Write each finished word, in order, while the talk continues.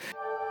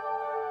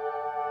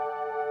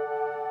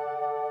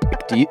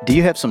Do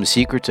you have some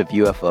secrets of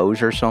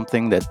UFOs or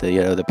something that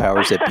the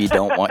powers that be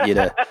don't want you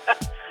to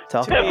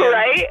talk about?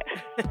 Right?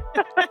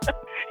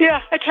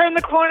 Yeah, I turned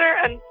the corner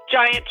and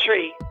giant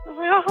tree. I was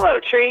like, oh, hello,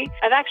 tree.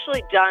 I've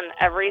actually done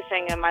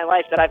everything in my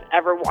life that I've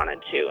ever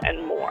wanted to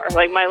and more.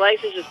 Like, my life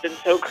has just been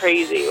so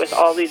crazy with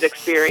all these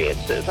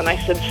experiences. And I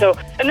said,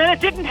 and then it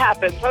didn't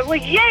happen. So I was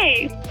like,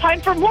 yay,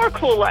 time for more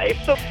cool life.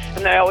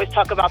 And I always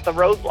talk about the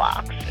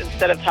roadblocks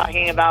instead of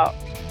talking about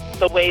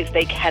the ways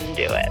they can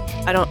do it.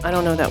 I don't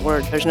know that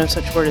word. There's no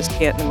such word as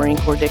can't in the Marine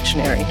Corps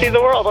dictionary. See the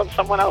world on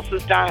someone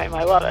else's dime.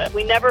 I love it.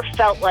 We never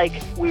felt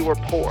like we were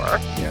poor.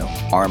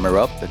 Armor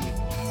up and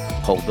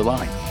hold the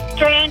line.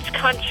 Strange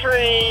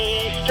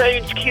country,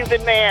 strange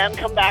Cuban man,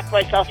 come back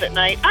myself at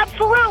night.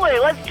 Absolutely,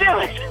 let's do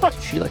it.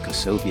 Is she like a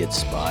Soviet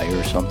spy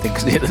or something?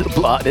 Because they had a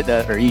plot in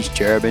that, or East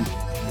German.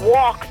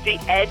 Walk the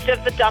edge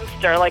of the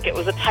dumpster like it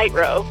was a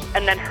tightrope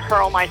and then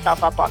hurl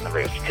myself up on the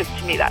roof, because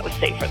to me that was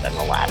safer than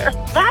the ladder.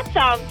 That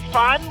sounds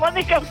fun. Let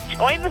me go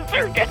join the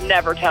circus.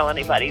 Never tell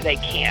anybody they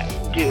can't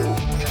do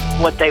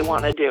what they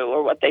want to do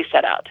or what they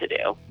set out to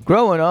do.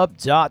 Growing Up, ...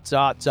 the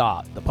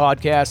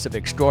podcast of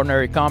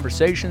extraordinary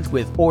conversations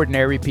with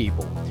ordinary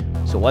people.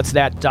 So what's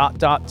that ...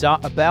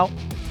 about?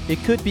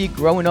 It could be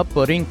growing up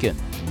Borinquen.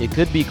 It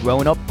could be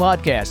growing up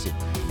podcasting.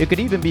 It could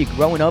even be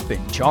growing up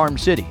in Charm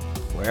City,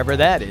 wherever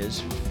that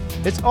is.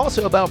 It's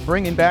also about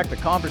bringing back the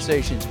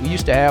conversations we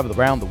used to have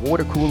around the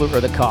water cooler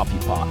or the coffee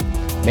pot.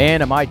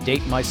 Man, am I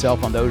dating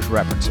myself on those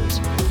references.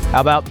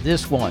 How about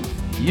this one?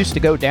 You used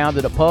to go down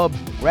to the pub,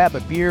 grab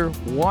a beer,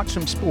 watch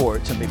some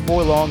sports, and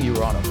before long you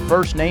were on a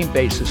first-name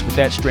basis with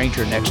that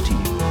stranger next to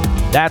you.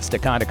 That's the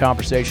kind of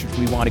conversations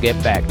we want to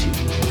get back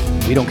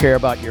to. We don't care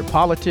about your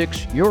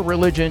politics, your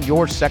religion,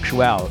 your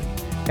sexuality.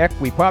 Heck,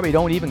 we probably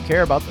don't even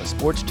care about the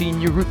sports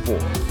team you root for,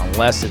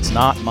 unless it's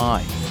not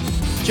mine.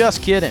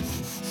 Just kidding.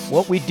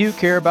 What we do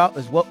care about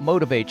is what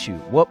motivates you,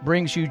 what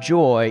brings you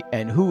joy,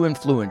 and who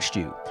influenced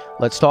you.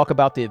 Let's talk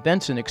about the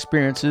events and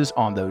experiences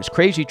on those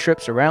crazy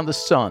trips around the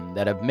sun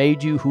that have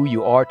made you who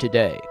you are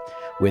today.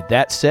 With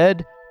that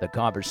said, the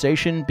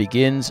conversation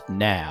begins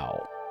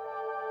now.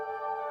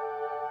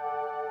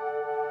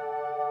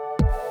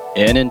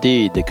 And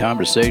indeed, the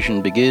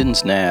conversation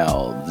begins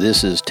now.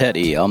 This is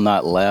Teddy. I'm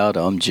not loud,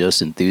 I'm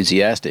just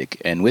enthusiastic.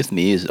 And with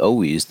me is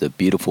always the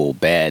beautiful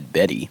Bad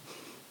Betty.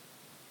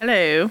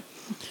 Hello.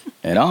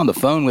 And on the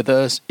phone with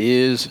us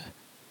is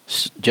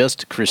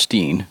just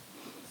Christine.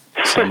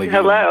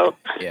 Hello.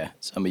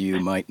 Some of you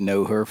might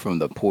know her from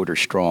the Porter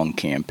Strong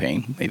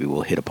campaign. Maybe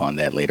we'll hit upon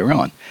that later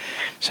on.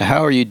 So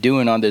how are you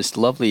doing on this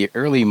lovely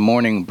early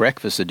morning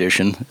breakfast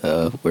edition?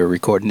 We're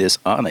recording this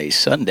on a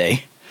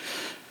Sunday.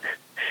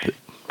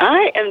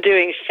 I am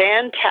doing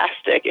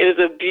fantastic. It is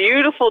a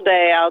beautiful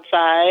day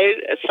outside.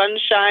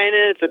 Sunshine,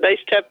 it's a nice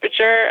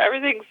temperature.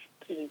 Everything's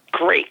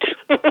great.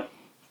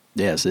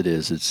 Yes, it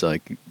is. It's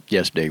like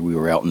yesterday we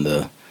were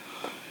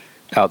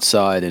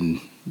outside and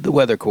the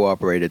weather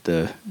cooperated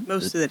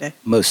most of the day.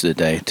 Most of the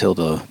day till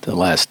the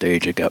last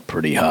stage. It got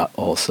pretty hot.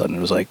 All of a sudden, it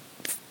was like,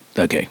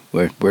 okay,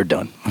 we're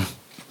done.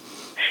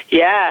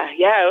 Yeah,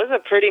 it was a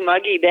pretty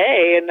muggy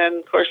day, and then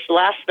of course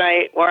last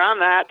night where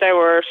I'm at, there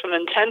were some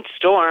intense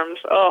storms.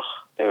 Oh,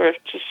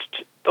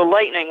 the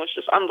lightning was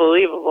just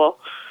unbelievable.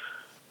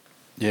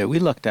 Yeah, we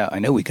lucked out. I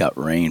know we got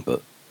rain,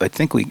 but I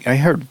think I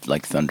heard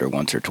like thunder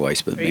once or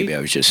twice, but maybe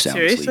I was just sound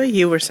asleep. Seriously,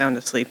 you were sound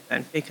asleep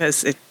then,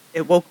 because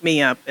it woke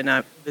me up, and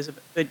it was a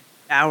good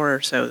hour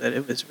or so that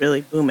it was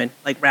really booming,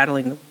 like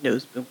rattling the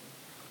windows booming.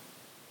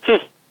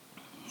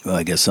 Well,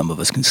 I guess some of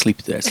us can sleep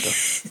with that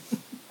stuff.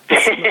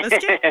 Some of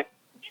us can.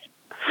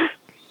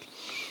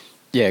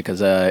 Yeah,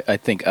 because I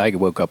think I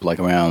woke up like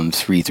around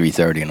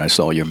 3:30, and I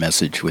saw your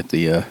message with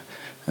the, and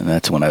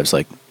that's when I was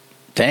like,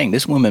 dang,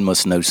 this woman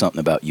must know something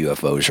about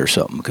UFOs or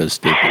something, because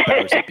the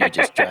powers that be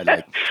just tried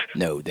like,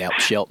 no, thou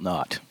shalt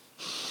not.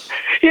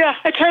 Yeah,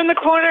 I turned the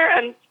corner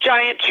and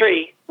giant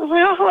tree. I was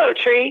like, oh, hello,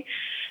 tree.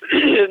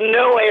 There's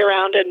no way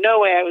around it, no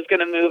way I was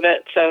going to move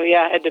it. So,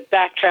 yeah, I had to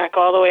backtrack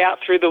all the way out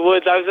through the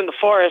woods. I was in the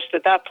forest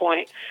at that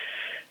point.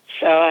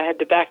 So I had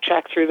to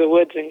backtrack through the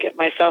woods and get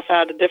myself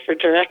out a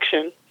different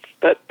direction.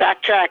 But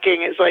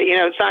backtracking is like,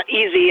 it's not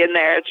easy in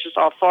there. It's just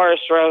all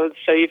forest roads.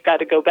 So you've got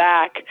to go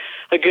back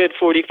a good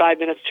 45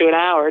 minutes to an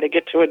hour to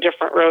get to a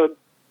different road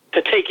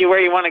to take you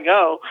where you want to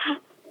go.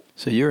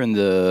 So you're in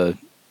the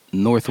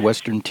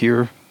northwestern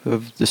tier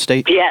of the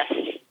state? Yes.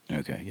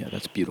 Okay, yeah,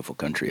 that's beautiful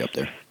country up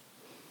there.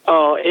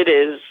 Oh, it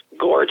is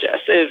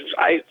gorgeous.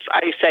 I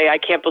say I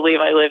can't believe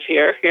I live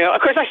here.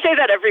 Of course, I say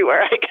that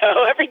everywhere I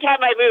go. Every time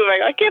I move, I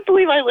go, I can't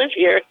believe I live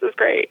here. This is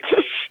great.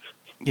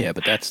 Yeah,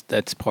 but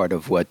that's part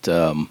of what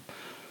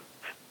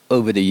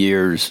over the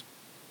years,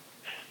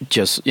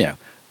 just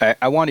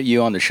I wanted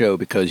you on the show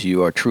because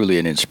you are truly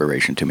an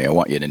inspiration to me. I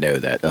want you to know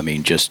that. I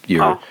mean, just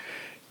you're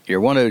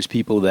one of those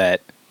people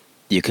that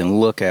you can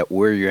look at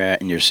where you're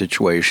at in your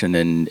situation,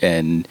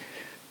 and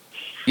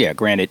yeah,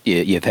 granted,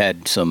 you've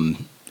had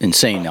some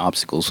insane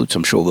obstacles, which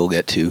I'm sure we'll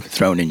get to,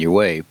 thrown in your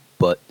way,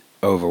 but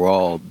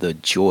overall, the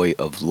joy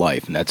of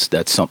life, and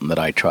that's something that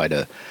I try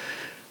to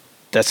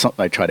that's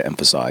something I try to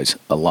emphasize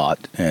a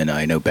lot, and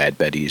I know Bad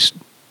Betty's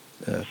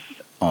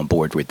on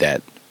board with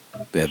that.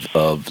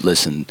 Of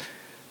listen,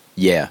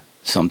 yeah,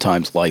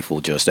 sometimes life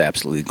will just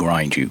absolutely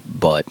grind you,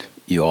 but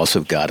you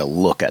also got to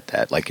look at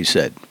that. Like you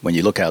said, when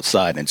you look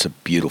outside and it's a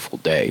beautiful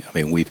day. I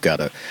mean, we got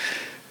a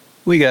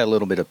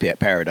little bit of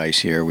paradise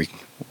here. We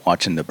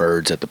watching the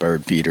birds at the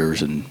bird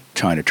feeders and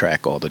trying to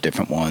track all the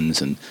different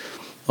ones and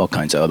all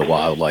kinds of other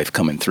wildlife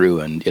coming through,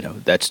 and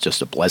that's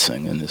just a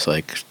blessing. And it's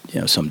like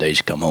some days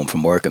you come home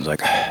from work and it's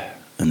like,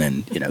 and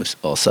then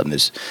all of a sudden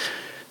this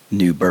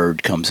new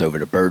bird comes over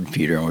the bird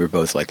feeder, and we're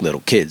both like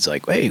little kids,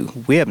 like, hey,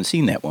 we haven't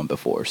seen that one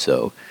before.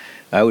 So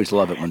I always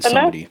love it when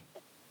somebody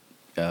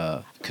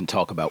can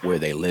talk about where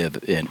they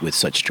live with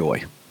such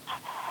joy.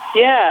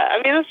 Yeah,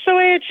 I mean, that's the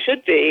way it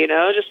should be,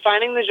 just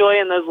finding the joy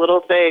in those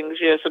little things.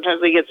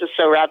 Sometimes we get just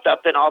so wrapped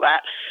up in all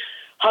that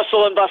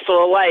hustle and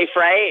bustle of life,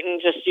 right? And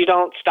just you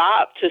don't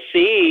stop to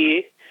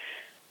see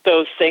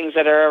those things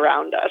that are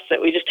around us,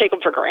 that we just take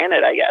them for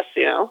granted, I guess,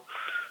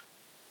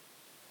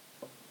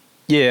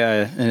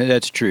 Yeah, and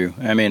that's true.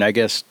 I mean, I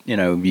guess,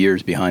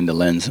 years behind the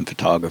lens in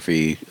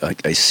photography,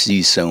 I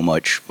see so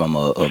much from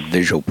a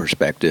visual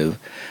perspective.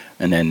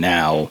 And then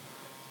now,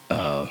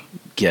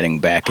 getting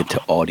back into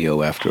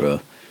audio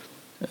after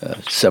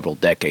several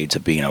decades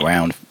of being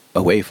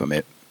away from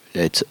it,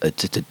 it's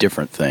a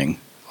different thing.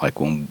 Like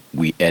when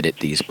we edit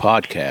these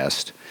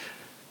podcasts,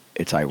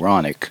 it's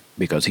ironic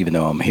because even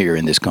though I'm here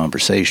in this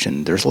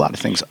conversation, there's a lot of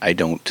things I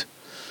don't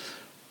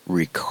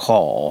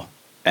recall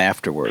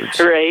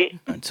afterwards, right?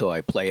 Until I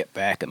play it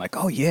back and like,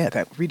 oh yeah,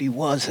 that really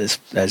was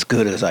as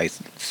good as I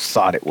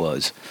thought it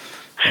was.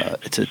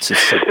 It's a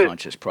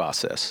subconscious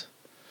process.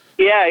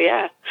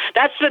 Yeah.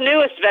 That's the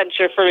newest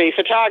venture for me,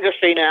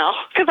 photography now,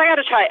 because I got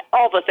to try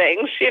all the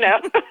things,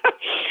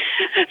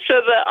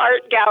 So the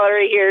art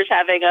gallery here is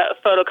having a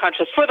photo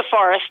contest for the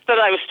forest that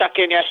I was stuck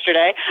in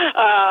yesterday.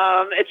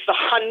 It's the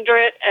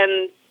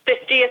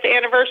 150th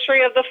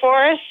anniversary of the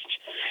forest.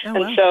 Oh,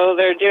 wow. And so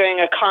they're doing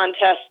a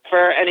contest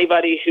for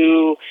anybody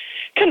who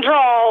can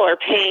draw or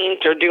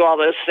paint or do all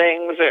those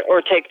things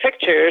or take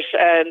pictures.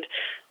 And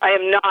I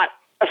am not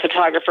a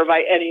photographer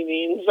by any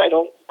means. I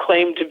don't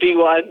claim to be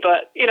one,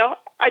 but,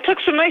 I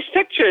took some nice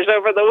pictures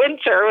over the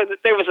winter.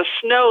 There was a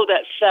snow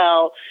that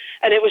fell,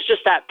 and it was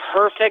just that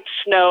perfect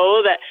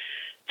snow that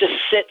just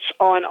sits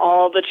on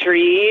all the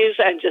trees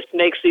and just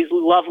makes these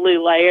lovely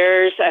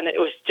layers, and it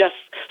was just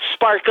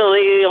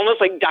sparkly, almost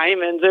like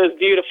diamonds. It was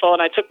beautiful,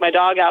 and I took my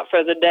dog out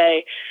for the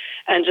day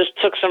and just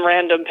took some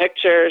random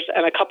pictures,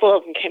 and a couple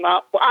of them came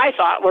out I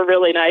thought were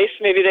really nice.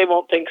 Maybe they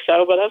won't think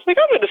so, but I was like,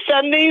 I'm going to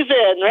send these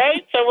in,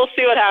 right? So we'll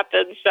see what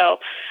happens.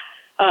 So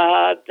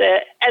the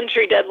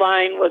entry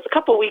deadline was a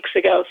couple weeks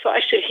ago, so I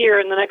should hear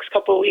in the next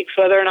couple of weeks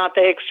whether or not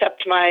they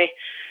accept my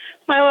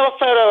little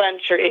photo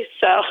entry.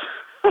 So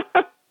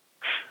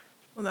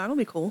Well, that'll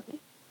be cool.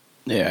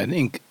 Yeah, I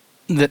think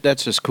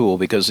that's just cool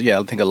because,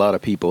 I think a lot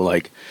of people,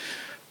 like,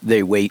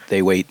 they wait,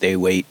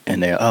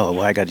 and they're,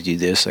 I got to do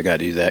this, I got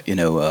to do that.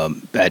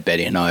 Bad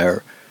Betty and I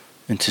are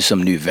into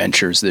some new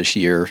ventures this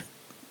year,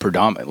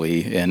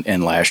 predominantly,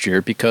 and last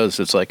year, because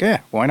it's like,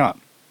 why not?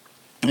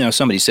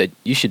 Somebody said,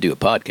 you should do a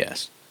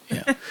podcast.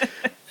 Yeah.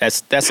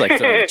 That's like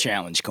throwing a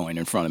challenge coin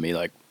in front of me,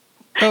 like,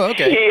 oh,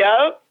 okay.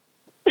 Yep.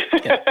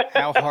 Yeah.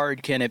 How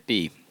hard can it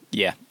be?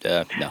 Yeah,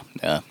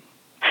 no.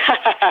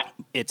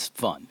 It's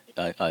fun.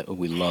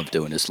 We love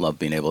doing this, love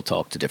being able to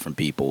talk to different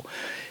people.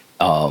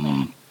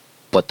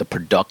 But the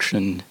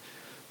production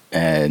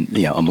and,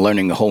 I'm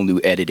learning a whole new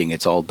editing.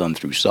 It's all done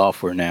through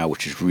software now,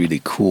 which is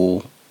really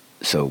cool.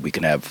 So we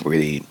can have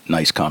really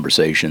nice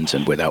conversations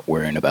and without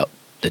worrying about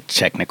the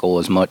technical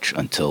as much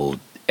until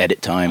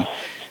edit time.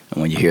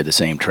 And when you hear the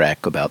same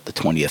track about the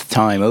 20th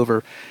time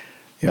over,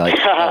 you're like,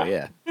 oh,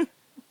 yeah.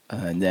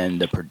 And then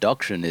the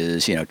production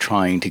is,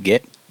 trying to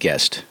get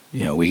guests.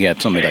 We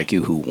have somebody like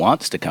you who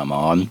wants to come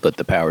on, but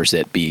the powers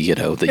that be,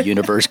 the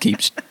universe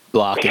keeps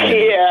blocking.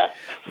 Yeah.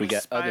 We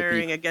got other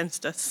people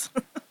against us.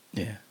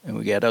 Yeah, and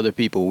we got other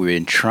people we've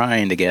been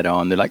trying to get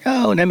on. They're like,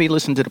 oh, let me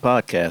listen to the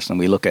podcast. And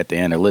we look at the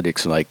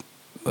analytics like,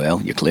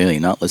 well, you're clearly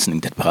not listening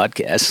to the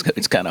podcast.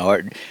 It's kind of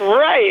hard.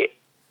 Right.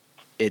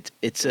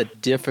 It's a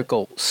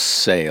difficult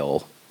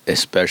sale,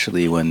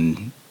 especially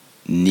when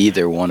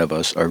neither one of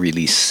us are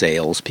really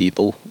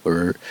salespeople.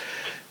 We're,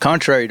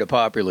 contrary to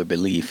popular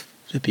belief,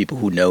 the people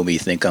who know me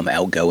think I'm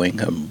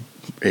outgoing.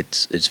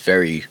 It's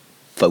very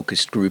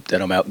focused group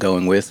that I'm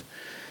outgoing with.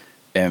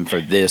 And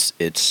for this,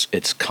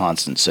 it's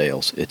constant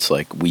sales. It's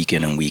like week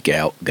in and week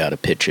out. Got to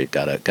pitch it.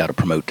 Got to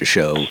promote the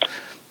show.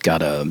 Got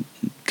to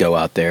go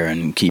out there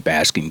and keep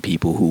asking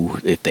people who,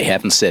 if they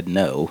haven't said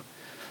no,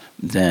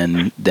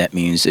 then that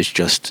means it's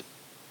just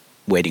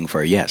waiting for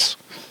a yes.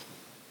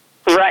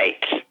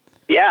 Right.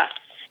 Yeah.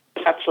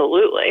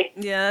 Absolutely.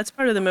 Yeah, that's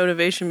part of the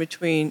motivation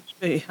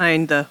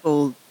behind the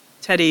whole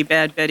Teddy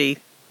Bad Betty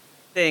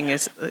thing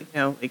is,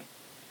 like,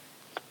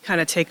 kind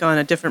of take on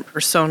a different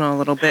persona a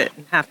little bit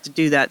and have to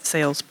do that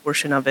sales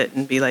portion of it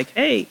and be like,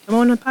 hey, come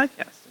on the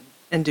podcast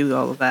and do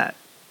all of that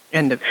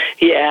end of it.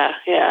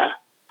 Yeah.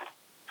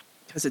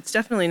 Because it's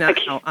definitely not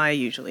how I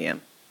usually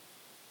am.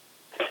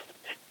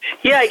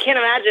 Yeah, I can't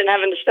imagine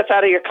having to step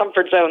out of your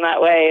comfort zone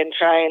that way and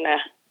trying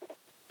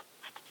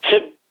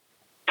to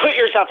put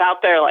yourself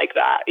out there like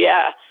that.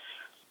 Yeah.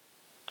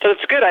 So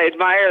it's good. I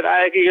admire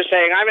that. Like you're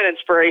saying I'm an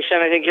inspiration.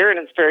 I think you're an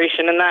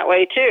inspiration in that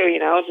way too,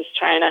 just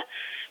trying to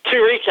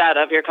reach out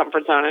of your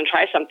comfort zone and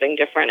try something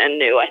different and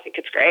new. I think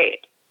it's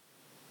great.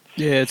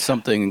 Yeah, it's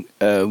something,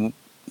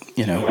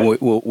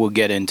 we'll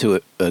get into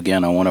it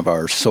again on one of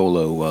our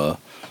solo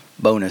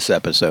bonus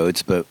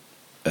episodes, but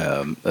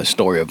a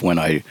story of when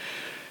I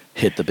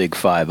hit the big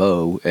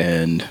 5-0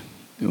 and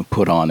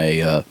put on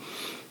a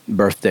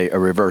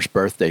reverse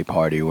birthday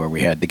party where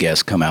we had the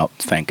guests come out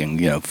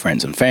thanking,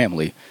 friends and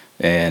family.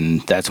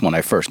 And that's when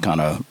I first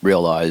kind of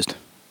realized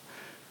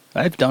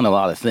I've done a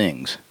lot of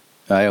things.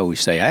 I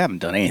always say I haven't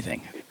done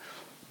anything.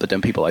 But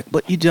then people are like,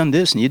 but you done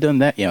this and you done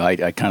that.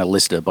 I kind of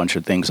listed a bunch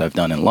of things I've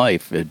done in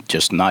life,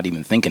 just not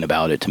even thinking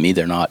about it. To me,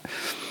 they're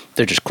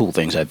just cool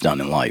things I've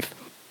done in life.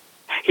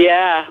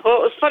 Yeah. Well,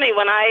 it was funny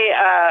when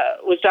I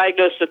was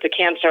diagnosed with the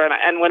cancer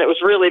and when it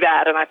was really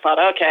bad, and I thought,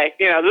 okay,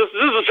 this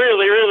is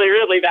really, really,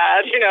 really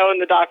bad,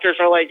 and the doctors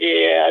were like,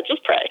 yeah,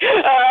 just pray.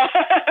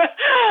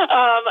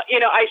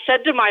 I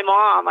said to my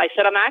mom, I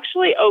said, I'm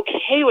actually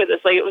okay with this.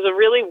 Like, it was a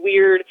really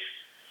weird,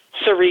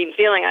 serene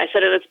feeling. I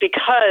said, and it's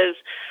because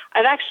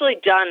I've actually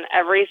done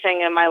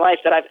everything in my life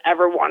that I've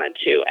ever wanted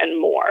to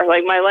and more.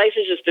 Like, my life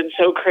has just been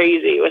so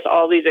crazy with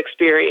all these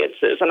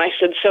experiences. And I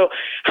said, so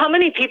how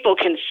many people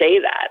can say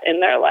that in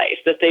their life,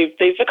 that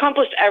they've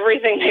accomplished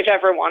everything they've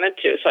ever wanted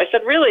to? So I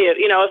said, really,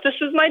 if this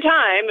is my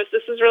time, if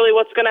this is really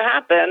what's going to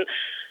happen,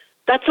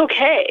 that's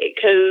okay,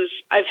 because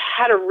I've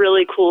had a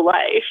really cool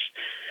life.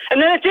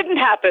 And then it didn't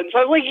happen. So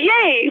I was like,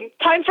 yay,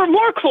 time for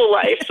more cool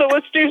life. So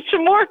let's do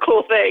some more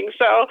cool things.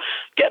 So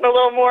getting a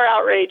little more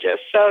outrageous.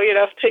 So,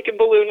 taking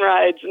balloon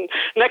rides. And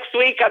next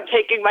week I'm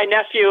taking my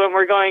nephew and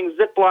we're going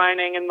zip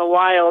lining in the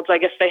wilds. I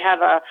guess they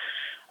have a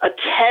 10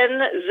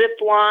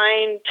 zip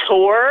line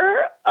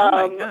tour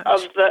of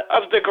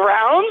the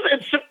grounds.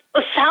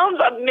 It sounds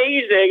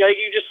amazing. Like,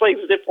 you just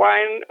zip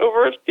line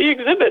over the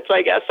exhibits,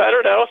 I guess. I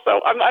don't know.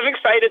 So I'm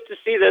excited to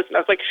see this. And I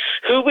was like,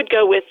 who would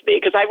go with me?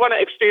 Because I want to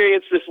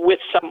experience this with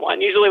someone.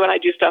 Usually when I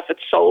do stuff,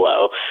 it's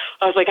solo.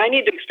 I was like, I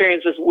need to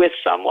experience this with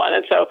someone.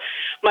 And so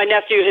my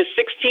nephew, his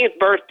 16th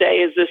birthday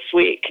is this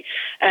week.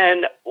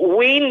 And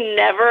we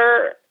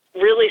never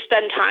really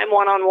spend time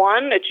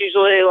one-on-one. It's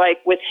usually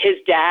with his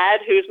dad,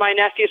 who's my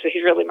nephew, so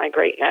he's really my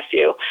great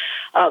nephew.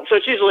 So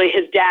it's usually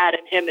his dad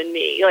and him and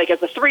me.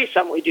 As a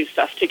threesome, we do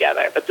stuff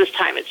together. But this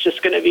time it's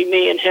just going to be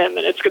me and him,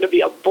 and it's going to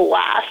be a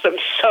blast. I'm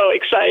so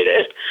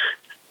excited.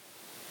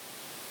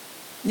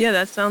 Yeah,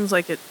 that sounds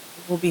like it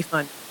will be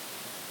fun.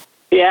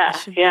 Yeah,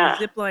 yeah.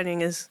 Zip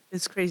lining is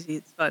crazy.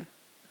 It's fun.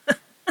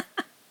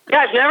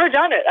 Yeah, I've never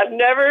done it.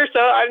 So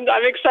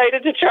I'm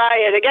excited to try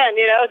it again.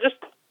 Just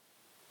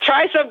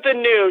try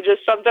something new,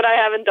 just something I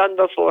haven't done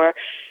before.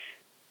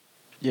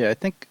 Yeah, I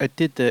think I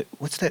did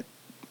what's that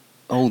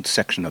old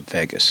section of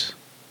Vegas?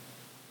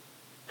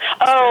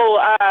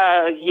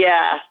 Oh,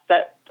 yeah.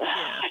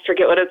 I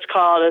forget what it's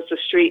called. It's a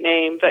street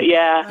name, but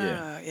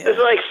yeah. Is it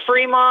like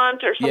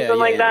Fremont or something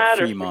like that?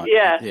 Fremont.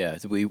 Yeah.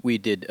 We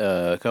did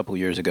a couple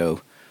years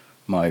ago.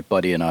 My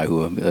buddy and I,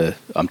 who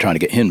I'm trying to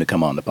get him to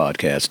come on the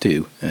podcast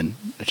too, and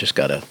I just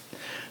got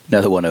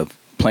another one of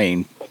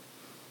playing,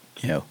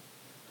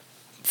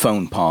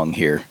 phone pong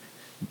here.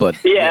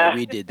 But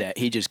we did that.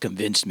 He just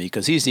convinced me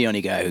because he's the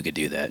only guy who could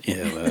do that.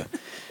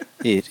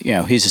 He's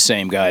the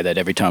same guy that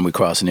every time we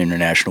cross an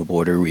international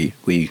border,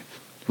 we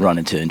run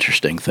into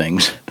interesting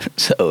things.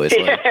 So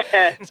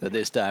it's so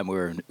this time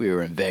we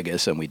were in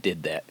Vegas and we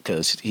did that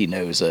because he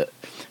knows I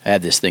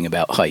have this thing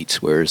about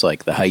heights, where it's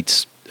like the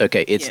heights.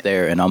 Okay, it's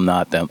there, and I'm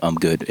not. I'm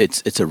good.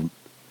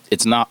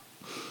 It's not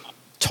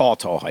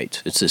tall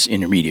heights. It's this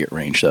intermediate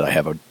range that I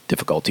have a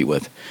difficulty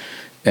with,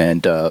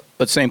 and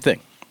but same thing.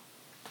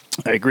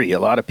 I agree. A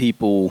lot of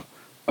people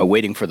are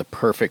waiting for the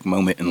perfect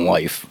moment in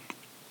life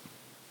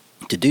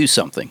to do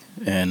something.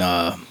 And,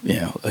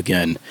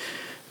 again,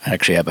 I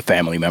actually have a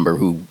family member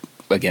who,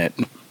 again,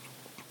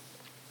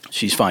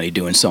 she's finally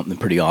doing something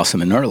pretty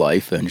awesome in her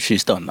life. And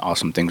she's done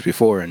awesome things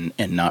before and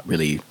not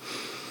really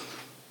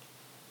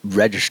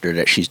register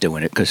that she's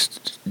doing it, because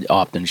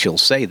often she'll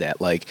say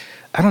that, like,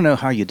 I don't know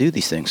how you do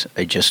these things.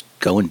 I just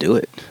go and do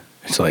it.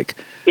 It's like...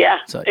 Yeah,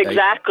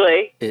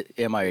 exactly.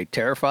 Am I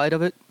terrified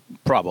of it?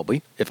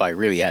 Probably, if I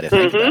really had to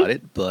think about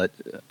it. But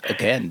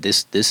again,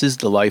 this is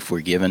the life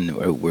we're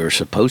given. We're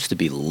supposed to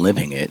be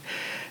living it.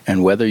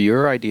 And whether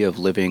your idea of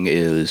living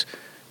is,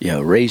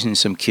 raising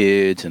some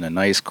kids in a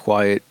nice,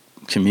 quiet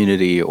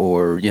community,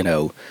 or,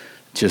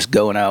 just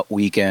going out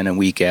week in and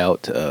week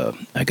out,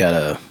 I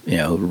got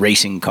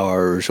racing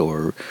cars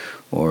or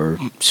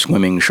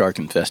swimming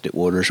shark-infested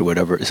waters or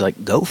whatever. It's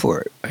like, go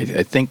for it.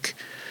 I think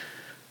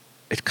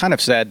it's kind of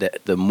sad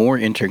that the more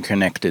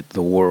interconnected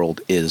the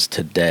world is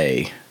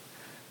today,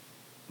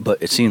 but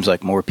it seems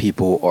like more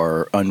people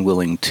are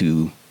unwilling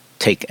to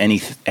take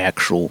any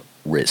actual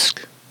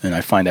risk. And I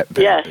find that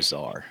very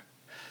bizarre.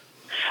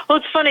 Well,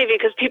 it's funny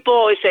because people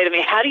always say to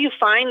me, how do you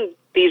find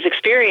these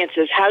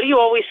experiences, how do you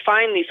always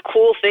find these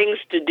cool things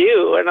to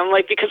do? And I'm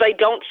like, because I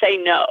don't say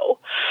no,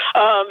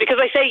 because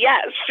I say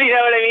yes. You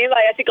know what I mean?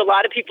 Like, I think a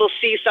lot of people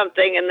see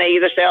something and they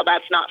either say, oh,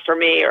 that's not for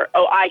me, or,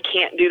 oh, I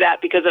can't do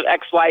that because of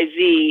X, Y,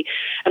 Z.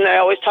 And then I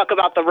always talk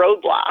about the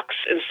roadblocks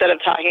instead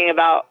of talking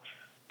about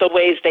the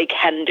ways they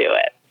can do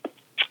it.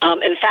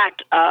 In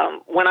fact,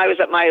 when I was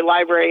at my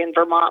library in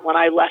Vermont, when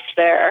I left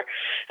there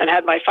and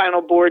had my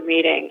final board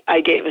meeting,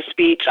 I gave a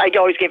speech. I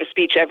always gave a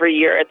speech every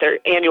year at their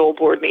annual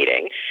board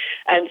meeting.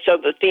 And so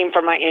the theme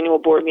for my annual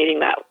board meeting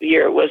that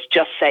year was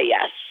just say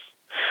yes.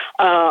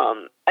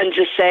 And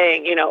just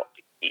saying, you know,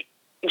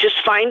 just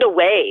find a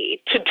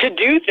way to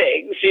do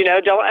things, you know,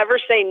 don't ever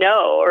say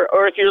no.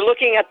 Or if you're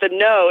looking at the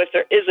no, if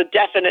there is a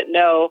definite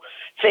no,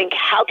 think,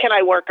 how can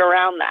I work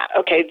around that?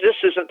 Okay, this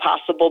isn't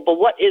possible, but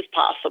what is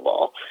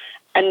possible?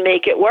 And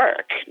make it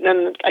work.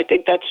 And I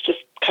think that's just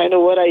kind of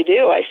what I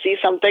do. I see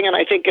something and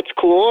I think it's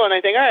cool, and I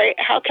think, all right,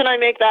 how can I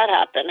make that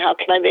happen? How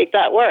can I make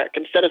that work?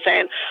 Instead of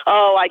saying,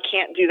 oh, I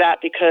can't do that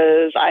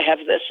because I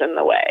have this in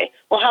the way.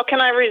 Well, how can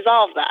I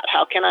resolve that?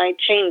 How can I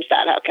change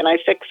that? How can I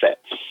fix it?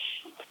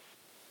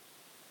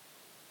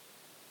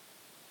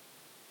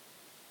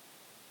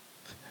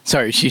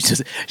 Sorry,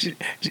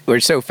 we're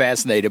so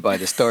fascinated by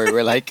the story.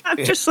 We're like, I'm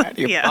just how like,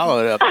 do you yeah.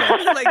 follow it up?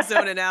 I'm like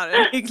zoning out,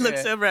 and he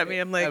looks over at me.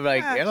 I'm like,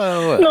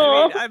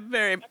 hello. I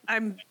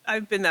mean,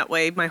 I've been that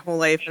way my whole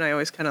life, and I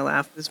always kind of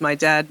laugh because my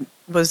dad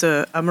was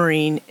a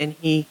Marine, and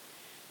he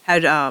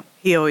had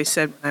he always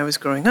said when I was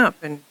growing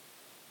up, and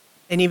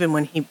even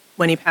when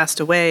he passed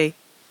away,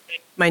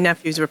 my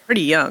nephews were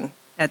pretty young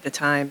at the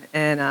time,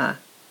 and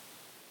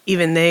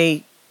even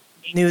they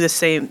knew the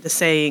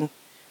saying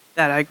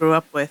that I grew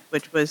up with,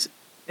 which was,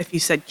 if you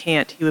said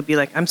can't, he would be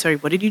like, I'm sorry,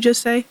 what did you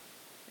just say?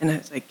 And I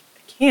was like,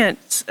 I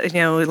can't, you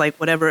know, like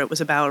whatever it was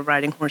about,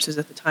 riding horses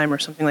at the time or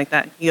something like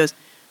that. And he goes,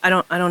 I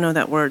don't know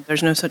that word.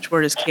 There's no such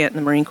word as can't in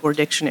the Marine Corps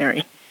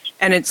dictionary.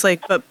 And it's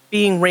like, but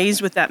being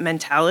raised with that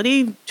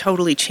mentality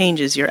totally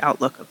changes your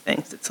outlook of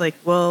things. It's like,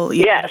 well,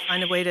 you gotta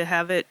find a way to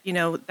have it, you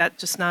know,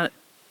 that's not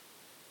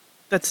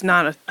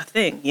a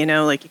thing, you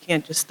know, like you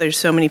can't just, there's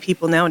so many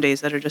people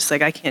nowadays that are just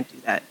like, I can't do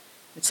that.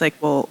 It's like,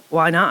 well,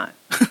 why not?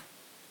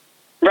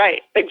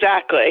 Right,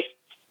 exactly.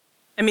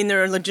 I mean,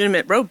 there are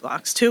legitimate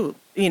roadblocks too,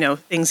 you know,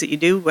 things that you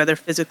do, whether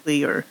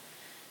physically or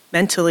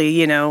mentally,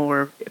 you know,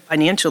 or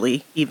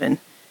financially even,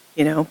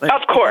 you know. But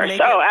of course,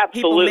 absolutely.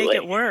 People make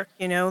it work,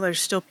 you know.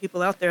 There's still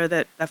people out there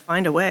that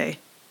find a way.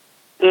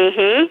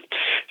 Mm-hmm.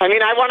 I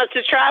mean, I wanted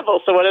to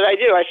travel, so what did I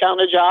do? I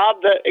found a job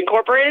that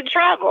incorporated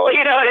travel.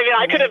 You know what I mean?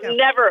 I could have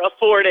never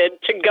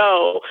afforded to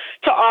go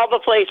to all the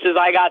places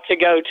I got to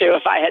go to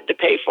if I had to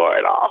pay for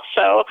it all.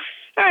 So,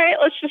 all right,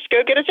 let's just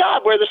go get a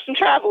job where there's some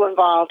travel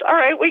involved. All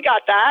right, we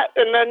got that.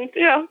 And then,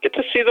 you know, get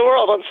to see the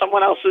world on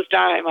someone else's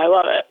dime. I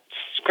love it.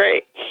 It's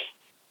great.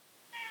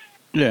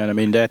 Yeah, and I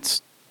mean,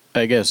 that's,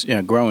 I guess, you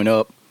know, growing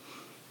up,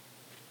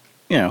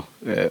 you know,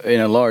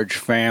 in a large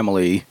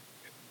family,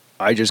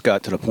 I just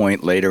got to the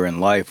point later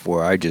in life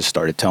where I just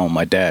started telling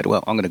my dad,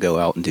 well, I'm going to go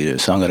out and do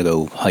this. I'm going to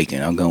go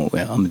hiking. I'm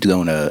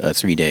doing a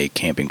 3-day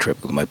camping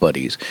trip with my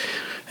buddies.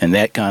 And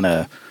that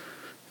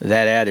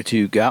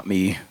attitude got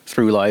me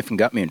through life and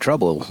got me in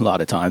trouble a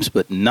lot of times,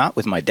 but not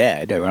with my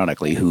dad,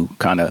 ironically, who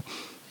kind of,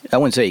 I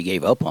wouldn't say he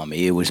gave up on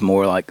me. It was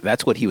more like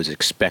that's what he was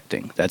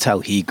expecting. That's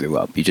how he grew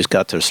up. You just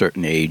got to a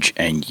certain age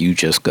and you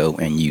just go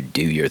and you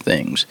do your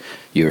things.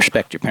 You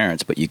respect your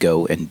parents, but you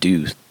go and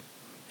do,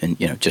 and,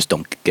 you know, just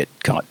don't get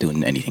caught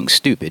doing anything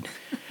stupid.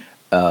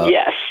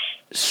 Yes.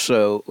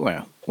 So,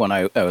 well, when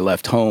I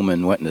left home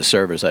and went into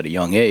service at a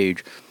young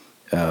age,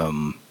 you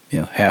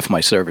know, half my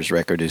service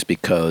record is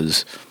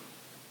because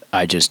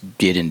I just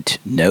didn't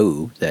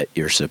know that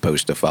you're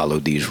supposed to follow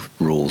these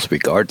rules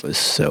regardless.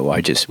 So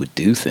I just would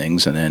do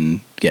things and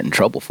then get in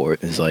trouble for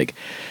it. It's like,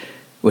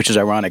 which is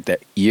ironic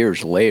that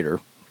years later,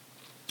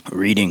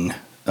 reading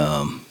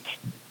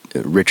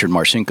Richard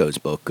Marcinko's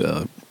book,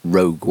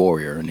 Rogue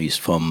Warrior, and he's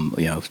from,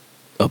 you know,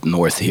 up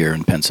north here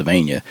in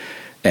Pennsylvania.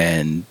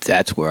 And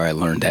that's where I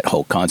learned that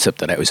whole concept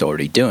that I was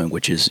already doing,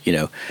 which is, you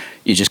know,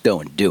 you just go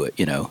and do it,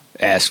 you know,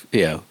 ask,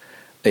 you know,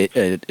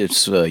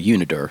 it's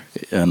unidir,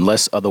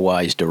 unless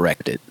otherwise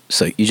directed.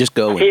 So you just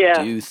go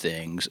and do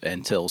things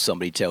until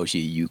somebody tells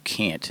you you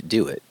can't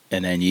do it.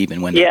 And then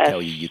even when they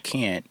tell you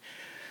can't,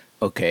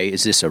 okay,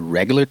 is this a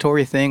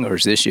regulatory thing, or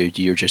is this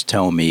you're just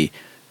telling me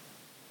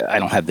I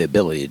don't have the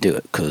ability to do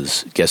it?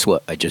 Because guess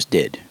what? I just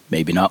did.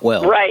 Maybe not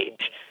well. Right.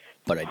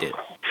 But I did.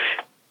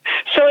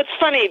 So it's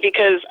funny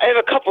because I have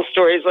a couple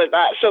stories like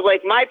that. So,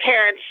 like, my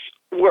parents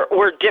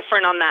were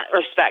different on that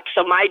respect.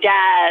 So my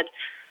dad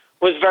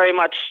was very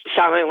much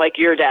sounding like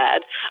your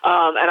dad.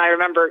 And I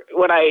remember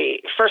when I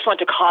first went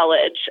to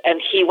college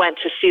and he went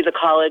to see the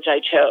college I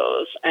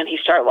chose, and he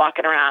started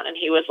walking around and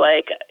he was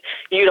like,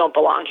 you don't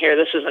belong here.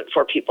 This isn't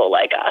for people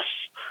like us.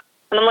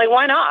 And I'm like,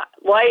 why not?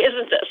 Why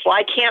isn't this?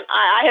 Why can't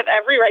I have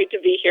every right to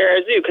be here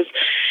as you? Because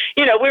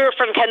we were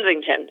from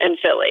Kensington in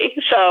Philly.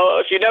 So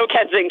if you know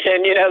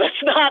Kensington,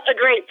 that's not a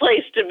great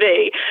place to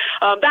be.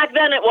 Back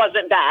then it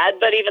wasn't bad,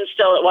 but even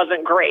still it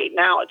wasn't great.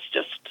 Now it's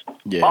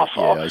just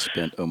awful. Yeah, I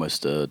spent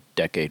almost a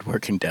decade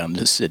working down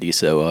the city,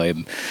 so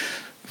I'm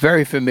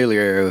very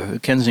familiar.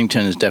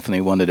 Kensington is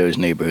definitely one of those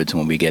neighborhoods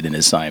when we get an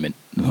assignment,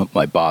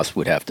 my boss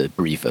would have to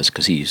brief us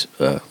because he's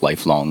a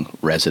lifelong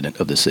resident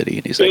of the city.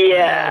 And he's like,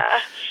 yeah.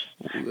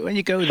 When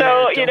you go there,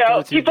 so, don't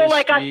go through people this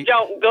like street. us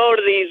don't go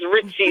to these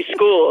ritzy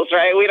schools,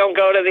 right? We don't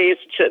go to these,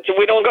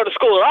 we don't go to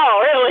school at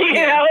all, really.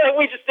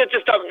 It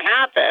just doesn't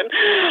happen.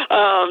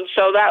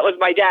 So that was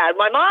my dad.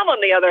 My mom,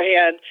 on the other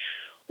hand,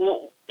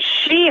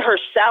 she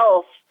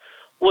herself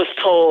was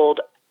told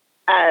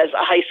as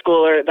a high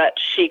schooler that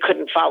she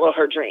couldn't follow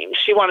her dreams.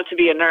 She wanted to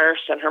be a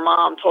nurse, and her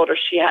mom told her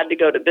she had to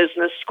go to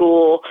business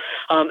school.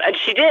 And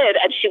she did,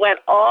 and she went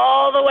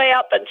all the way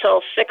up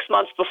until 6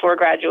 months before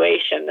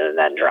graduation and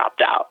then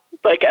dropped out.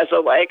 All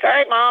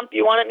right, Mom,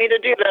 you wanted me to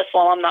do this,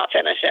 well, I'm not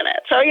finishing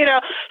it. So,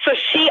 so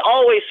she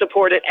always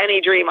supported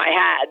any dream I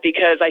had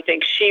because I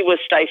think she was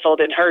stifled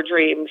in her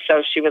dreams.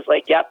 So she was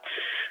like, yep,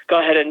 go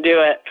ahead and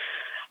do it.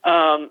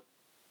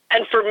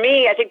 And for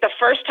me, I think the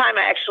first time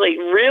I actually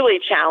really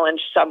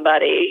challenged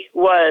somebody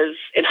was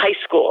in high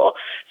school.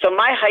 So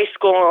my high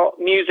school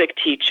music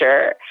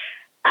teacher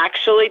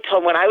actually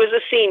told, when I was a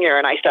senior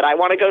and I said, I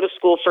want to go to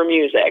school for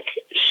music,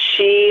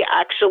 she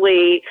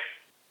actually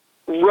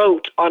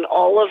wrote on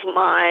all of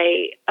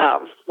my,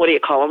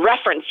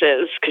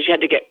 references, because you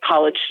had to get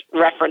college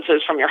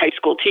references from your high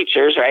school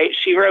teachers, right?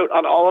 She wrote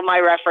on all of my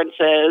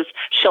references,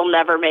 she'll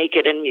never make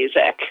it in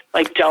music.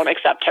 Don't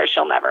accept her,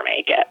 she'll never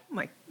make it. Oh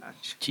my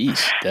gosh.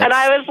 Jeez. And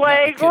I was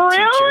like,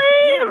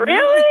 Yeah,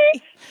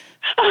 really?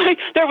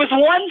 There was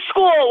one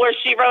school where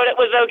she wrote it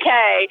was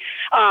okay,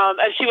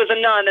 and she was a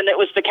nun, and it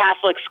was the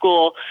Catholic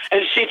school.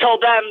 And she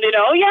told them,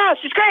 oh yeah,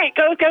 she's great.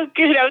 Go,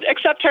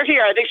 accept her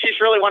here. I think she's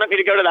really wanted me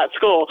to go to that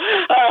school.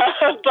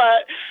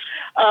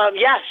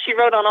 Yes, she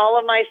wrote on all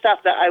of my stuff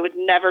that I would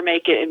never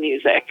make it in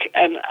music.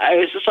 And I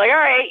was just like, all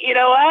right, you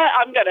know what?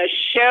 I'm going to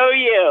show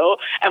you.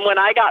 And when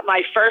I got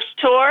my first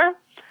tour,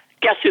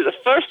 guess who the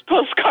first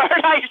postcard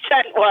I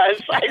sent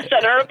was? I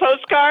sent her a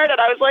postcard,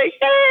 and I was like,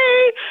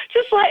 hey,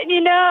 just letting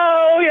you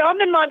know, I'm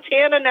in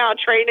Montana now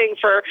training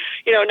for,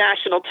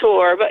 national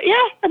tour. But,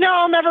 yeah, no,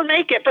 I'll never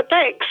make it, but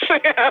thanks.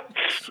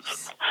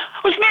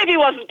 Which maybe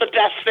wasn't the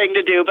best thing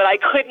to do, but I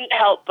couldn't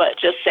help but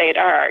just say to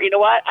her, you know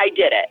what? I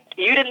did it.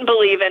 You didn't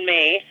believe in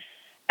me,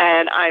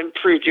 and I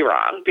proved you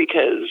wrong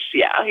because,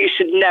 yeah, you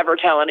should never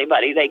tell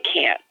anybody they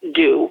can't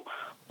do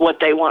what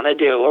they want to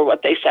do or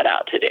what they set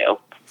out to do.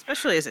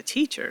 Especially as a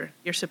teacher,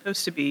 you're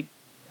supposed to be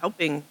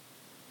helping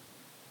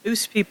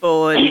boost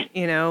people and,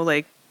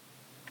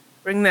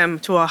 bring them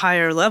to a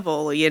higher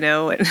level,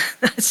 and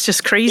that's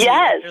just crazy.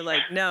 Yes. You're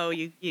like, no,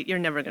 you're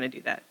never going to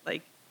do that.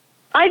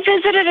 I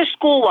visited a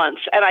school once,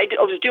 and I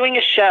was doing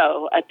a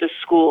show at the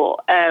school,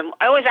 and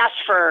I always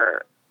asked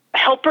for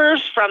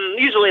helpers from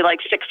usually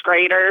sixth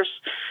graders,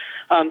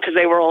 because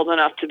they were old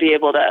enough to be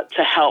able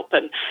to help.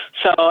 And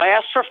so I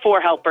asked for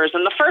 4 helpers,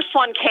 and the first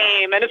one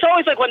came, and it's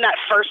always when that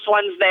first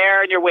one's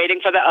there and you're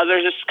waiting for the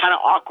others, it's kind of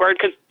awkward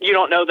because you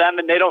don't know them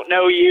and they don't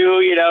know you,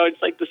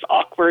 it's this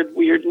awkward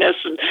weirdness.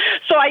 And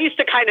so I used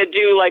to kind of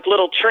do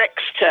little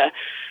tricks to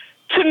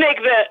make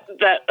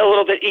that a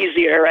little bit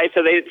easier, right?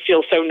 So they didn't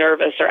feel so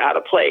nervous or out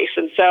of place.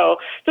 And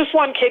so this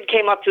one kid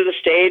came up to the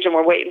stage, and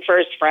we're waiting for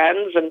his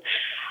friends, and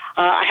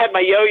I had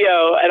my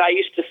yo-yo, and I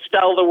used to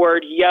spell the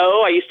word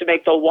yo. I used to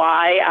make the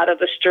Y out of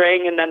the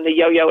string, and then the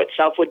yo-yo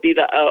itself would be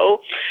the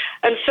O.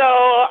 And so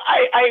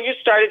I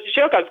just started to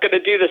joke I was going to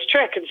do this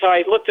trick. And so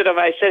I looked at him,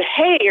 and I said,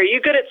 hey, are you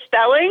good at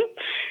spelling?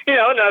 And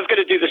I was going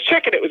to do this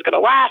trick, and it was going to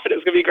laugh, and it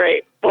was going to be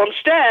great. Well,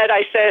 instead,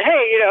 I said,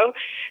 hey,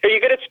 are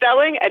you good at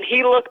spelling? And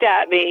he looked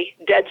at me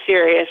dead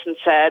serious and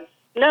said,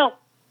 no,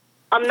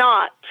 I'm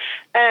not.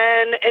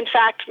 And in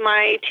fact,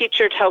 my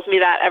teacher tells me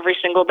that every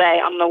single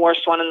day. I'm the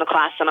worst one in the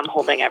class, and I'm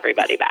holding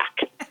everybody back.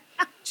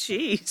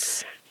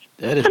 Jeez.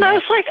 That is And I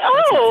not- was like,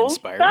 that's not oh,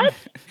 inspiring.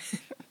 that's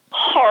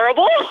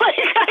horrible.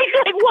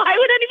 Why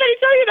would anybody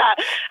tell you that?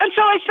 And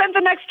so I spent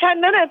the next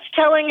 10 minutes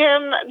telling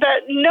him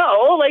that,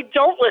 no,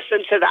 don't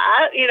listen to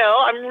that.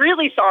 I'm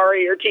really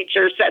sorry your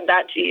teacher said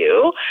that to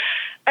you.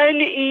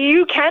 And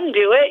you can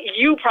do it.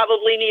 You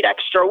probably need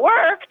extra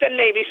work than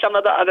maybe some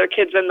of the other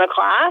kids in the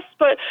class,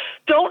 but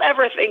don't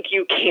ever think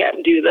you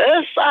can't do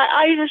this.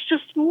 I was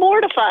just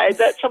mortified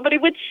that somebody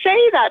would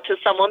say that to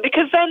someone,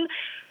 because then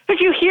if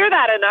you hear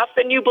that enough,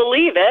 then you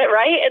believe it,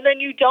 right? And then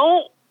you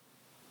don't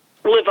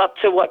live up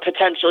to what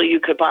potential you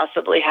could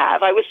possibly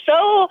have. I was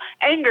so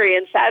angry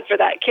and sad for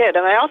that kid.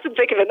 And I often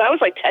think of it, that was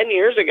 10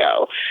 years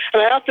ago.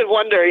 And I often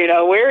wonder,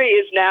 where he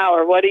is now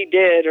or what he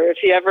did or if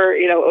he ever,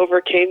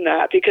 overcame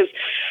that. Because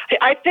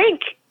I'm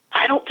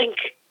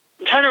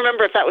trying to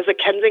remember if that was a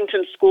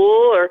Kensington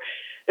school or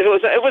if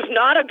it was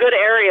not a good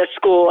area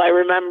school, I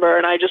remember.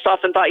 And I just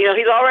often thought,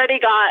 he's already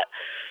got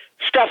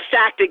stuff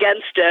stacked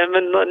against him.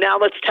 And now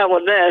let's tell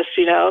him this,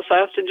 So I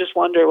often just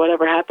wonder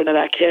whatever happened to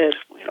that kid.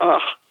 Oh.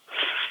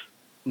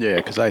 Yeah,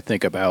 because I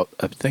think about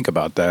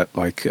that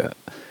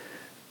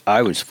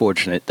I was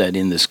fortunate that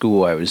in the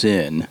school I was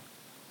in,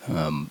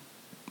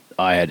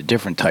 I had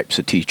different types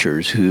of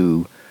teachers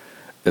who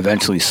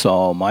eventually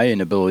saw my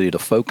inability to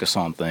focus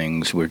on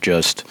things were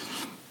just,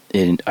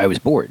 I was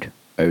bored.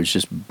 I was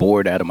just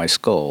bored out of my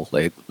skull.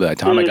 Like by the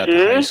time I got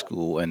to high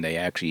school and they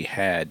actually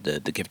had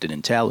the Gifted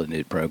and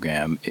Talented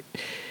program,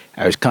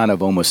 I was kind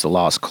of almost a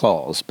lost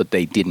cause, but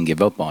they didn't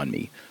give up on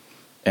me.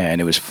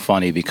 And it was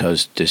funny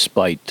because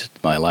despite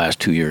my last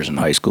 2 years in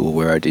high school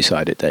where I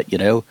decided that,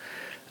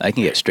 I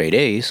can get straight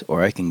A's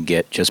or I can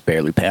get just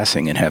barely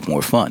passing and have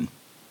more fun.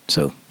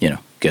 So,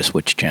 guess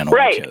which channel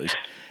I chose.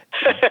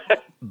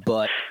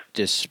 But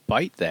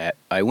despite that,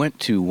 I went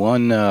to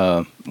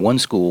one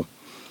school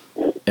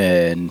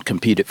and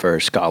competed for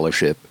a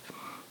scholarship,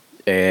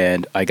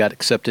 and I got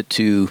accepted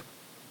to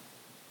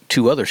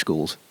 2 other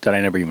schools that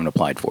I never even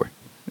applied for.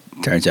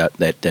 Turns out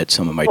that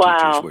some of my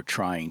teachers were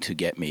trying to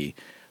get me.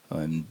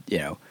 I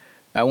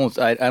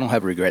don't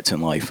have regrets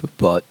in life,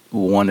 but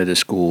one of the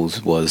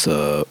schools was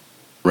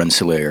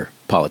Rensselaer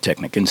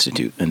Polytechnic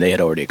Institute, and they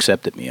had already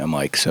accepted me. I'm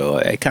like, so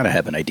I kind of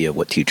have an idea of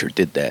what teacher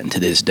did that, and to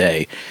this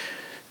day,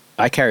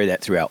 I carry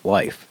that throughout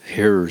life.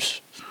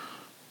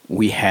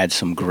 We had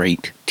some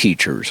great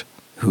teachers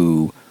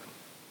who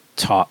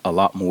taught a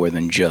lot more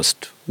than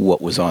just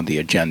what was on the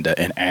agenda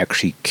and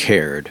actually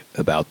cared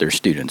about their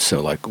students.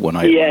 So like when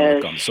I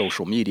look on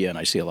social media and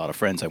I see a lot of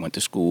friends I went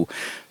to school,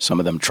 some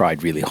of them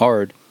tried really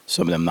hard,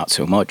 some of them not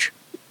so much.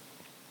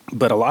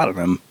 But a lot of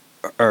them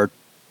are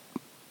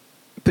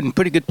in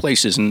pretty good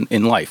places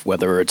in life,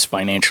 whether it's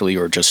financially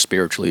or just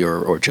spiritually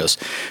or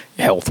just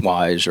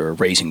health-wise or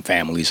raising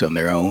families on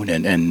their own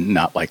and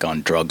not like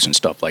on drugs and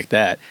stuff like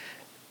that.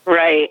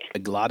 Right. A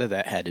lot of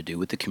that had to do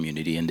with the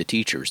community and the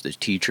teachers. The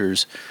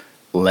teachers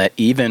let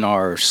even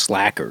our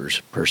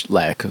slackers, for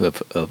lack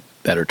of a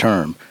better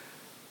term,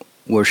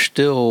 were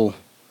still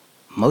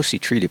mostly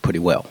treated pretty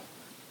well.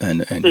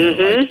 And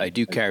I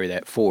do carry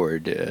that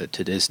forward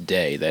to this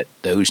day, that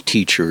those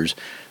teachers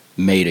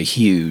made a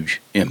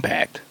huge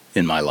impact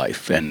in my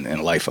life and in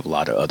the life of a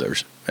lot of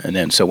others. And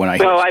then so when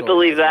I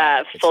believe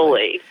that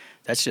fully. Like,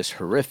 that's just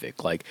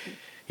horrific. Like,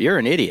 you're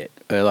an idiot.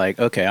 Like,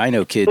 okay, I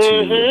know kids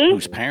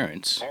whose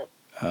parents,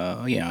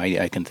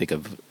 I can think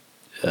of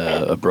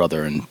a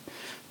brother and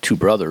 2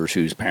 brothers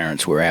whose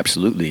parents were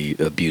absolutely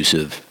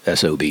abusive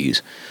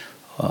SOBs.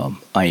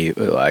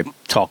 I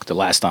talked, the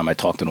last time I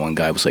talked to one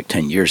guy was like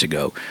 10 years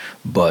ago,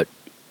 but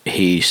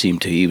he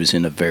was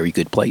in a very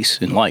good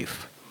place in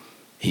life.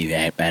 He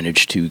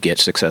managed to get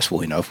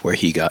successful enough where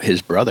he got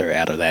his brother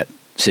out of that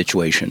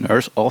situation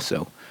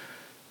also.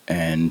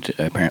 And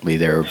apparently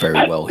they're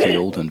very well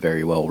heeled and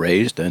very well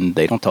raised, and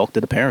they don't talk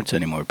to the parents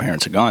anymore.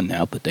 Parents are gone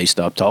now, but they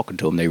stopped talking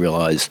to them. They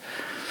realized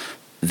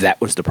that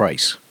was the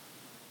price.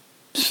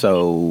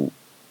 So,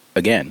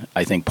 again,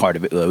 I think part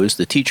of it was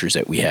the teachers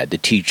that we had. The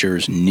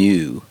teachers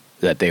knew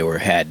that they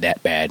had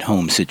that bad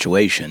home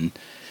situation,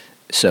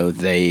 so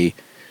they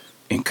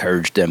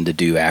encouraged them to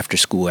do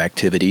after-school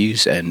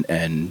activities and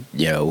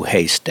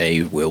hey,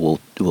 stay.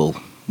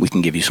 We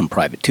can give you some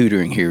private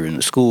tutoring here in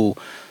the school.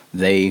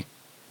 They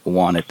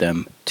wanted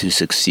them to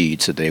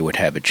succeed so they would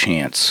have a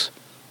chance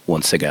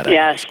once they got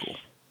out of school.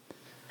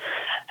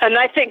 And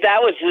I think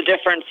that was the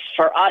difference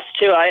for us,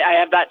 too. I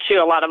have that,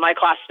 too. A lot of my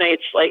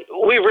classmates, like,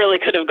 we really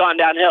could have gone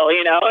downhill,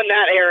 in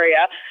that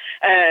area.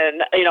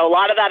 And, a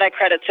lot of that I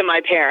credit to my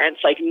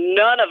parents. Like,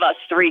 none of us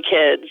 3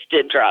 kids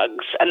did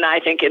drugs. And I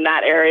think in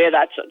that area,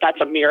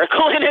 that's a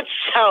miracle in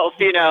itself,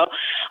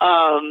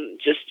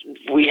 just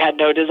we had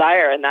no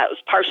desire. And that was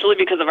partially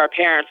because of our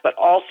parents, but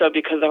also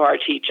because of our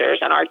teachers.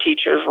 And our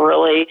teachers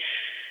really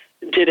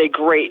did a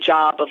great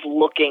job of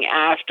looking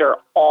after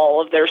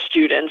all of their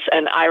students.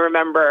 And I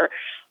remember,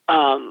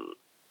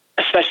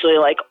 especially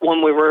like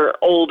when we were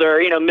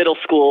older, middle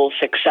school,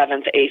 6th,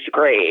 7th, 8th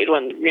grade,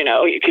 when,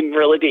 you can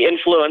really be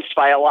influenced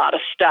by a lot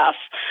of stuff.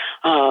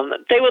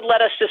 They would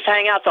let us just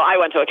hang out. So I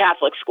went to a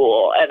Catholic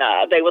school, and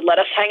they would let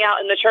us hang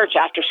out in the church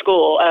after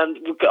school, and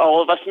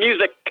all of us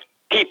music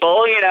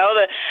people,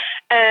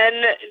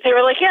 and they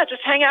were like, yeah,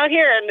 just hang out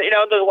here. And,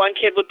 the one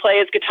kid would play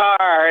his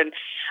guitar, and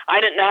I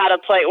didn't know how to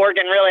play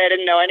organ, really. I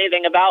didn't know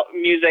anything about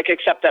music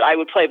except that I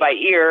would play by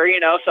ear,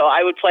 so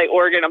I would play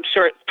organ. I'm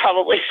sure it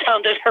probably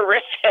sounded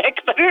horrific,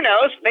 but who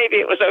knows? Maybe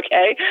it was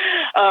okay.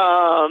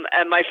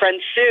 And my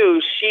friend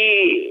Sue,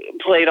 she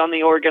played on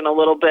the organ a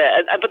little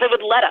bit, but they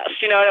would let us,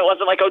 and it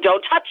wasn't like, oh,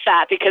 don't touch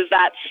that because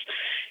that's,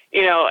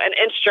 an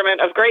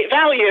instrument of great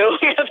value.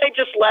 They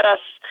just let us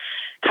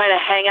kind of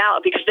hang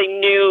out because they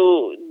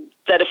knew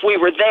that if we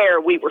were there,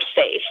 we were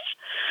safe.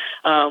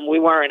 We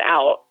weren't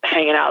out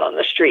hanging out on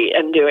the street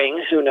and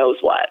doing who knows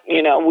what.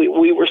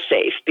 We were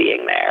safe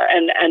being there,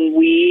 and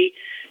we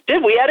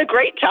did. We had a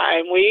great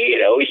time.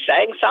 We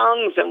sang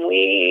songs and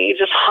we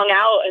just hung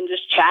out and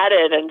just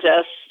chatted and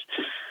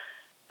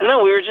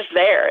we were just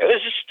there.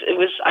 It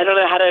was I don't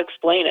know how to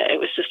explain it. It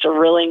was just a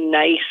really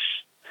nice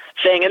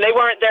thing, and they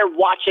weren't there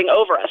watching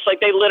over us. Like,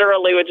 they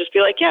literally would just be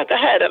like, yeah, go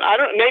ahead. And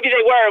maybe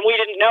they were and we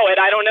didn't know it,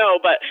 I don't know,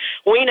 but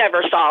we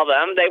never saw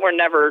them. They were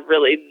never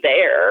really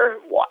there,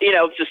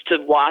 just to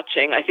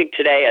watching. I think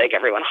today, like,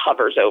 everyone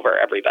hovers over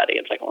everybody.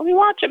 It's like, let me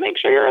watch it, make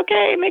sure you're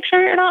okay, make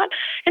sure you're not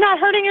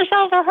hurting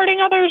yourself or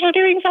hurting others or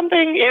doing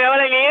something, you know what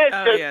I mean? It's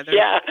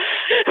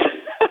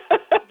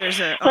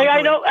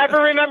I don't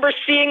ever remember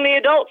seeing the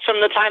adults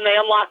from the time they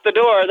unlocked the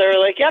door. They were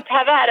like, yep,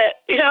 have at it.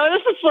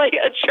 This is like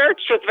a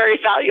church with very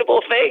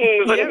valuable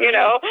things, and,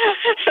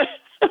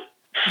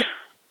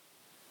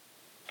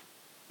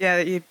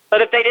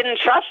 But if they didn't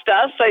trust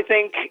us, I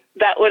think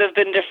that would have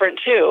been different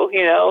too.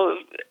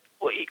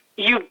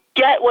 You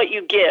get what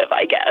you give,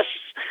 I guess.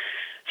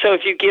 So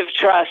if you give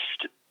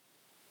trust,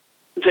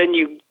 then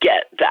you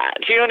get that.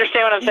 Do you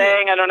understand what I'm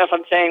saying? I don't know if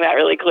I'm saying that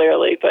really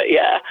clearly, but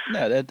yeah.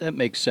 No, that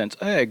makes sense.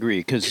 I agree,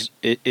 because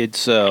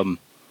it's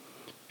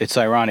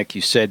ironic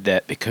you said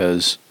that,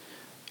 because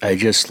I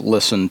just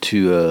listened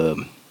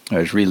to I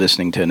was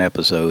re-listening to an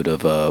episode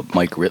of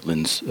Mike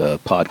Ritland's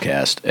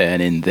podcast,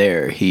 and in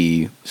there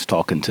he was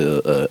talking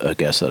to a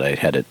guest that I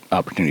had an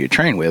opportunity to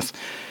train with,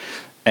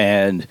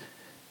 and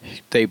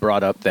they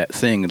brought up that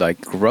thing, like,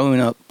 growing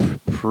up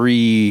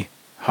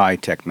pre-high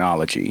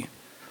technology,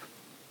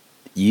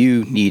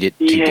 you needed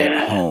to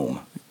get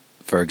home,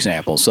 for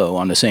example. So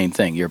on the same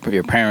thing, your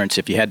parents,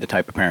 if you had the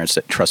type of parents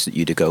that trusted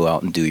you to go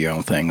out and do your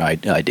own thing, I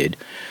did,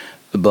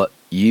 but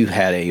you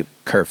had a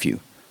curfew,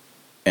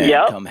 and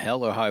come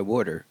hell or high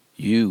water,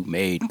 you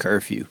made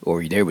curfew,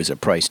 or there was a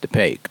price to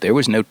pay. There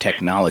was no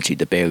technology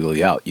to bail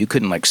you out. You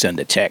couldn't, like, send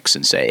a text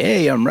and say,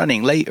 hey, I'm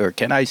running late, or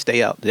can I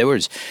stay out?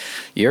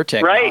 Your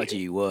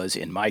technology was,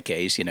 in my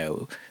case,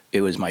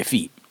 it was my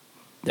feet.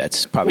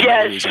 That's probably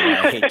another reason why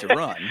I hate to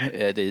run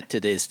to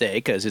this day,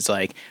 because it's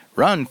like,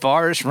 run,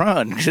 Forrest,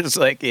 run. It's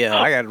like,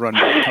 I got to run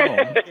back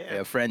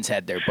home. Friends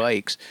had their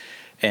bikes,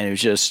 and it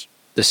was just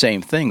the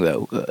same thing,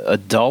 though.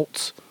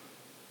 Adult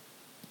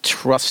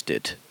trust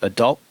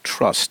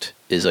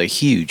is a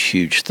huge,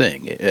 huge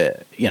thing.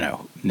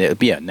 Nowadays.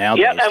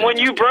 Yep, and when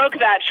you broke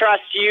that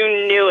trust, you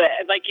knew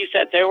it. Like you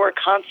said, there were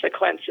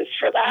consequences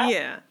for that.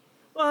 Yeah.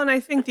 Well, and I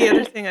think the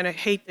other thing, and I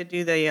hate to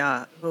do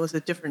it was a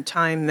different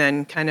time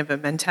than kind of a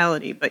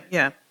mentality, but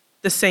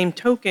the same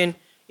token,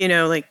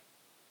 like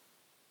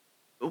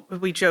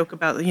we joke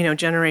about,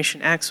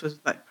 Generation X was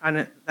like kind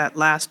of that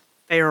last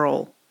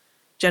feral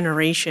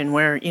generation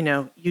where,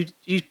 you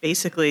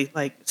basically,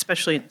 like,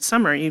 especially in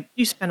summer,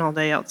 you spent all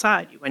day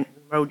outside. You went and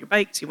rode your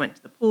bikes, you went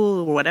to the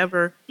pool or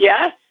whatever.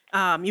 Yeah.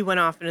 You went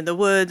off into the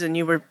woods and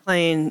you were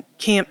playing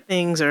camp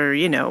things or,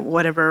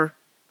 whatever,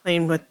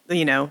 playing with,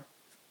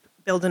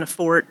 building a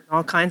fort and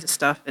all kinds of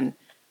stuff. And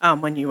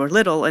when you were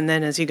little, and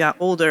then as you got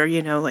older,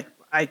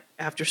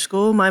 after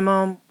school, my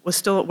mom was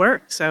still at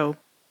work. So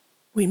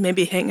we'd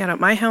maybe hang out at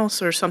my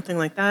house or something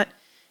like that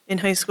in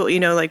high school,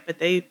 but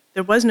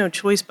there was no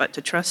choice but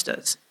to trust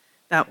us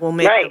that we'll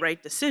make the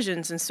right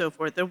decisions and so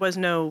forth. There was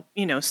no,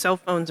 cell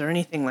phones or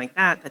anything like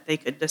that they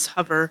could just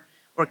hover,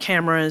 or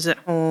cameras at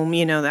home,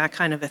 that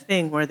kind of a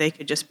thing where they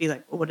could just be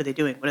like, well, what are they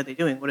doing? What are they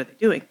doing? What are they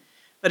doing?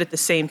 But at the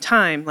same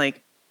time,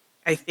 like,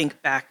 I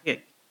think back,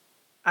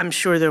 I'm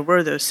sure there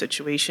were those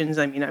situations.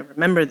 I mean, I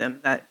remember them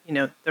that,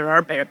 there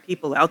are bad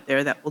people out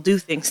there that will do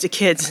things to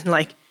kids. And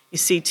like, you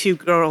see two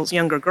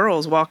younger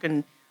girls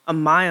walking a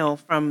mile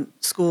from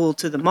school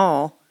to the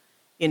mall,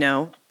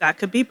 that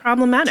could be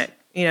problematic.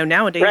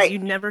 Nowadays you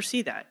never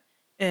see that.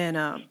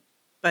 And,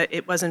 but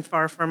it wasn't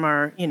far from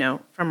our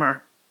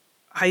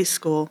high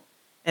school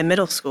and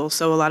middle school.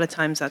 So a lot of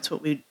times that's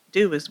what we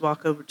do, is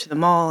walk over to the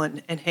mall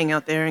and hang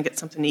out there and get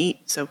something to eat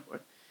and so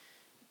forth.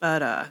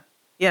 But,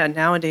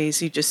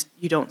 nowadays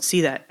you don't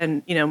see that.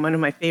 And, one of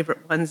my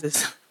favorite ones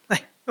is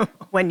like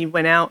when you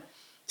went out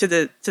to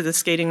the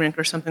skating rink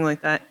or something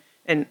like that.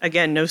 And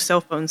again, no cell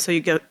phone. So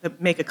you go to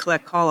make a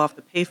collect call off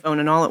the payphone,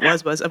 and all it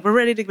was, we're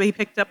ready to be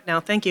picked up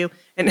now. Thank you.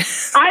 And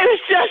I was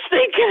just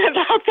thinking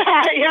about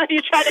that. You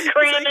try to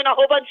cram in a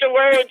whole bunch of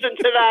words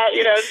into that,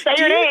 say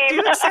your name. Do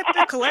you accept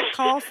a collect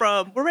call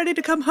from, we're ready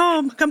to come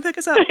home, come pick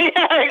us up?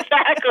 Yeah,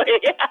 exactly.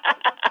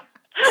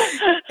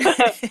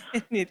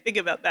 You think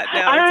about that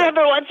now. I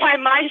remember one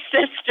time my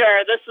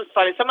sister, this is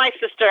funny. So my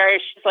sister,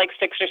 she's like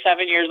 6 or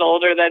 7 years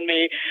older than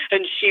me,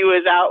 and she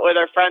was out with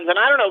her friends, and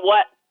I don't know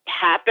what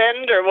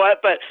happened or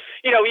what, but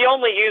we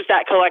only used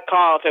that collect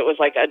call if it was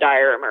like a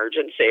dire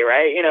emergency,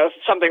 right? If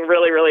something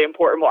really, really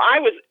important. Well, I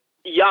was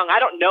young. I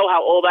don't know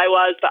how old I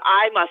was, but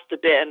I must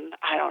have been,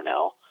 I don't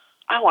know,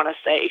 I want to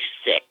say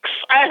 6.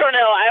 I don't know.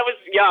 I was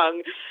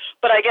young.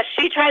 But I guess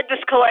she tried this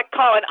collect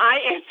call, and I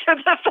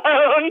answered the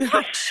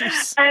phone,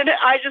 and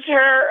I just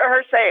heard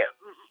her say,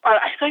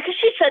 I think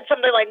she said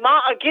something like, "Mom,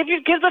 give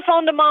the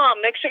phone to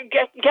Mom. Make sure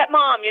get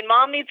Mom. Your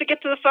mom needs to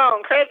get to the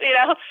phone, Chris."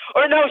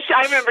 Or no,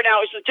 I remember now.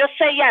 It was just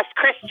say yes,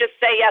 Chris. Just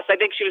say yes. I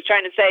think she was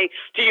trying to say,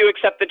 "Do you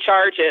accept the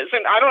charges?"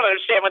 And I don't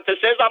understand what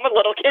this is. I'm a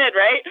little kid,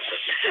 right?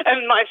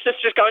 And my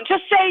sister's going,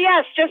 "Just say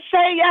yes. Just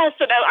say yes."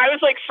 And I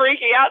was like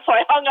freaking out, so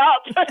I hung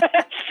up.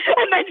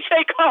 And then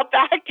they called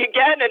back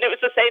again, and it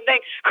was the same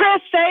thing. "Chris,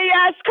 say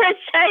yes. Chris,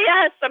 say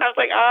yes." And I was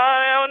like,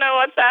 "I don't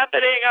know what's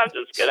happening. I'm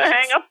just gonna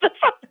hang up the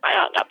phone." I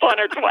hung up on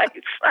her twice.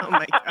 Oh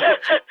my God.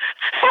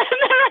 And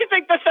then I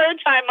think the third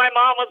time my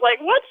mom was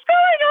like, "What's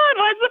going on?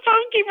 Why does the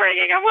phone keep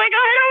ringing?" I'm like,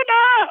 "I don't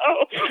know."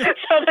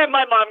 So then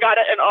my mom got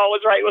it and all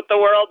was right with the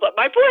world. But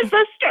my poor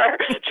sister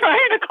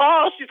trying to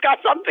call, she's got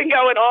something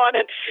going on,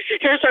 and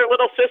here's her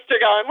little sister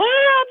going, "Well,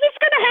 I'm just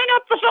going to hang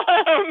up the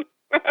phone."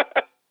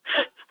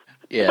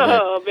 Yeah.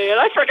 Oh man,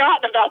 I've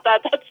forgotten about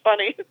that. That's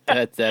funny.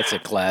 That's a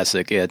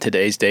classic. Yeah.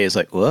 Today's day is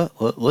like,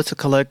 what's a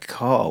collect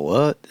call?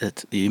 What?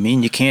 You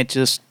mean you can't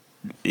just?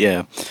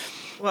 Yeah.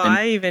 Well,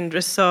 I even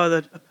just saw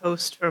a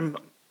post from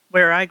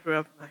where I grew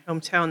up, my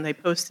hometown. They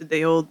posted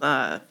the old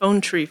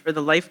phone tree for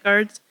the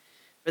lifeguards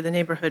for the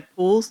neighborhood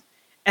pools.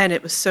 And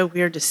it was so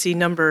weird to see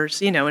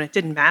numbers, and it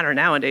didn't matter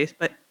nowadays,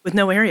 but with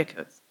no area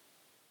codes.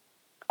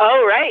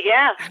 Oh, right,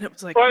 yeah. And it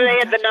was like, Or oh they my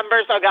had the gosh.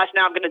 numbers. Oh gosh,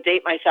 now I'm going to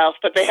date myself.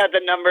 But they had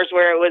the numbers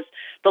where it was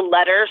the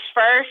letters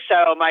first.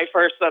 So my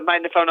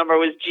phone number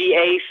was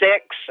GA6,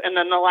 and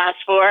then the last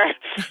four.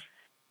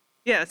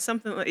 Yeah,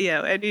 something like,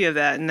 any of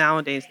that. And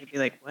nowadays they'd be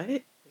like,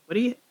 what? What do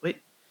you, wait,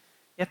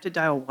 you have to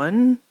dial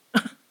 1?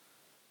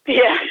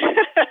 Yeah.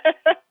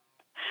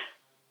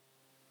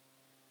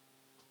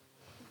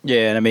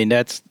 Yeah, and I mean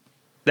that's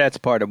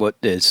part of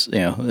what this,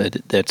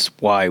 that's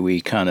why we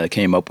kind of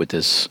came up with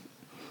this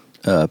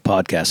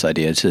podcast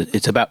idea.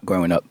 It's about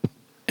growing up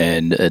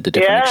and the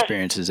different Yeah.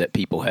 experiences that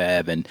people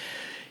have, and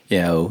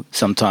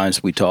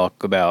sometimes we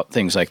talk about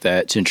things like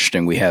that. It's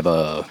interesting. We have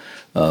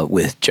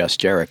with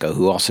Just Jericho,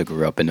 who also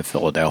grew up in the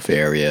Philadelphia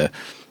area.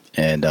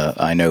 And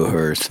I know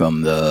her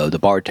from the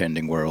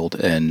bartending world,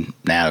 and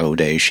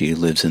nowadays she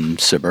lives in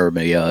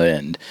suburbia,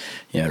 and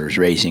is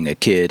raising a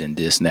kid and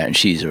this and that, and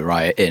she's a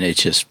riot. And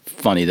it's just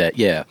funny that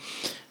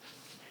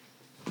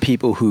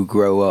people who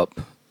grow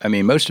up. I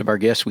mean, most of our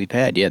guests we've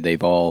had,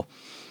 they've all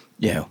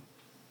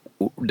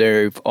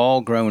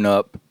grown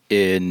up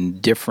in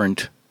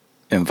different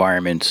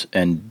environments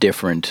and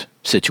different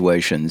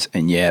situations,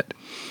 and yet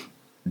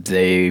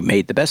they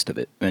made the best of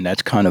it. And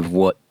that's kind of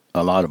what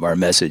a lot of our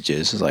message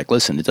is like,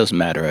 listen, it doesn't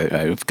matter.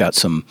 I've got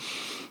some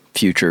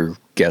future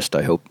guest,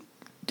 I hope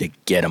to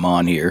get him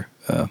on here,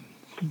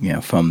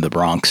 from the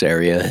Bronx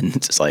area. And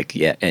it's like,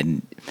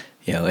 and,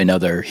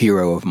 another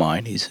hero of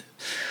mine, he's,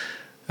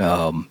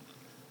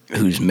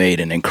 who's made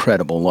an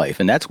incredible life.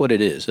 And that's what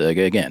it is.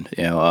 Again,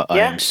 I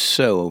am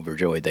so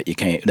overjoyed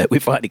that we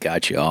finally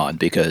got you on,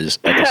 because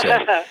like I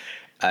said,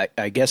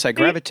 I guess I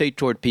gravitate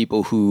toward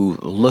people who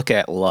look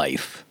at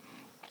life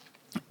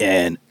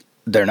and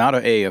they're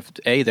not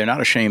they're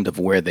not ashamed of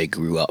where they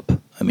grew up.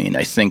 I mean,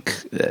 I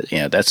think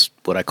that, that's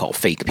what I call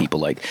fake people.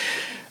 Like,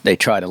 they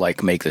try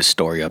to make this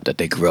story up that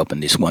they grew up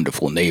in this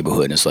wonderful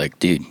neighborhood. And it's like,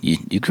 dude,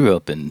 you grew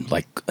up in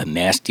like a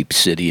nasty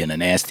city in a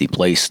nasty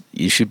place.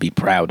 You should be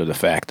proud of the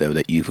fact, though,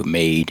 that you've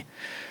made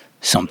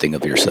something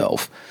of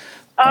yourself.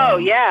 Oh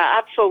yeah,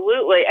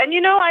 absolutely. And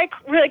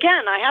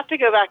I have to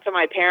go back to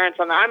my parents.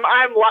 And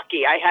I'm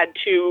lucky. I had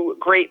two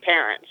great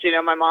parents.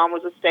 My mom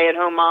was a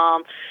stay-at-home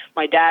mom.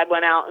 My dad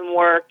went out and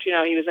worked. He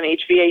was an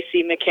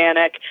HVAC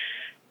mechanic.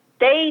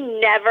 They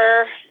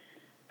never.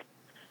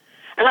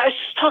 And I was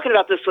just talking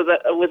about this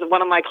with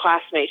one of my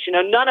classmates.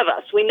 None of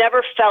us. We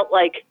never felt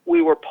like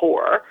we were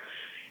poor.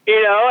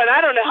 And I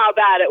don't know how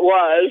bad it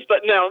was,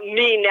 but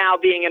me now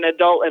being an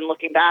adult and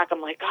looking back,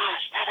 I'm like,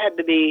 gosh, that had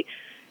to be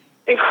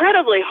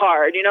incredibly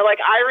hard.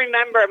 I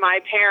remember my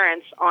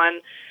parents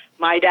on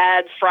my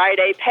dad's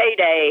Friday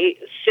payday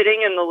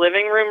sitting in the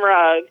living room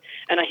rug,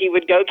 and he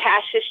would go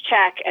cash his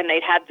check, and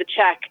they'd have the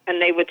check, and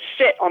they would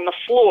sit on the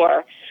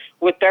floor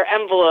with their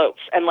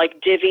envelopes and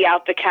divvy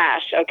out the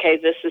cash. Okay,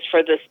 this is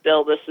for this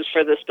bill, this is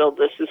for this bill,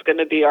 this is going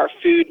to be our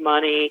food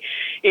money,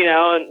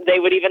 and they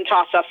would even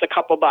toss us a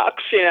couple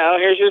bucks,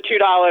 here's your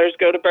 $2,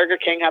 go to Burger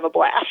King, have a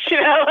blast,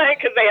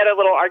 because they had a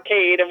little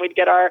arcade, and we'd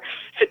get our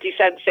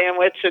 50-cent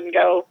sandwich and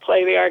go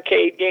play the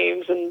arcade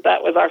games, and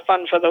that was our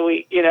fun for the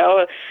week,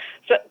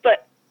 So,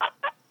 but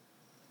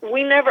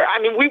we never,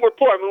 we were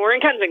poor. We were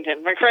in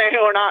Kensington.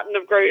 We're not in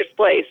the greatest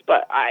place,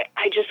 but I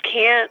just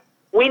can't,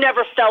 we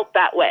never felt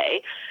that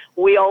way.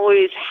 We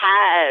always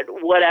had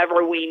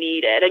whatever we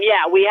needed. And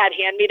we had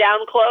hand-me-down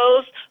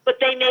clothes, but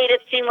they made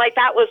it seem like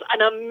that was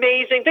an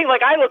amazing thing.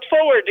 Like, I looked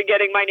forward to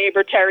getting my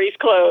neighbor Terry's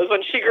clothes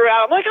when she grew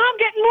out. I'm like, I'm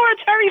getting more of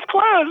Terry's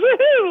clothes.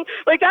 Woohoo!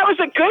 Like, that was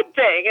a good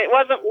thing. It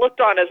wasn't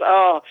looked on as,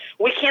 oh,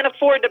 we can't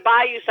afford to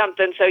buy you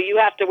something, so you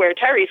have to wear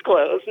Terry's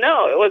clothes.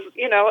 No, it was,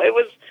 it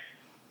was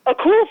a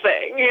cool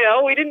thing.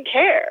 We didn't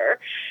care.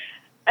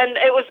 And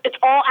it's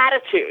all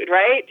attitude,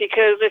 right?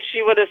 Because if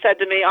she would have said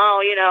to me,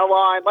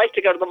 I'd like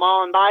to go to the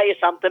mall and buy you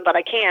something, but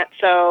I can't,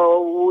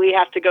 so we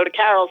have to go to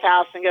Carol's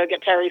house and go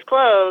get Terry's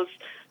clothes,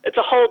 it's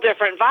a whole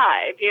different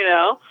vibe, you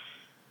know?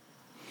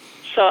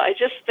 So I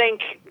just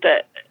think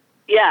that,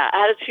 yeah,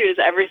 attitude is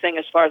everything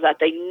as far as that.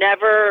 They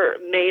never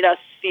made us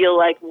feel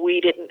like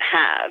we didn't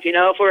have. You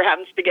know, if we were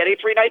having spaghetti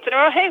 3 nights in a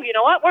row, hey, you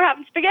know what? We're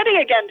having spaghetti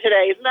again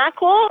today. Isn't that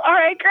cool? All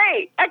right,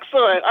 great.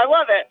 Excellent. I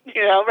love it.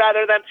 You know,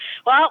 rather than,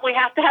 well, we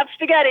have to have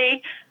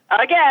spaghetti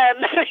again,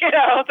 you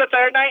know, the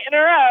 3rd night in a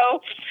row.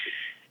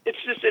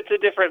 It's a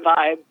different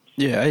vibe.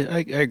 Yeah, I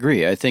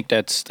agree. I think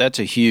that's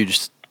a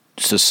huge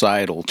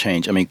societal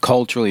change. I mean,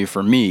 culturally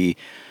for me,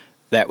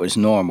 that was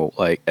normal.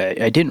 Like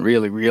I didn't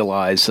really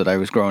realize that I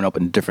was growing up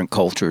in a different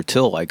culture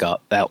till I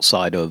got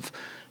outside of,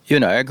 you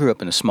know, I grew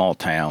up in a small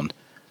town,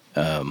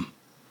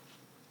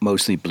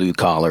 mostly blue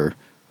collar,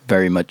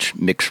 very much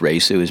mixed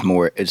race.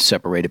 It's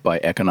separated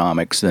by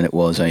economics than it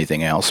was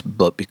anything else.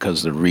 But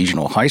because the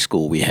regional high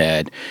school we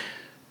had,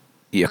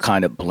 you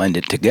kind of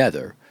blended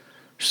together.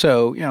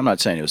 So, you know, I'm not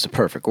saying it was the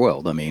perfect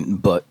world. I mean,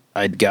 but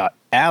I got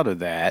out of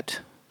that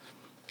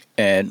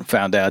and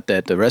found out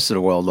that the rest of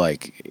the world,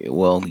 like,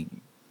 well,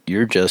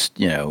 you're just,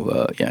 you're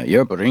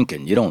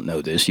Borinquen. You don't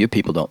know this. You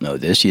people don't know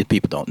this. You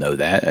people don't know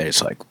that. And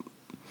it's like,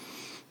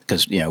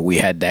 because, you know, we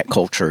had that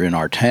culture in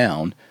our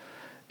town,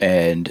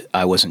 and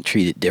I wasn't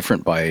treated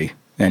different by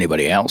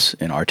anybody else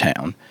in our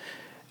town.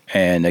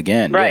 And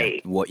again,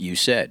 right. What you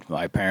said,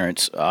 my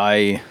parents,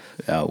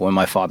 when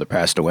my father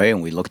passed away,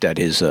 and I looked at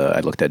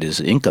his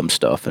income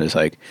stuff, and it's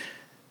like,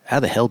 how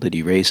the hell did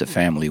he raise a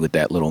family with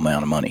that little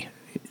amount of money,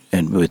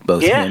 and with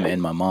both him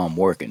and my mom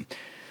working?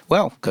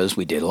 Well, because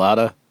we did a lot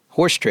of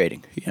horse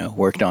trading, you know,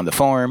 worked on the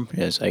farm.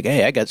 It's like,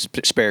 hey, I got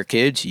spare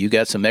kids, you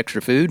got some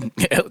extra food,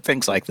 you know,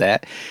 things like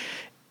that.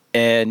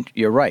 And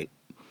you're right.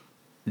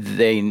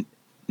 Nobody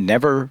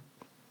ever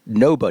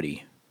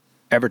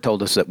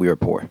told us that we were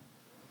poor.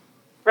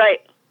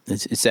 Right.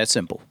 It's that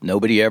simple.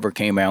 Nobody ever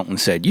came out and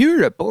said, you're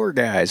the poor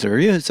guys, or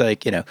it's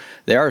like, you know,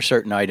 there are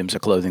certain items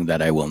of clothing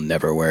that I will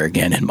never wear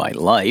again in my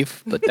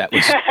life, but that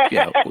was, you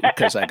know,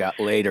 because I got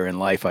later in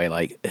life, I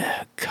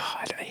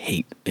God, I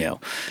hate, you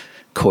know,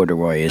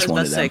 corduroy is one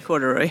of them. I was about to say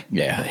corduroy.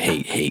 Yeah, I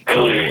hate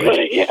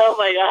corduroy. Yeah, oh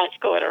my gosh,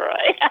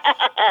 corduroy.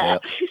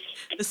 Yep.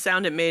 The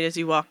sound it made as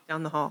you walked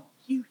down the hall.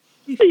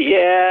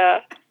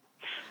 Yeah.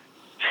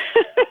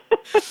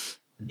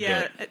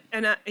 Yeah,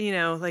 and you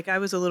know, like I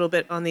was a little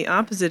bit on the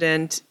opposite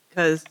end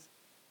because,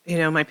 you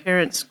know, my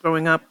parents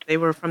growing up, they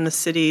were from the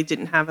city,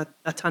 didn't have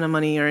a ton of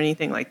money or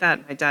anything like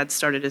that. My dad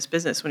started his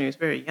business when he was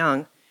very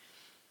young,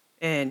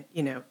 and,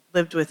 you know,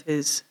 lived with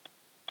his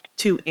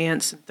 2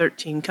 aunts and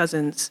 13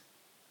 cousins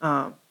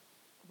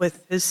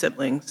with his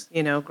siblings,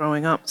 you know,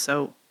 growing up.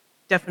 So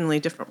definitely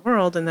a different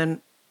world. And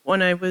then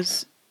when I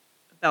was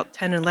about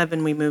 10,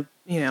 11, we moved,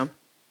 you know,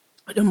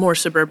 to a more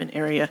suburban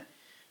area,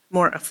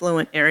 more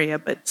affluent area,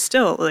 but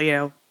still, you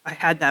know, I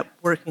had that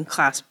working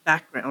class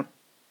background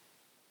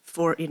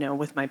for, you know,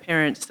 with my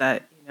parents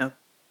that, you know,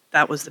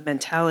 that was the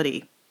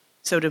mentality.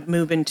 So to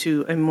move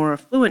into a more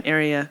affluent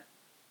area,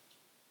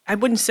 I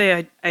wouldn't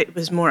say it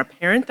was more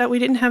apparent that we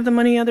didn't have the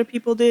money other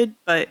people did,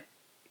 but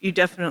you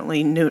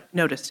definitely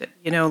noticed it.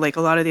 You know, like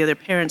a lot of the other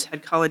parents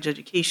had college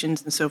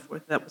educations and so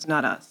forth. That was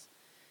not us.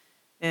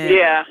 And,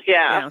 yeah.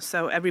 You know,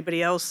 so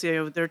everybody else, you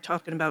know, they're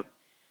talking about,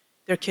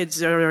 their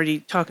kids are already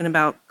talking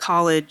about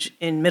college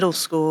in middle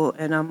school,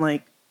 and I'm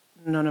like,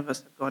 none of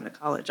us have gone to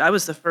college. I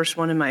was the first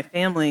one in my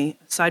family,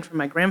 aside from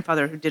my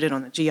grandfather who did it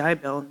on the GI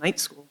Bill in night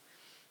school.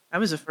 I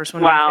was the first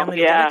one in my family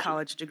to get a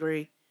college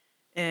degree.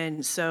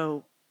 And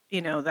so,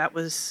 you know, it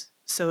was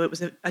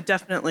a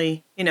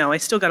definitely, you know, I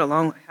still got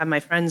along, I had my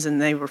friends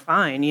and they were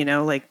fine, you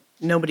know, like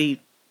nobody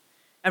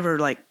ever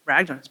like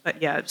bragged on us.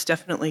 But yeah, it was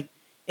definitely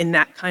in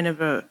that kind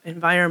of a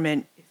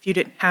environment, if you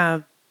didn't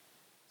have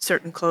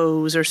certain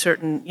clothes or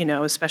certain, you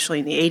know, especially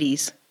in the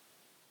 80s.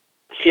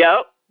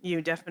 Yep.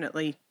 You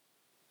definitely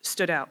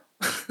stood out,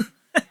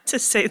 to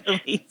say the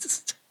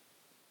least.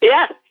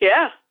 Yeah.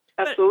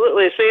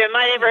 Absolutely. See, in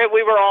my neighborhood,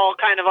 we were all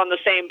kind of on the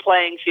same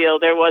playing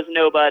field. There was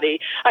nobody.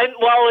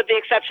 Well, with the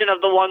exception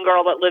of the one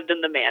girl that lived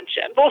in the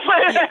mansion.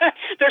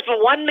 There's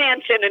one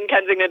mansion in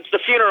Kensington. It's the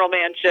funeral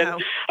mansion. Wow.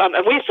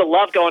 And we used to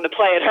love going to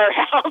play at her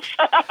house.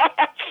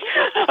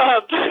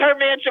 Her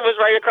mansion was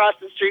right across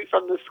the street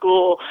from the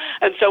school.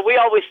 And so we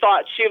always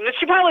thought she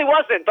probably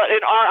wasn't, but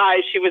in our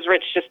eyes, she was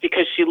rich just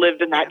because she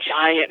lived in that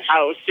giant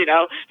house, you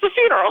know. It's a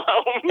funeral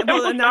home.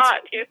 Well, and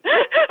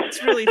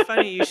it's really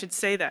funny you should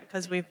say that,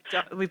 because we've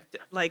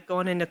like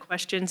gone into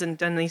questions and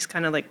done these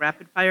kind of like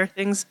rapid fire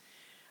things.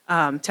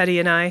 Teddy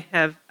and I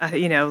have,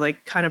 you know,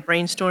 like kind of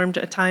brainstormed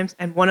at times.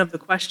 And one of the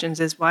questions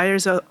is, why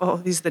is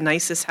always the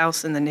nicest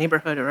house in the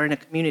neighborhood or in a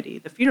community?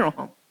 The funeral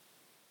home.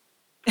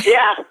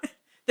 Yeah.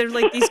 They're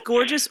like these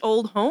gorgeous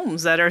old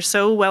homes that are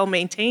so well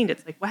maintained.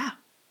 It's like, wow.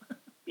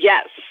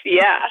 Yes.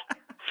 Yeah.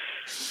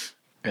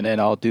 And then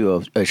I'll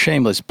do a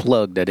shameless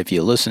plug that if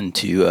you listen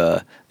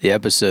to the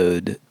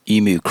episode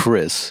Emu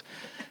Chris,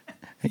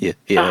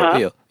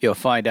 you'll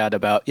find out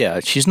about,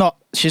 she's not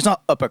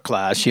upper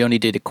class. She only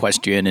did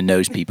equestrian and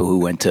knows people who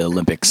went to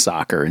Olympic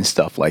soccer and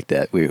stuff like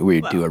that.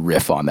 We do a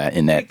riff on that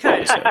in that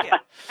episode. Yeah.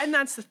 And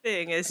that's the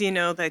thing is, you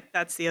know,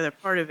 that's the other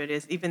part of it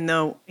is, even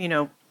though, you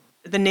know,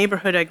 the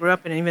neighborhood I grew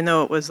up in, even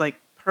though it was like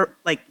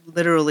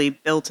literally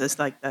built as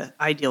like the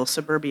ideal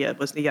suburbia,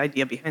 was the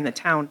idea behind the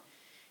town.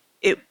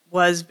 It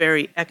was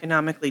very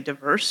economically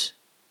diverse.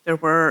 There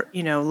were,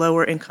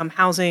 lower income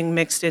housing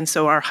mixed in,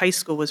 so our high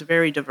school was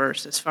very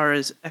diverse as far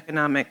as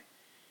economic.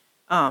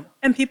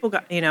 And people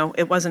got,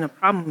 it wasn't a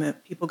problem.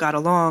 People got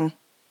along.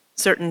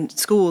 Certain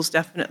schools,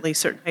 definitely,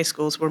 certain high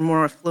schools were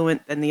more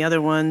affluent than the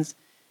other ones,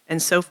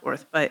 and so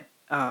forth. But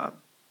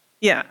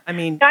yeah, I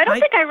mean, I don't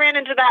think I ran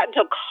into that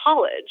until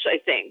college. I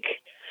think.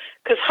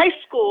 Because high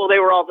school, they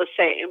were all the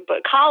same,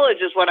 but college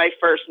is when I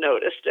first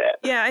noticed it.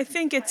 Yeah, I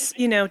think it's,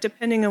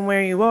 depending on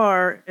where you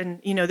are, and,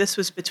 this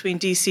was between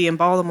D.C. and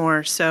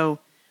Baltimore, so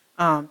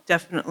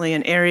definitely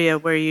an area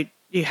where you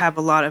have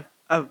a lot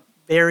of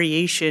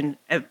variation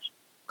of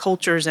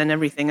cultures and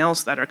everything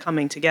else that are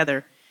coming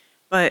together.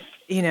 But,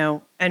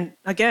 and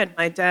again,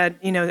 my dad,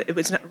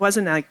 it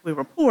wasn't like we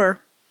were poor,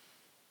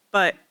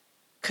 but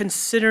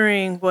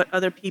considering what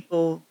other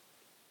people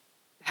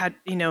had,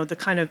 the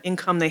kind of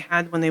income they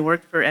had when they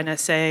worked for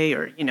NSA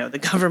or, the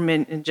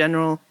government in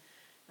general.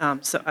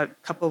 So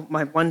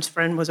my one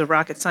friend was a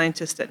rocket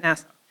scientist at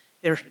NASA.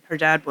 Her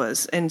dad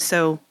was. And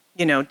so,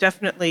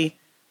 definitely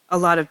a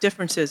lot of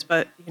differences.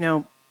 But,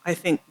 I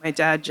think my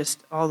dad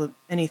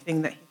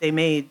anything that they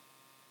made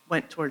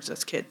went towards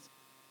us kids.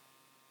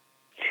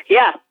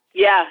 Yeah,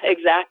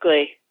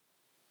 exactly.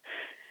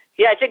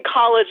 Yeah, I think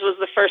college was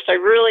the first I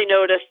really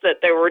noticed that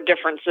there were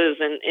differences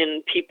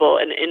in people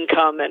and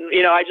income. And,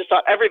 I just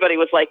thought everybody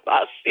was like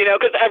us,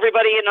 because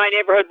everybody in my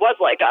neighborhood was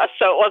like us.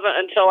 So it wasn't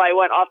until I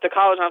went off to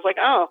college and I was like,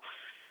 oh,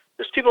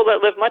 there's people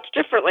that live much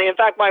differently. In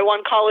fact, my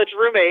one college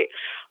roommate,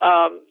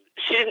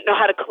 she didn't know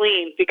how to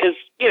clean because,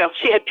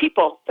 she had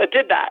people that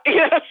did that.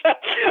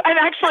 And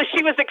actually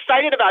she was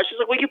excited about it. She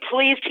was like, will you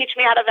please teach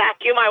me how to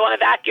vacuum? I want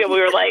to vacuum. We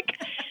were like,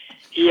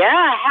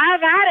 yeah,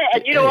 have at it.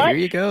 And you know what? Here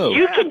you go.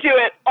 You can do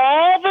it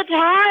all the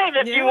time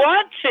if you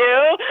want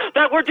to,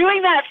 but we're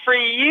doing that for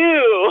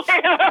you.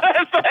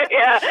 But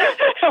yeah,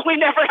 we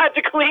never had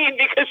to clean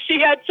because she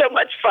had so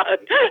much fun.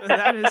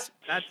 That's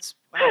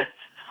wow.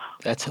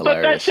 That's But that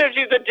hilarious. shows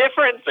you the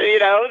difference,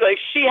 like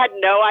she had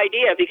no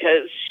idea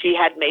because she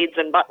had maids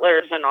and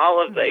butlers and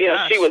all of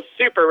the, she was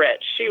super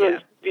rich. She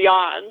was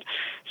beyond.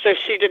 So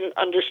she didn't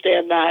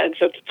understand that. And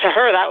so to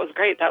her, that was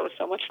great. That was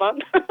so much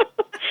fun.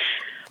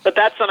 But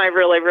that's when I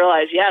really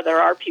realized,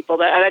 there are people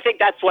that, and I think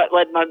that's what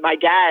led my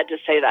dad to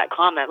say that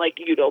comment, like,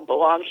 you don't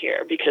belong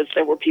here, because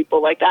there were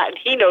people like that. And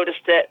he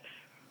noticed it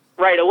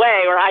right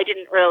away, or I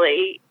didn't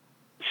really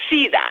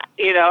see that,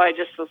 I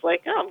just was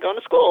like, oh, I'm going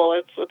to school.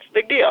 It's a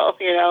big deal,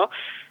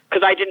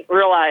 because I didn't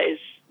realize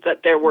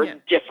that there were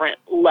different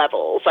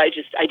levels. I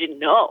didn't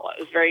know. I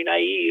was very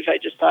naive. I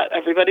just thought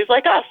everybody's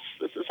like us.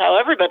 This is how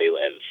everybody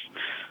lives.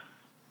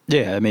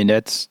 Yeah, I mean,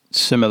 that's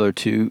similar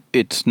to,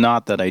 it's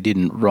not that I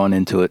didn't run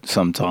into it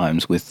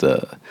sometimes with,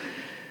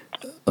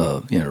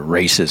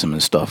 racism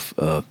and stuff,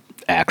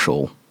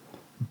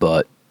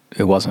 but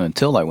it wasn't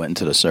until I went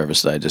into the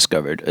service that I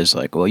discovered, it's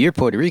like, well, you're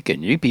Puerto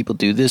Rican, you people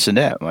do this and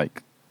that. I'm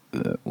like,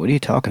 what are you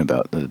talking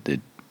about? The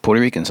Puerto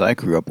Ricans I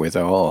grew up with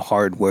are all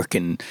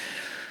hard-working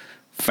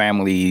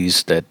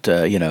families that,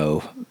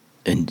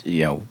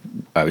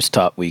 I was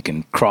taught we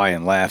can cry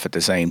and laugh at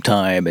the same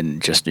time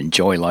and just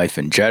enjoy life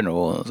in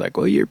general. And I was like,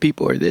 well, your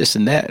people are this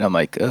and that. And I'm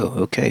like, oh,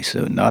 okay,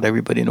 so not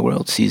everybody in the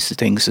world sees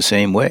things the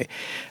same way.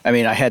 I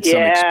mean, I had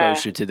some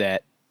exposure to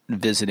that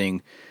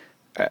visiting.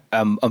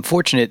 I'm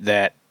fortunate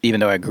that even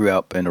though I grew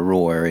up in a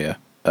rural area,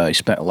 I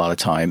spent a lot of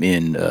time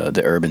in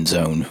the urban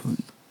zone,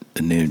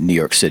 in New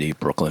York City,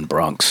 Brooklyn,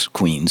 Bronx,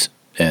 Queens,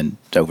 and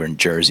over in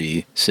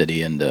Jersey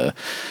City and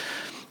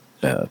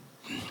I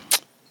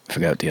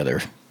forgot the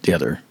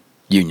other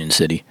Union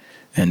City,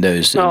 and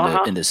those in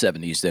the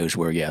 70s, those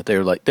were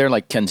they're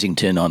like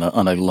Kensington on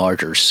a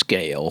larger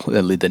scale.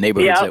 The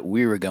neighborhoods that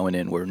we were going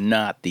in were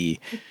not the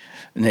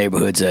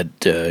neighborhoods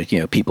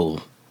that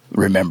people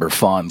remember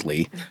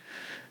fondly,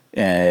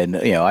 and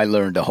I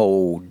learned a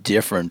whole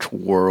different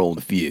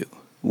worldview,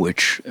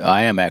 which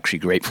I am actually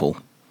grateful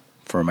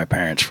for my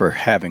parents for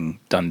having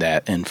done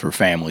that, and for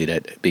family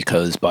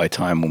because by the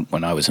time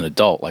when I was an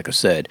adult, like I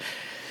said,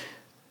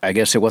 I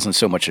guess it wasn't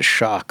so much a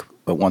shock,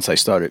 but once I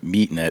started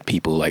meeting that,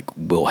 people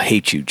will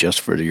hate you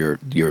just for your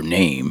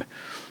name,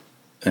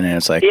 and then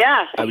it's like,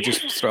 I would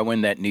just throw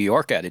in that New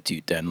York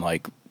attitude. Then,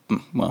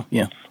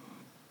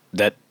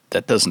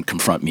 that doesn't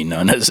confront me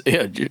none, as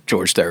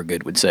George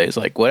Thorogood would say. It's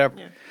like whatever,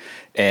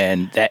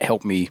 and that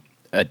helped me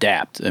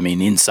adapt. I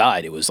mean,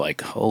 inside it was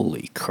like,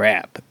 holy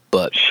crap,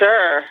 but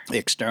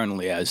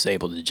externally I was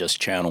able to just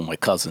channel my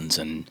cousins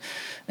and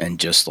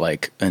just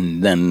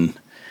and then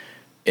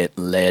it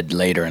led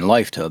later in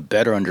life to a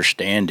better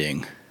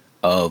understanding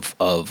of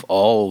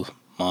all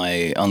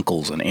my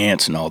uncles and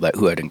aunts and all that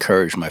who had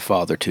encouraged my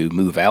father to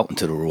move out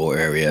into the rural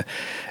area,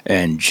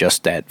 and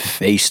just that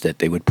face that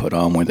they would put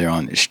on when they're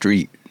on the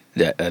street.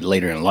 That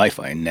later in life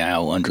I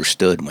now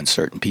understood when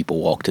certain people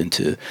walked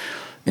into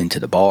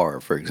the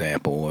bar, for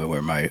example,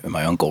 where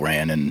my uncle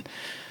ran, and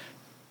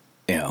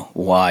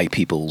why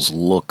people's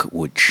look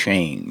would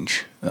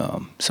change.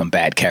 Some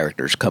bad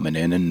characters coming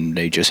in, and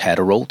they just had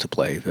a role to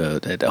play.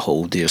 The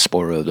whole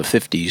diaspora of the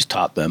 50s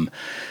taught them,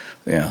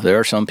 there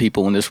are some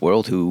people in this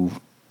world who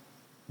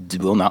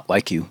will not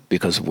like you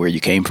because of where you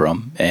came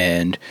from,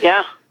 and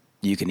Yeah.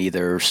 you can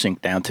either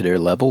sink down to their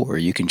level, or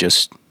you can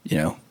just,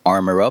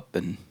 armor up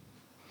and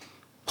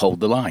hold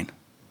the line.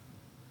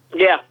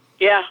 Yeah.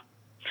 Yeah.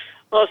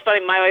 Well, it's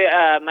funny.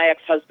 My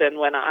ex-husband,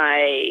 when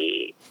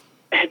I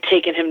had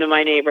taken him to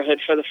my neighborhood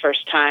for the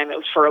first time, it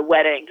was for a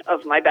wedding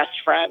of my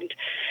best friend,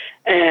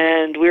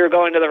 and we were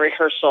going to the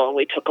rehearsal, and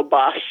we took a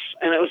bus,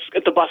 and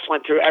the bus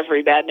went through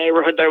every bad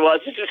neighborhood there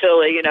was in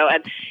Philly,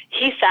 and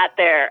he sat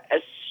there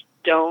as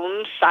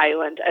stone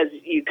silent as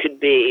you could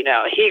be.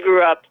 He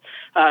grew up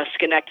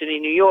Schenectady,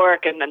 New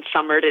York, and then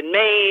summered in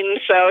Maine,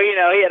 so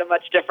he had a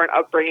much different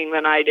upbringing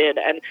than I did,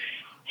 and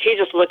he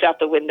just looked out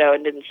the window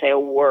and didn't say a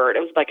word.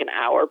 It was like an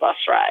hour bus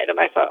ride. And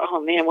I thought, oh,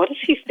 man, what is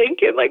he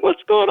thinking? Like,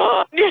 what's going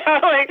on?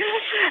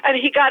 And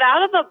he got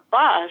out of the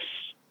bus,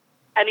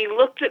 and he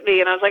looked at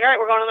me, and I was like, all right,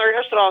 we're going to the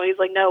rehearsal. And he's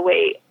like, no,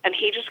 wait. And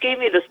he just gave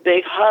me this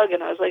big hug,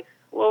 and I was like,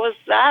 what was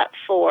that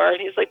for?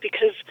 And he's like,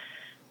 because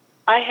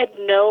I had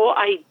no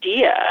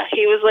idea.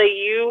 He was like,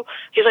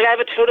 he's like, I have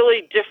a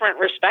totally different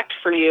respect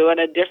for you and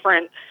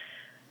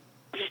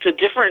just a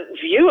different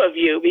view of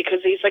you, because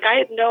he's like, I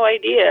had no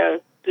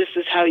idea this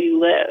is how you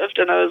lived.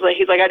 And I was like,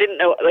 he's like, I didn't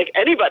know like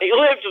anybody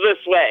lived this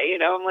way,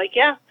 I'm like,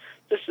 yeah,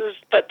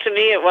 but to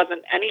me it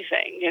wasn't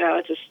anything,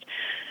 it's just,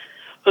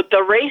 but the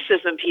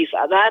racism piece,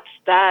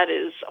 that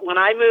is, when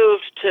I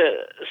moved to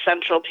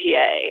Central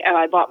PA and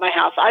I bought my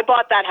house, I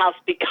bought that house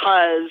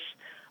because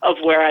of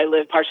where I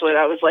live partially. And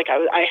I was like,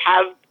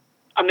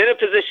 I'm in a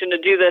position to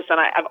do this, and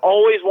I've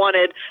always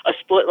wanted a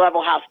split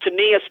level house. To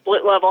me, a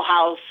split level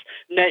house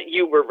meant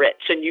you were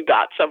rich and you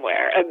got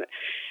somewhere.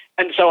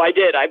 And so I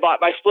did. I bought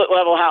my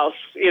split-level house,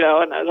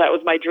 and that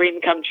was my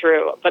dream come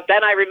true. But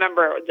then I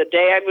remember the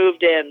day I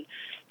moved in,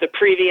 the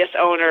previous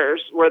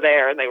owners were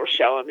there, and they were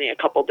showing me a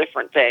couple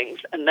different things.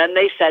 And then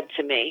they said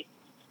to me,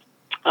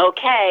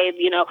 okay,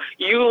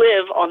 you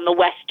live on the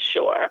West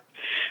Shore,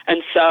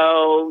 and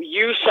so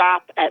you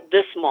shop at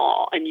this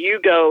mall, and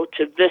you go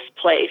to this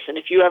place, and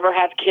if you ever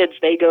have kids,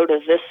 they go to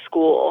this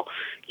school.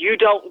 You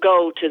don't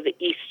go to the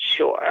East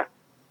Shore.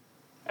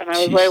 And I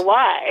was like,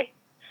 why?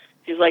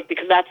 He's like,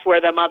 because that's where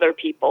them other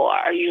people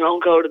are. You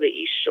don't go to the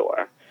East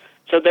Shore.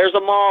 So there's a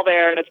mall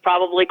there, and it's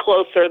probably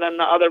closer than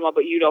the other mall,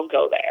 but you don't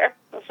go there.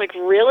 I was like,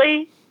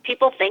 really?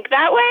 People think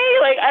that way?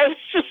 Like, I didn't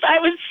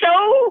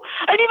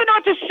even know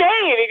what to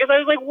say, because I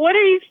was like, what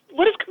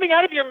is coming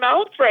out of your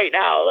mouth right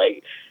now?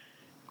 Like,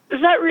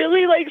 is that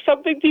really like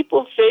something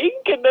people think?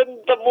 And then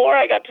the more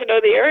I got to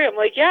know the area, I'm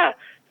like, yeah,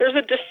 there's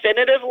a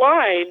definitive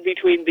line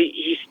between the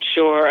East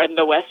Shore and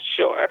the West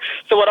Shore.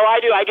 So what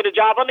do? I get a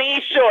job on the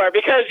East Shore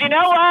because you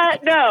know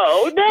what?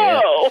 No,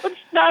 it's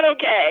not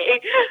okay.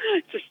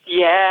 Just,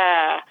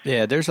 yeah.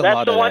 Yeah, there's a That's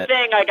lot the of one that.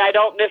 thing, like, I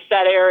don't miss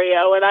that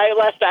area. When I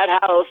left that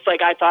house,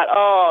 like, I thought,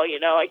 oh,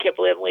 I can't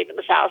believe I'm leaving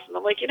this house. And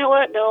I'm like, you know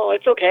what? No,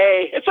 it's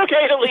okay. It's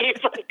okay to leave.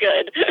 I'm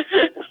good.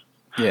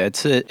 Yeah,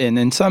 and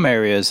in some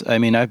areas, I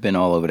mean, I've been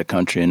all over the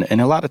country, and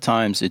a lot of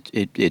times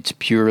it's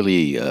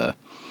purely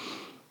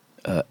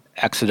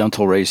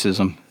accidental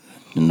racism.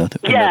 Another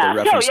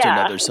reference to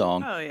another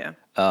song. Oh,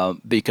 yeah.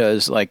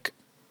 Because, like,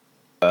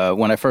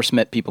 when I first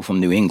met people from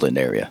New England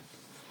area,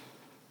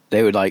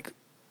 they would like,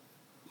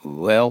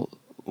 well,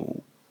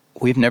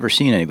 we've never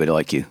seen anybody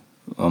like you.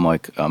 I'm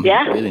like, I'm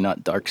really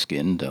not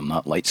dark-skinned. I'm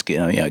not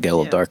light-skinned. I mean, I get a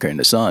little darker in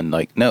the sun.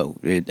 Like, no.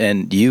 And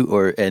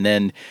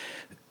then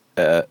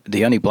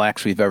the only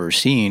blacks we've ever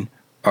seen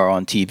are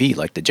on TV,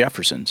 like the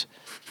Jeffersons.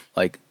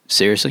 Like,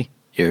 seriously?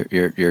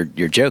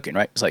 You're joking,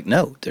 right? It's like,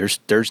 no,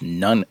 there's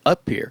none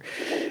up here.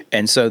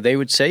 And so they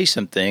would say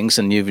some things,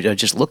 and you would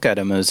just look at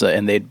them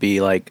and they'd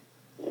be like,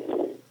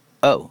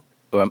 oh,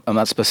 I'm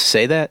not supposed to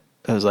say that?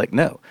 I was like,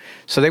 no.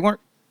 So they weren't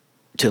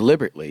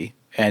deliberately,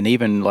 and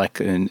even like,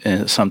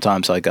 and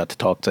sometimes I got to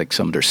talk to like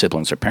some of their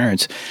siblings or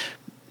parents.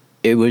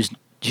 It was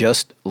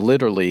just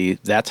literally,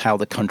 that's how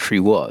the country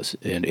was.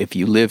 And if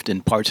you lived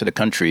in parts of the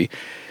country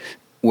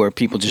where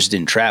people just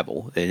didn't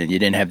travel and you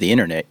didn't have the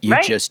internet, you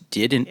just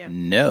didn't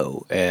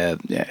know.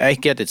 I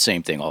get the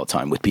same thing all the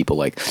time with people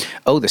like,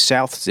 oh, the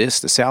South's this,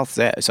 the South's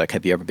that. It's like,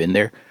 have you ever been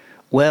there?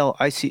 Well,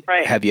 I see.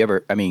 Right. Have you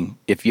ever, I mean,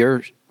 if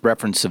your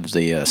reference of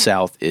the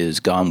South is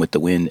Gone with the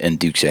Wind and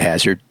Dukes of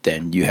Hazzard,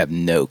 then you have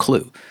no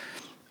clue.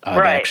 I've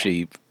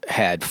actually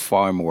had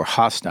far more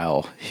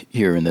hostile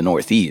here in the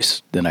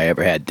Northeast than I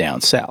ever had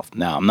down South.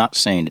 Now, I'm not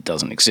saying it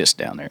doesn't exist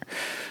down there.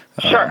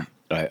 Sure.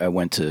 I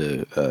went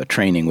to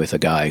training with a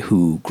guy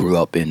who grew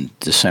up in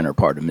the center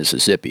part of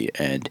Mississippi,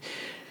 and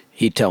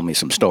he'd tell me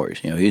some stories.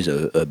 He's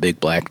a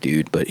big black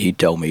dude, but he'd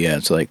tell me,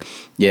 it's like,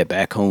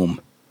 back home,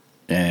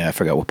 I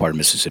forgot what part of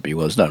Mississippi it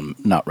was,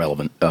 not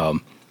relevant.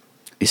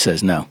 He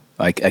says, no,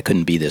 I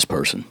couldn't be this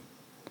person.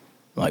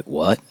 I'm like,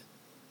 what?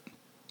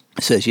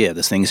 He says, the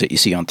things that you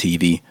see on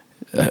TV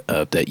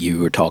that you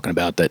were talking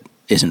about that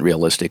isn't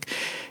realistic,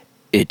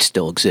 it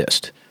still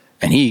exists.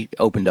 And he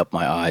opened up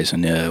my eyes,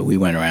 and we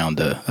went around.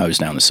 I was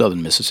down in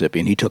southern Mississippi,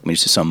 and he took me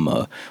to some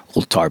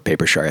old tar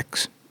paper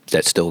shacks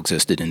that still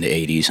existed in the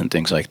 80s and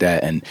things like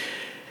that. And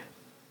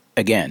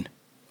again,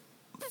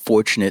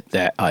 fortunate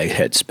that I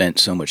had spent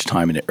so much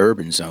time in the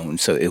urban zone,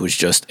 so it was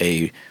just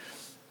a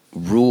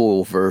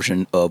rural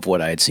version of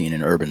what I had seen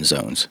in urban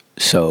zones.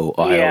 So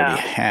I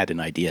already had an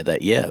idea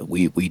that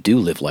we do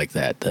live like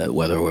that.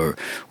 Whether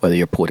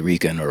you're Puerto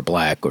Rican or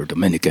black or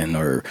Dominican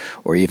or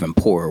even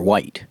poor or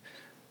white,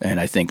 and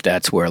I think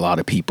that's where a lot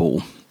of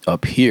people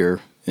up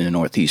here in the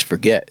Northeast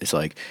forget. It's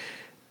like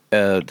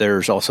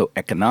there's also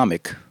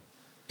economic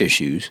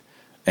issues,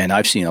 and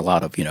I've seen a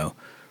lot of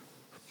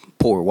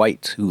poor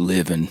whites who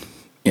live in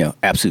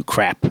absolute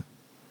crap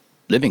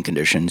living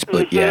conditions,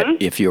 but yet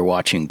if you're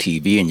watching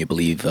TV and you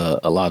believe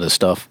a lot of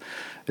stuff,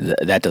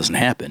 that doesn't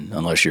happen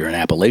unless you're in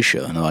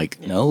Appalachia. And like,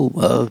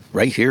 no,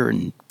 right here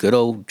in good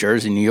old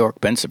Jersey, New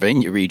York,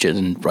 Pennsylvania region,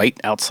 and right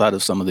outside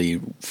of some of the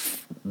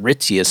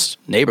ritziest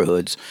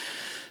neighborhoods,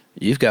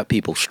 you've got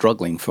people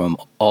struggling from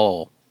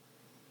all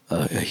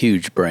a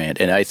huge brand.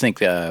 And I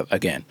think,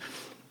 again,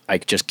 I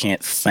just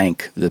can't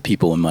thank the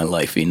people in my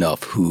life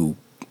enough who,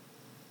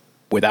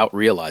 without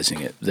realizing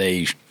it,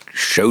 they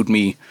showed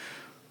me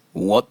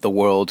what the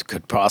world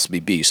could possibly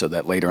be, so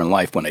that later in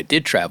life, when I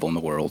did travel in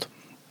the world,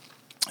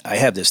 I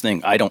have this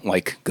thing. I don't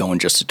like going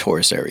just to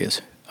tourist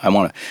areas. I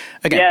want to,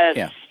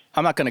 again,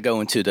 I'm not going to go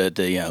into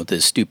the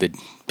stupid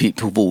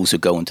people who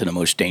go into the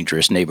most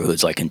dangerous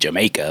neighborhoods like in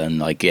Jamaica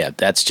and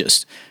that's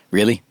just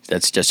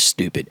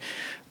stupid.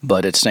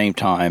 But at the same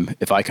time,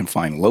 if I can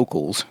find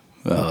locals,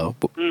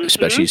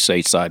 especially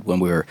stateside,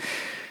 when we were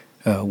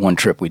one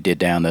trip we did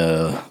down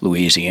to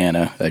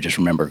Louisiana, I just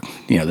remember,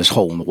 this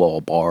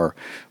hole-in-the-wall bar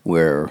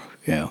where,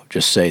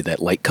 just say that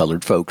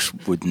light-colored folks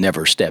would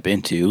never step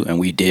into, and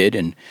we did,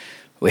 and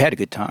we had a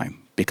good time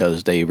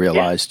because they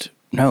realized,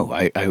 no,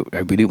 I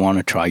really want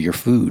to try your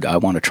food. I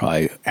want to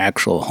try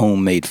actual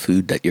homemade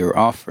food that you're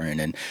offering,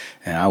 and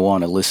I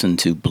want to listen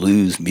to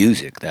blues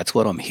music. That's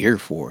what I'm here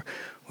for,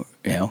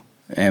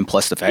 And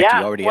plus the fact you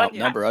already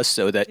outnumber us,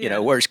 so that,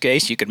 worst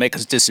case, you could make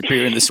us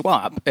disappear in the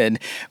swamp. And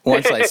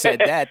once I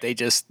said that, they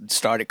just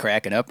started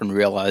cracking up and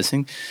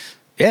realizing,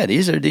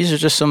 these are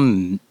just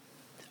some,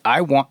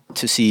 I want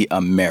to see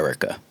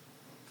America.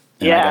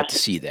 And I got to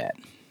see that.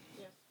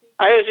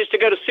 I always used to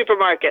go to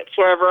supermarkets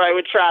wherever I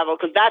would travel,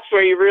 because that's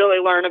where you really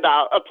learn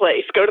about a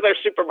place. Go to their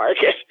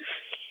supermarket.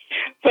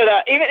 But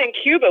even in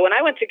Cuba, when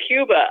I went to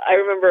Cuba, I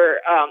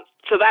remember,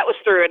 so that was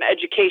through an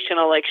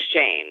educational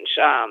exchange,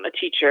 a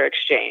teacher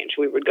exchange.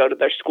 We would go to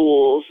their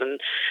schools,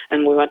 and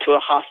we went to a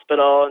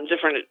hospital and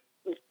different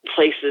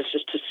places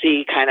just to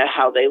see kind of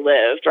how they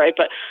lived, right?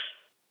 But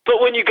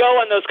when you go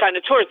on those kind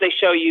of tours, they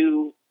show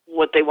you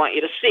what they want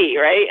you to see,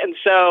 right? And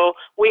so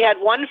we had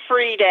one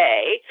free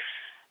day.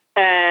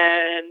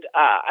 And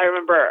I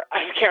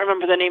can't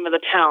remember the name of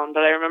the town,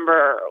 but I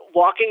remember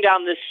walking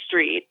down this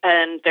street,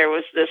 and there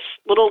was this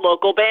little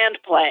local band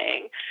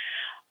playing.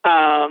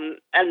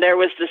 And there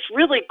was this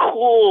really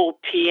cool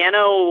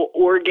piano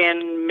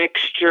organ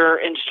mixture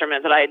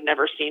instrument that I had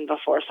never seen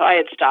before. So I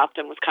had stopped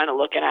and was kind of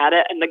looking at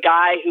it. And the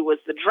guy who was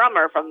the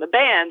drummer from the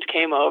band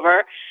came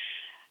over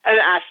and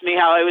asked me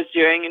how I was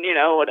doing and,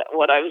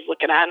 what I was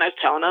looking at. And I was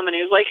telling him, and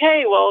he was like,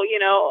 hey, well,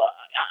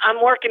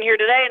 I'm working here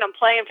today and I'm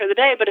playing for the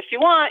day, but if you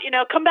want,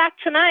 come back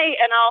tonight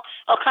and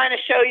I'll kind of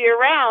show you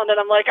around. And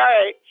I'm like, all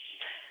right,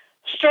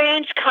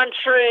 strange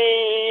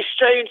country,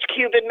 strange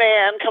Cuban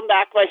man, come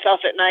back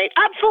myself at night.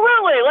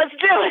 Absolutely, let's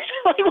do it.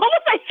 Like, what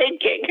was I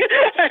thinking?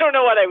 I don't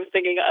know what I was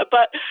thinking,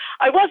 but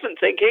I wasn't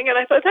thinking, and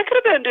I thought that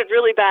could have ended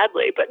really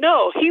badly. But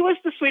no, he was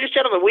the sweetest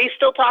gentleman. We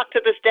still talk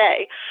to this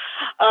day.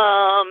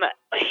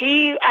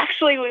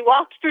 We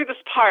walked through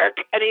this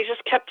park, and he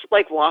just kept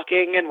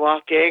walking and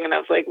walking, and I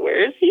was like,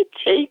 where is he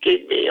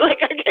taking me?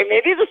 Okay,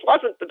 maybe this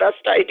wasn't the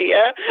best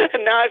idea,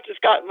 and now I've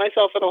just gotten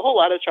myself in a whole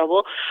lot of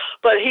trouble.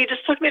 But he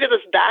just took me to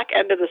this back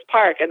end of this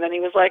park, and then he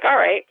was like, all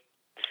right,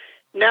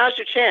 now's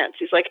your chance.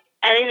 He's like,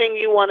 anything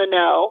you want to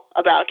know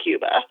about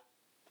Cuba,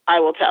 I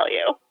will tell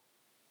you.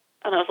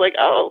 And I was like,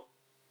 oh,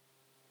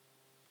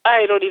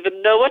 I don't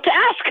even know what to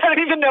ask. I don't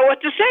even know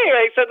what to say.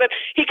 Right? So then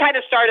he kind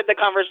of started the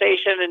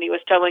conversation, and he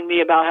was telling me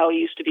about how he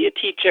used to be a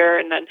teacher,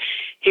 and then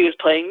he was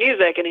playing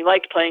music, and he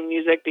liked playing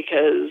music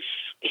because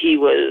he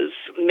was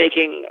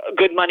making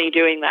good money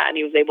doing that, and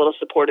he was able to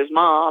support his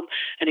mom.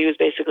 And he was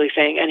basically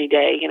saying, any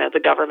day, the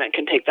government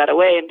can take that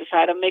away and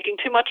decide I'm making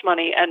too much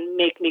money and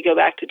make me go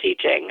back to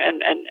teaching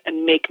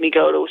and make me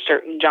go to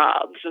certain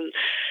jobs. And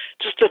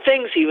just the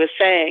things he was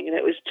saying, and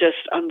it was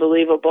just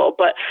unbelievable.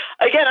 But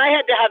again, I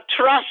had to have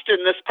trust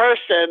in this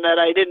person that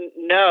I didn't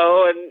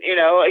know, and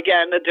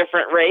again, a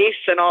different race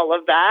and all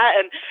of that.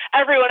 And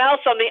everyone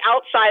else on the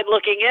outside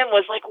looking in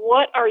was like,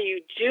 what are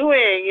you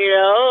doing?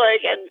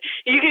 And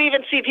you could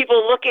even see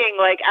people looking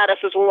at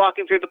us as we're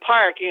walking through the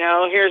park.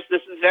 Here's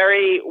this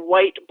very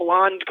white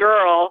blonde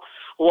girl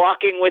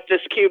walking with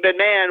this Cuban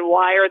man.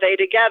 Why are they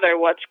together?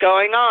 What's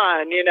going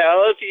on?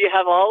 So you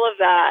have all of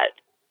that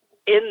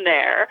in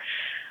there.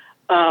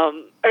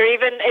 or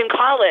even in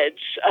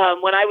college,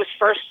 when I was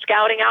first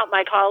scouting out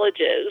my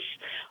colleges,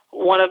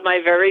 one of my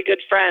very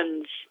good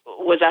friends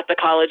was at the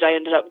college I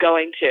ended up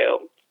going to.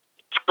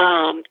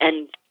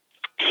 And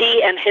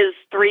he and his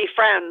 3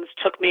 friends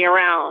took me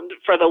around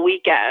for the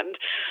weekend,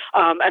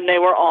 and they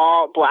were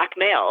all black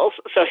males.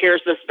 So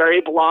here's this very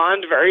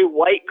blonde, very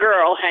white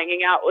girl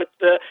hanging out with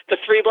the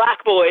 3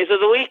 black boys of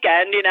the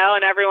weekend,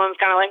 and everyone's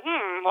kind of like,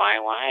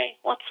 why,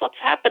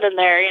 what's happening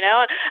there,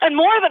 And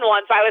more than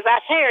once I was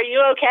asked, hey, are you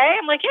okay?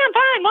 I'm like, yeah, I'm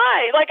fine,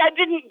 why? Like, I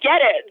didn't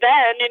get it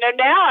then,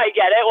 now I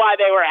get it, why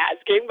they were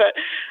asking, but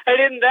I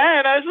didn't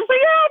then. I was just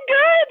like, yeah, I'm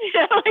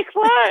good, like,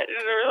 what?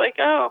 And they were like,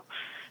 oh.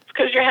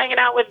 Because you're hanging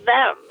out with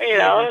them,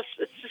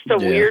 It's just a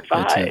weird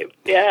vibe.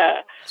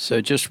 Yeah. So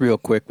just real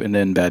quick, and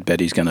then Bad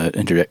Betty's going to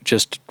interject.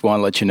 Just want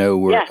to let you know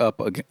we're up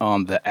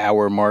on the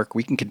hour mark.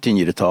 We can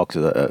continue to talk.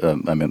 I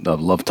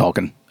love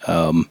talking.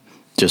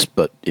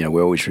 But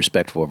we're always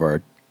respectful of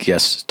our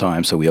guests'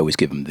 time, so we always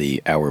give them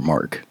the hour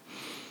mark.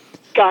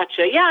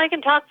 Gotcha. Yeah, I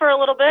can talk for a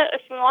little bit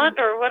if you want,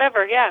 or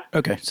whatever. Yeah.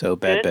 Okay. So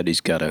Bad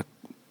Betty's got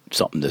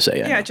something to say.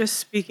 Yeah, just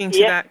speaking to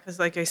that, because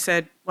like I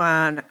said,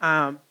 when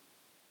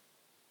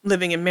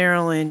living in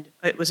Maryland,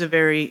 it was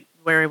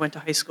where I went to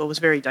high school was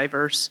very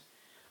diverse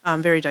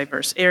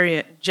area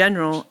in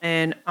general.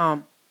 And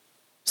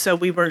so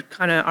we were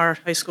our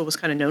high school was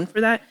kind of known for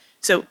that.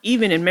 So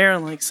even in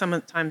Maryland, like some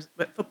of the times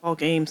with football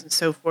games and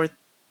so forth,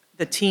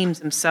 the teams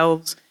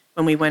themselves,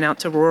 when we went out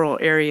to rural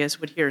areas,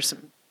 would hear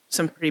some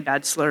pretty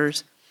bad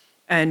slurs.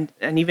 And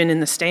even in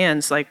the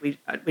stands, like we'd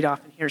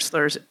often hear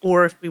slurs.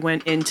 Or if we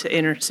went into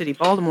inner city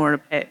Baltimore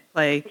to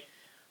play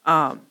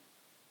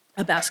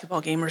a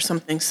basketball game or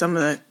something, some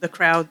of the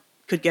crowd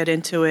could get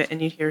into it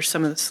and you'd hear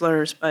some of the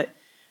slurs. But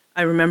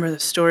I remember the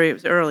story, it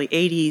was the early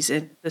 80s,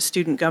 and the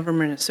Student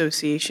Government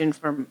Association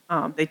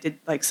they did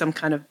like some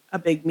kind of a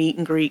big meet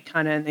and greet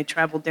and they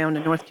traveled down to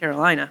North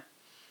Carolina.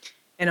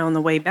 And on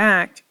the way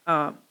back,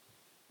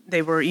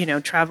 they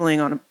were, traveling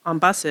on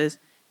buses,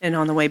 and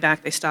on the way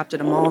back they stopped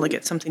at a mall to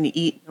get something to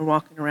eat, and they're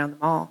walking around the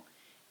mall.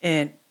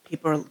 And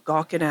people are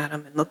gawking at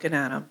them and looking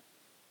at them.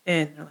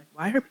 And they're like,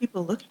 why are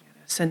people looking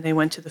at us? And they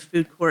went to the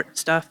food court and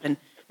stuff, and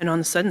all of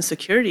a sudden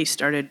security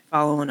started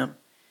following them.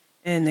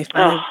 And they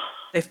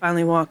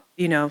finally walked,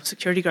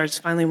 security guards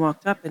finally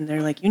walked up, and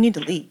they're like, you need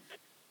to leave.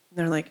 And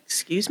they're like,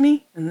 excuse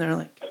me? And they're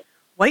like,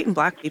 white and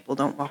black people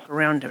don't walk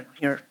around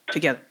here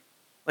together.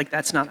 Like,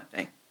 that's not a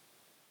thing.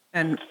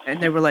 And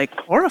they were like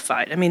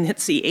horrified. I mean,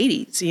 it's the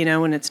 80s,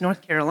 and it's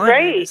North Carolina.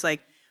 Right. It's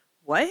like,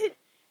 what?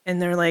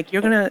 And they're like,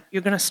 you're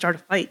gonna start a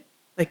fight.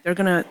 Like,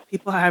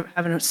 people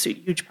having a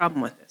huge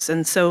problem with this.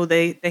 And so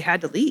they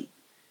had to leave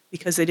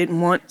because they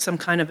didn't want some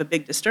kind of a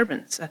big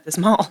disturbance at this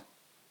mall.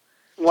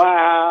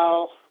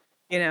 Wow.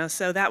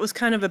 So that was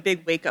kind of a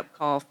big wake-up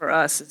call for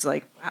us. It's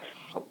like,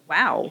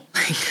 wow.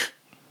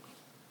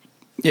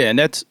 Yeah, and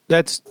that's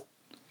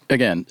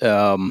again,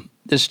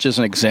 this is just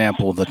an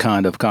example of the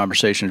kind of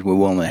conversations we're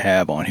willing to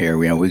have on here.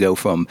 We go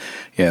from,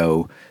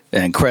 an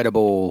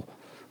incredible,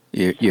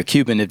 your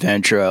Cuban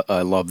adventure.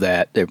 I love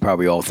that. They're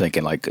probably all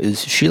thinking, like,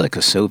 is she like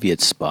a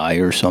Soviet spy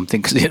or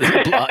something? Because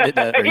blotted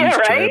or yeah, he's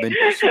right? German.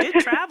 She did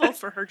travel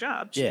for her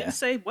job. She didn't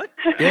say what.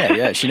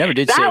 Yeah. She never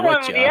did say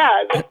what job.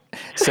 Yeah.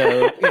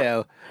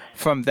 So,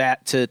 from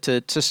that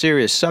to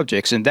serious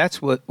subjects, and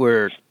that's what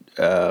we're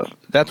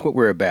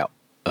about.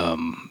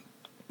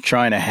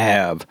 Trying to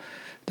have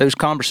those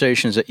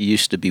conversations that you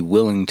used to be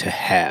willing to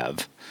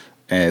have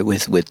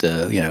with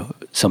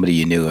somebody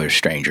you knew or a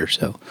stranger.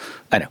 So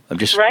I know I'm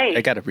just right.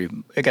 I got to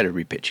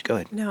repitch. Go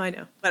ahead. No, I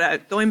know.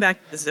 But going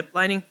back to the zip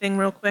lining thing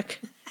real quick,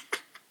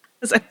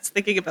 because I was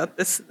thinking about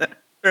this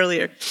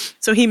earlier.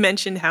 So he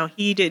mentioned how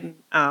he did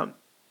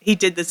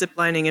the zip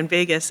lining in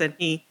Vegas, and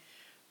he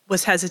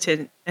was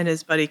hesitant, and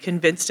his buddy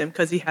convinced him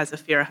because he has a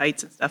fear of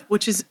heights and stuff,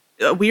 which is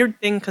a weird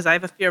thing because I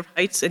have a fear of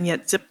heights, and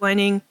yet zip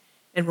lining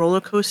and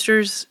roller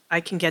coasters,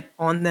 I can get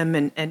on them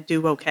and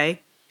do okay.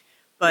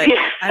 But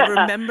yeah. I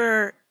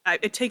remember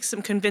it takes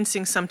some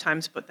convincing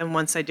sometimes, but then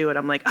once I do it,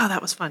 I'm like, oh,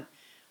 that was fun.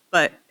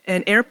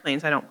 And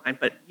airplanes, I don't mind,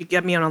 but you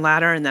get me on a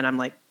ladder and then I'm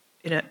like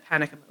in a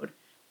panic mode.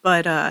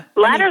 But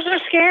ladders are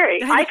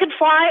scary. I could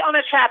fly on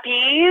a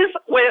trapeze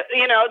with,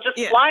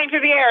 flying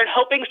through the air and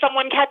hoping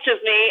someone catches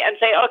me and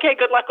say, okay,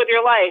 good luck with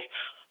your life.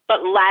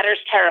 But ladders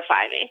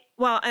terrify me.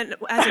 Well, and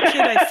as a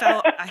kid,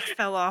 I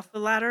fell off the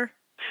ladder.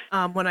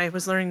 When I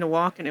was learning to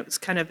walk, and it was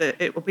kind of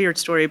a weird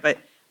story, but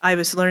I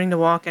was learning to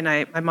walk, and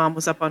my mom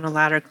was up on a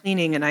ladder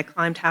cleaning, and I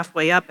climbed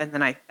halfway up, and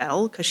then I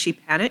fell because she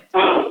panicked,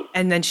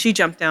 and then she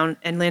jumped down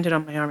and landed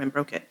on my arm and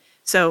broke it.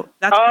 So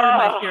that's part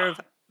of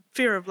my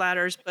fear of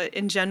ladders, but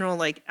in general,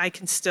 like, I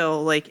can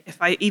still, like,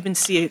 if I even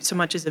see so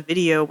much as a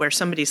video where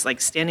somebody's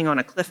like standing on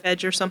a cliff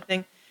edge or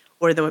something,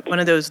 or one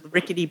of those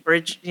rickety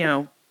bridges,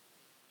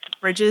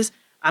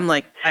 I'm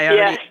like,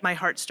 my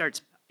heart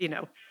starts,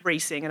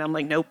 racing, and I'm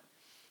like, nope.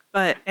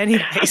 But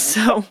anyway,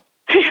 so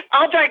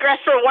I'll digress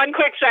for one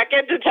quick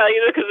second to tell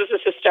you, because this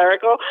is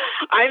hysterical.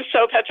 I'm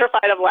so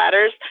petrified of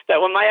ladders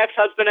that when my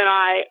ex-husband and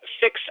I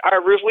fixed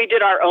our roof, we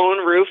did our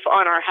own roof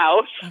on our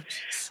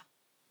house.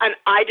 and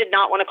I did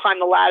not want to climb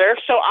the ladder.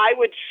 So I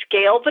would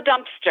scale the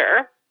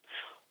dumpster,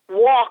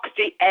 walk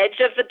the edge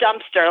of the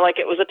dumpster like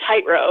it was a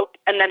tightrope,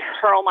 and then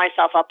hurl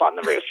myself up on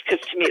the roof,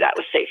 because to me that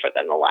was safer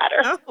than the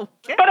ladder. Oh,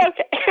 okay. But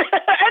okay.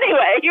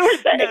 Anyway, you were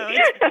saying.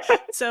 No,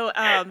 so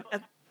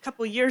a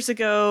couple years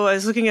ago, I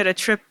was looking at a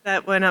trip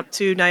that went up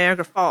to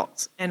Niagara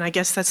Falls, and I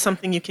guess that's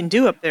something you can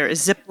do up there,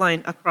 is zip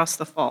line across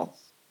the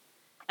falls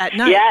at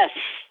night. Yes.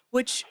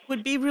 Which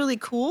would be really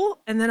cool.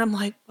 And then I'm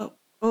like,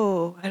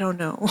 oh, I don't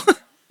know.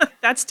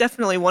 That's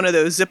definitely one of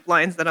those zip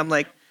lines that I'm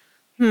like,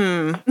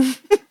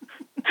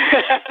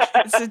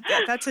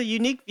 that's a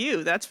unique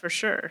view, that's for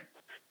sure.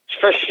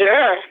 For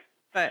sure.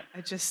 But I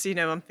just,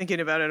 I'm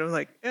thinking about it. I'm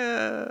like,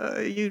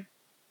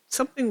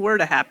 something were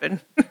to happen.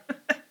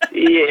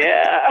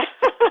 Yeah.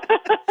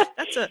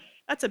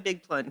 That's a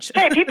big plunge.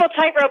 Hey, people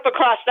tightrope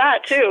across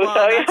that too.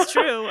 Well, So that's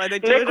true. They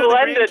do Nick it on the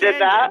Grand Lenda did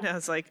that. Canyon. I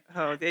was like,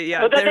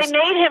 yeah. But they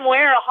made him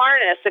wear a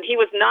harness, and he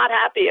was not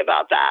happy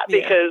about that,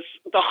 because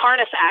the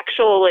harness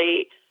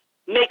actually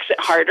makes it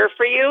harder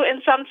for you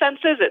in some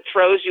senses. It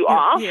throws you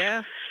off.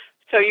 Yeah.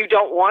 So you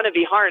don't want to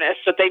be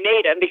harnessed, but they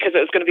made him because it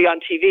was going to be on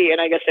TV. And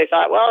I guess they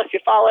thought, well, if you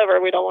fall over,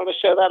 we don't want to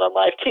show that on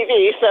live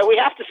TV, so we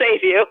have to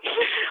save you.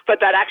 But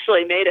that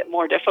actually made it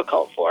more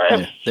difficult for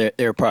him. Yeah,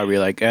 they're probably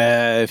like,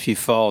 if you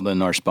fall,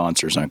 then our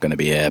sponsors aren't going to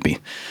be happy.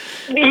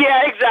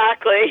 Yeah,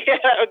 exactly.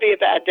 That would be a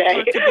bad day.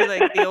 Or it could be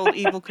like the old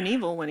Evel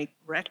Knievel when he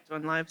wrecked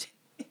on live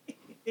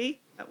TV.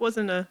 That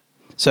wasn't a...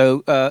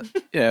 So,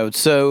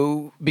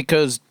 so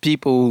because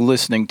people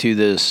listening to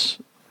this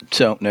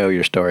don't know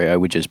your story, I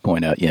would just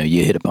point out,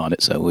 you hit upon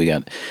it.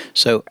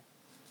 So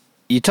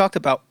you talked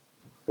about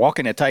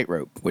walking a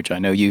tightrope, which I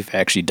know you've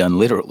actually done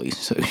literally.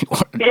 So you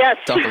want to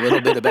talk a little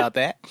bit about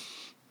that?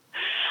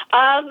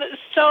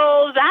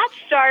 So that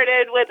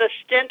started with a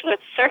stint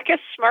with Circus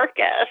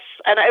Smirkus,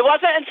 and it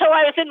wasn't until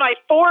I was in my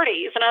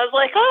 40s, and I was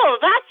like, oh,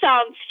 that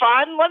sounds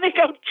fun. Let me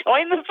go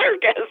join the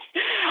circus.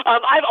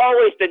 I've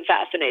always been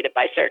fascinated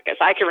by circus.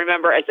 I can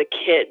remember as a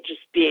kid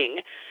just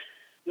being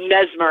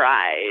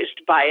mesmerized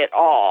by it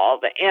all,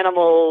 the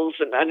animals,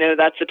 and I know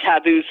that's a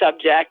taboo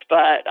subject,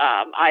 but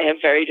I have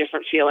very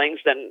different feelings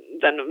than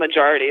the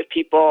majority of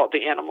people.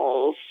 The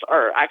animals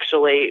are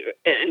actually,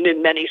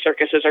 in many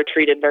circuses, are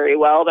treated very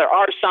well. There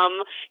are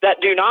some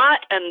that do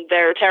not, and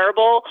they're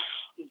terrible,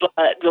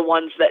 but the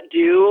ones that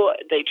do,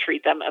 they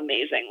treat them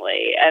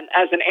amazingly. And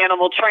as an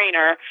animal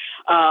trainer,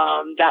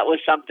 that was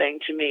something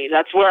to me.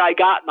 That's where I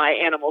got my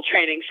animal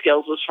training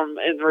skills, was from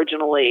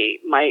originally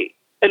my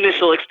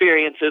initial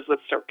experiences with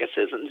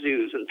circuses and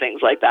zoos and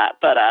things like that.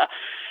 But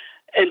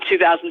in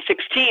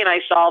 2016, I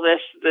saw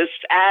this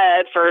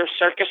ad for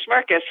Circus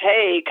Smirkus.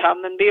 Hey,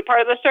 come and be a part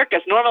of the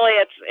circus. Normally,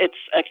 it's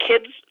a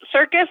kids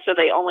circus, so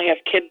they only have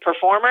kid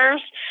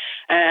performers.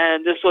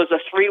 And this was a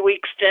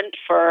 3-week stint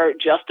for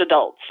just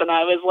adults. And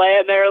I was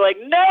laying there like,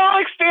 no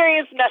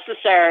experience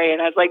necessary.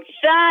 And I was like,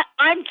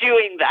 I'm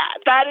doing that.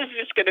 That is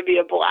just going to be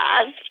a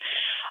blast.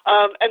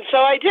 And so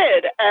I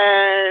did,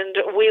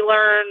 and we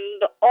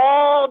learned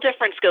all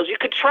different skills. You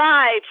could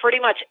try pretty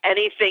much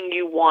anything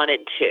you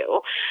wanted to,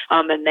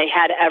 and they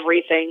had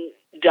everything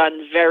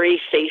done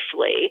very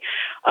safely.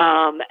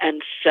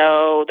 And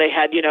so they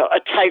had, a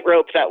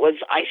tightrope that was,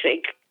 I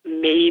think,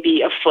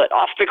 maybe a foot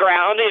off the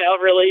ground,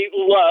 really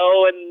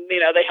low, and,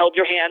 they held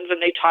your hands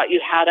and they taught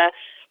you how to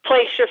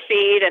place your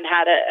feet and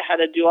how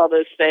to do all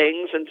those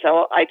things. And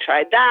so I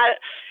tried that.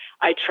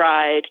 I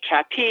tried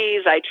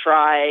trapeze. I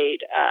tried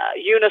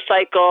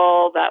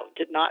unicycle. That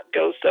did not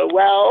go so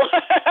well.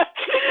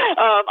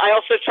 I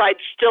also tried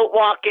stilt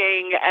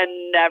walking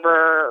and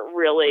never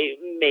really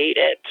made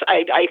it.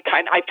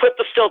 I put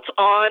the stilts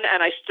on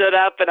and I stood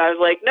up and I was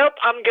like, nope,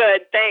 I'm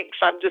good. Thanks.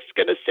 I'm just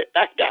going to sit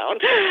back down.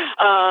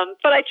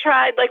 But I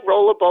tried like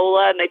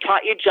rollabola, and they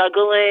taught you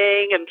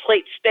juggling and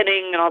plate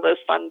spinning and all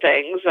those fun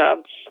things.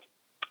 And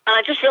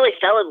I just really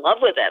fell in love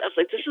with it. I was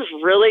like, this is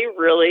really,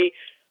 really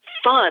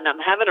fun. I'm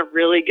having a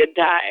really good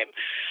time.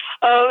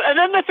 And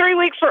then the 3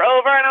 weeks were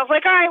over, and I was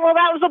like, all right, well,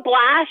 that was a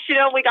blast.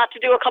 We got to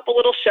do a couple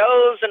little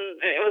shows, and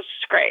it was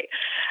great.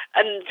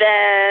 And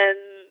then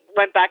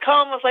went back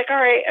home, was like,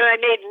 all right, and I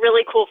made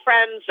really cool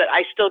friends that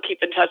I still keep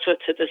in touch with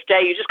to this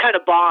day. You just kind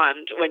of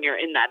bond when you're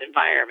in that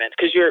environment,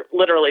 because you're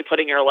literally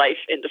putting your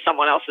life into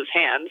someone else's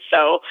hands.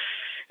 So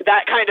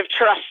that kind of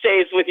trust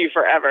stays with you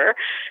forever.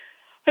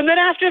 And then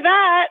after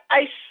that,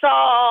 I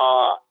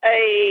saw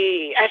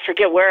I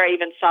forget where I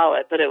even saw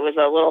it, but it was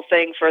a little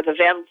thing for the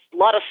Van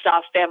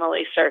Lottestoffe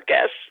Family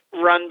Circus,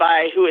 run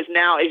by, who is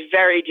now a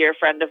very dear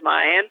friend of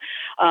mine,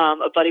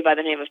 a buddy by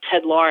the name of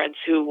Ted Lawrence,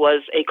 who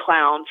was a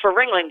clown for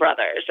Ringling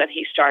Brothers, and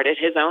he started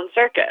his own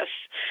circus.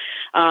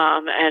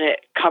 And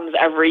it comes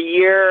every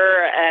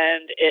year,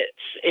 and it's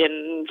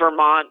in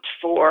Vermont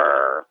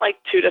for like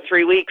 2 to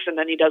 3 weeks, and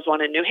then he does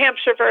one in New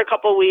Hampshire for a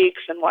couple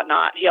weeks and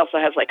whatnot. He also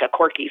has like a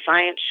quirky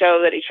science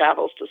show that he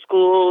travels to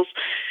schools.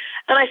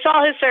 And I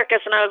saw his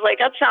circus, and I was like,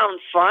 that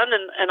sounds fun.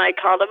 And I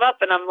called him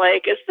up, and I'm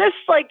like, is this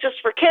like just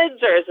for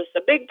kids, or is this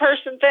a big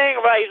person thing?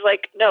 Or he's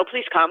like, no,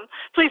 please come.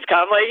 Please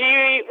come. Like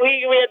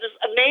we had this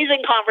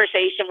amazing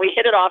conversation. We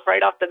hit it off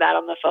right off the bat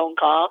on the phone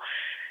call.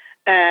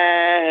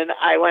 And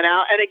I went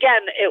out, and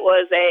again, it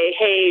was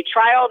hey,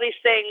 try all these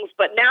things,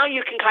 but now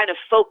you can kind of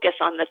focus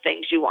on the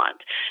things you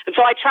want. And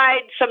so I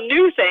tried some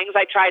new things.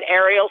 I tried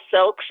aerial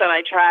silks, and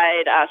I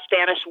tried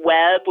Spanish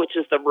web, which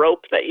is the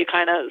rope that you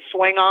kind of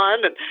swing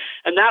on,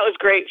 and that was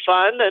great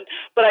fun.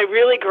 But I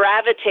really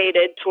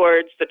gravitated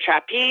towards the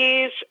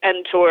trapeze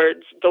and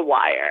towards the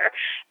wire.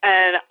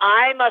 And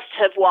I must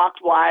have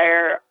walked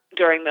wire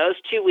during those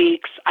 2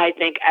 weeks, I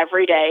think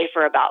every day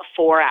for about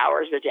 4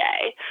 hours a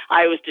day.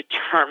 I was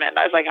determined.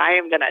 I was like, I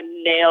am going to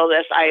nail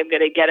this. I am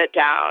going to get it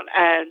down.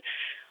 And,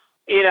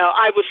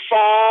 I would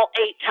fall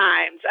 8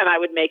 times and I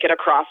would make it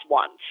across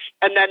once.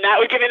 And then that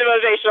would give me the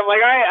motivation. I'm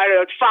like, all right, I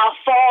would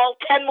fall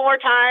 10 more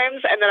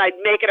times and then I'd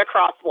make it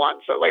across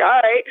once. So I was like,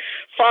 all right,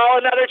 fall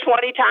another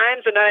 20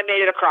 times and then I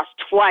made it across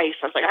twice.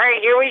 I was like, all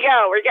right, here we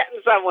go. We're getting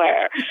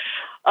somewhere.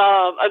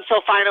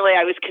 Until finally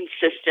I was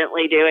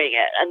consistently doing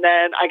it. And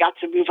then I got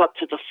to move up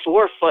to the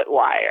 4-foot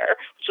wire,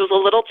 which was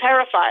a little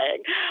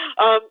terrifying.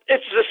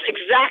 It's this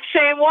exact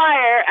same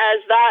wire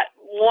as that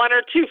 1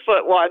 or 2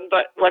 foot one,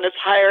 but when it's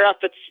higher up,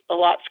 it's a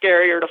lot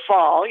scarier to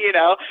fall,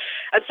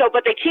 And so,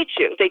 but they teach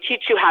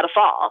you how to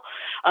fall,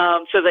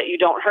 so that you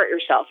don't hurt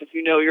yourself. If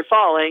you know you're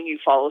falling, you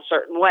fall a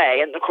certain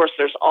way. And of course,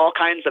 there's all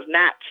kinds of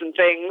mats and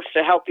things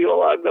to help you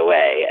along the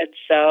way. And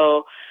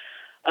so,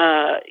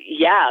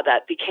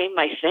 that became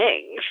my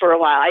thing for a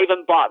while. I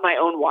even bought my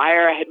own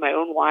wire. I had my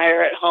own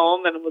wire at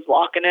home and was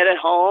walking it at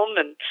home,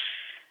 and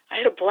I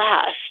had a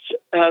blast.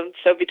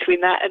 So between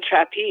that and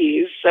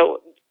trapeze,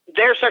 so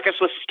their circus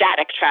was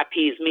static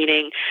trapeze,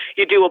 meaning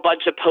you do a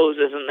bunch of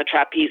poses and the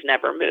trapeze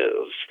never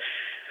moves.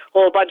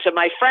 Well, a bunch of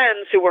my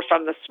friends who were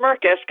from the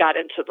Smirkus got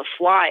into the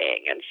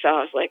flying. And so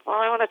I was like, well,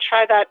 I want to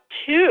try that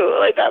too.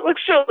 Like, that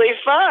looks really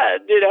fun,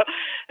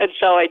 And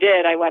so I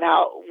did. I went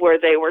out where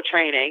they were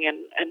training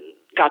and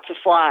got to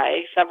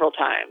fly several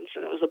times,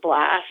 and it was a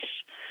blast.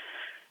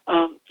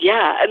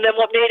 And then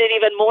what made it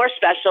even more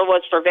special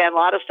was for Van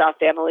Ladestad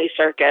Family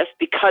Circus,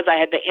 because I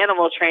had the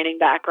animal training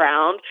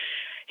background.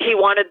 He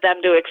wanted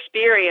them to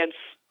experience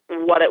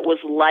what it was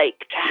like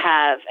to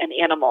have an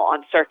animal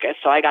on circus.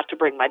 So I got to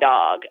bring my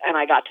dog, and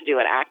I got to do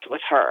an act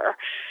with her.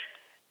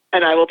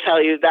 And I will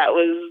tell you, that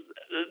was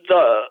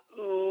the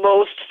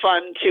most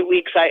fun 2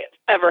 weeks I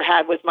ever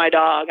had with my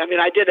dog. I mean,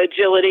 I did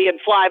agility and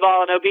fly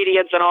ball and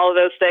obedience and all of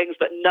those things,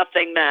 but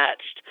nothing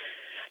matched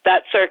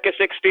that circus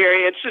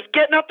experience. Just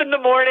getting up in the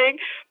morning,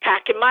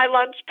 packing my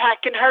lunch,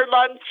 packing her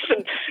lunch,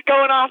 and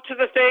going off to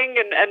the thing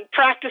and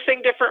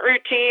practicing different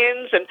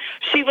routines. And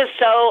she was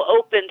so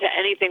open to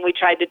anything we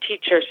tried to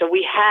teach her. So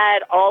we had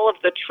all of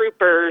the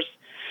troopers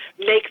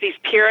make these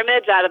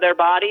pyramids out of their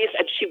bodies,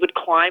 and she would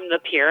climb the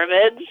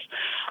pyramids.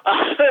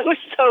 It was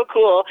so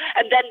cool.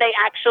 And then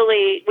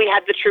we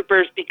had the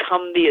troopers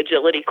become the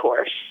agility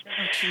course.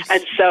 Oh,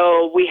 and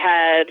so we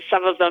had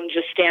some of them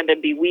just stand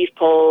and be weave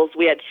poles.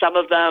 We had some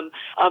of them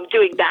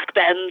doing back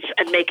bends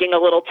and making a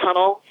little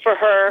tunnel for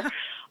her.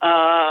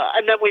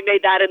 And then we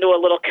made that into a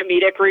little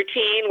comedic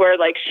routine where,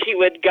 like, she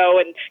would go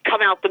and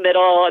come out the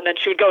middle, and then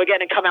she would go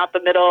again and come out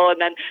the middle,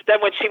 and then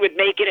when she would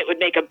make it, it would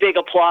make a big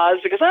applause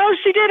because, oh,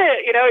 she did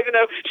it, even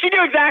though she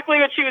knew exactly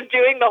what she was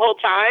doing the whole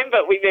time,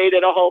 but we made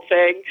it a whole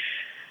thing.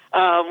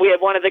 We had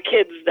one of the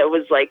kids that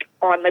was, like,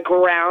 on the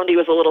ground. He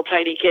was a little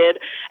tiny kid,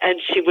 and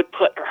she would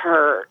put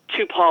her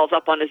 2 paws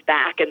up on his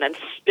back and then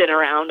spin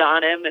around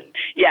on him, and,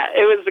 yeah,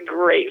 it was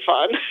great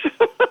fun.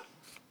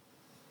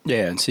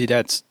 Yeah, and see,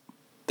 that's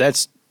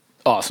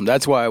awesome.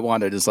 That's why I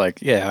wanted is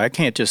like, yeah, I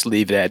can't just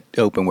leave that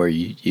open where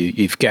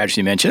you've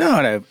casually mentioned, oh,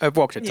 and I've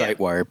walked a tight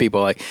wire. People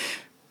are like,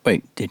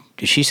 wait, did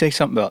she say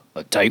something about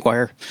a tight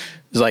wire?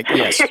 It's like,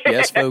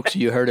 yes, folks,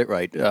 you heard it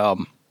right.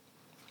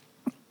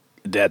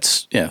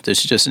 This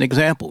is just an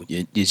example.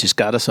 You just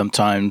got to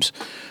sometimes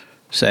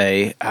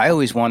say, I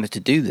always wanted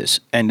to do this,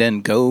 and then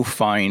go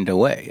find a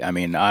way. I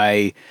mean,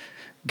 I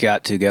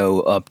got to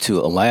go up to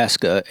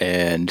Alaska,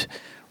 and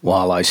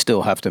while I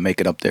still have to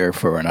make it up there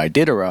for an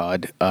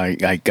Iditarod,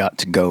 I got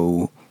to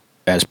go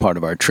as part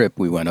of our trip.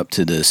 We went up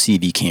to the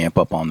CV camp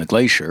up on the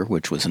glacier,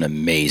 which was an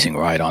amazing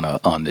ride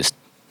on this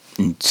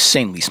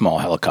insanely small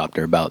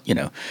helicopter, about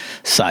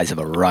size of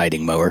a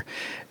riding mower,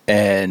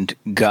 and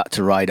got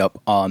to ride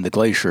up on the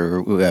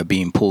glacier,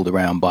 being pulled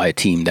around by a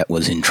team that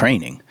was in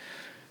training.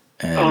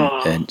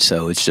 And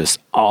so it's just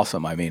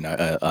awesome. I mean,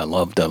 I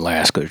loved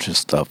Alaska,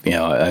 just stuff.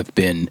 I've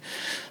been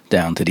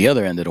down to the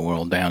other end of the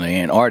world, down in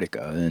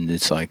Antarctica, and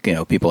it's like,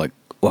 people are like,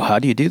 well, how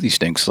do you do these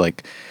things?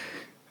 Like,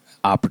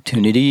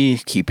 opportunity,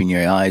 keeping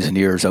your eyes and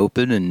ears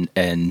open,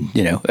 and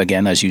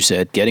again, as you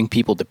said, getting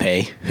people to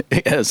pay.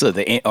 So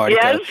the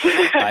Antarctica,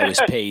 yes. I was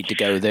paid to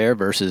go there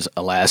versus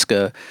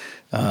Alaska.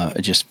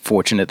 Just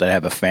fortunate that I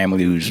have a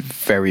family who's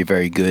very,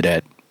 very good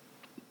at,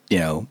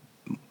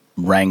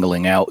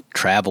 wrangling out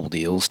travel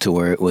deals to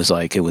where it was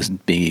like, it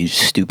would be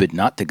stupid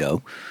not to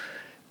go.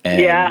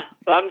 And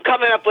I'm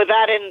coming up with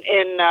that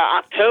in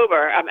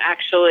October. I'm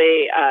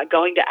actually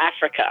going to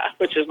Africa,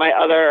 which is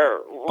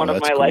one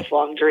of my cool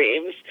lifelong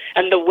dreams.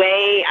 And the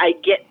way I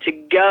get to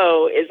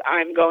go is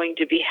I'm going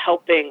to be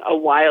helping a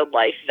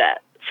wildlife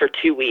vet for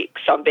 2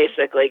 weeks. So I'm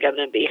basically going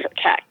to be her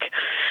tech,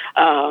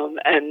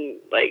 and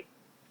like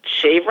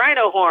shave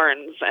rhino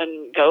horns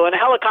and go in a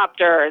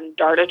helicopter and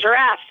dart a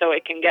giraffe so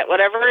it can get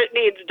whatever it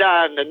needs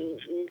done, and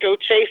go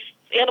chase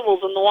animals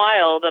in the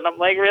wild. And I'm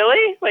like,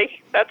 really?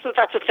 Like, that's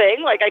a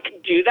thing? Like, I can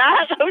do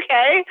that?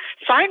 Okay,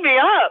 sign me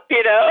up,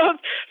 you know?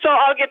 So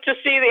I'll get to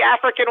see the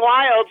African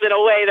wilds in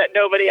a way that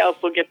nobody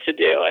else will get to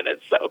do, and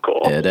it's so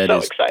cool. Yeah, I'm so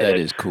excited. that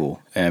is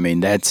cool. I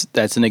mean, that's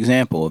an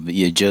example of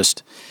you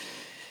just,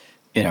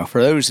 you know,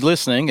 for those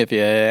listening, if you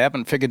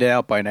haven't figured it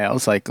out by now,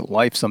 it's like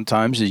life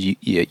sometimes is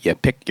you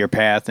pick your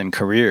path and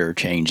career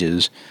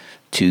changes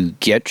to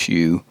get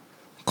you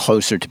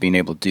closer to being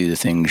able to do the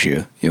things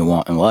you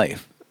want in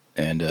life.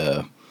 And,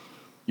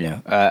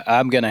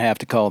 I'm going to have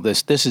to call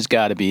this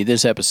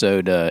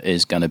episode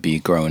is going to be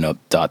growing up ...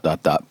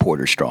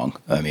 Porter Strong.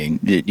 I mean,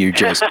 you're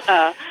just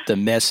the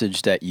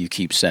message that you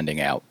keep sending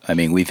out. I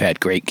mean, we've had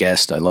great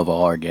guests. I love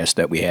all our guests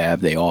that we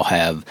have. They all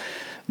have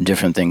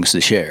different things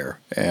to share.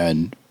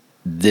 And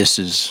this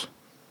is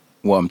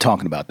what I'm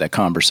talking about, that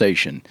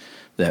conversation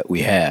that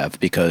we have,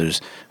 because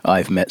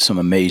I've met some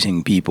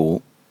amazing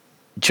people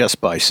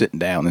just by sitting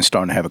down and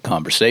starting to have a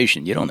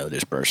conversation. You don't know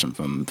this person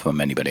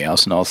from anybody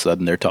else, and all of a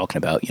sudden they're talking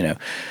about,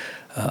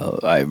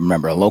 I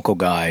remember a local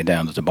guy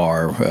down at the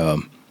bar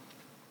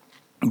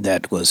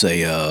that was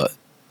a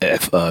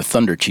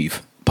Thunder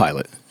Chief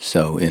pilot,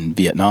 so in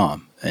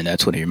Vietnam. And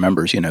that's what he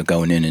remembers,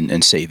 going in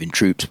and saving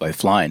troops by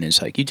flying. And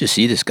it's like, you just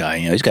see this guy,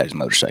 he's got his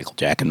motorcycle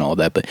jacket and all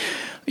that, but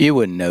you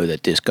wouldn't know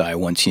that this guy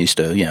once used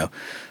to,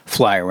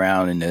 fly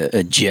around in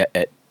a jet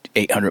at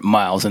 800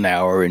 miles an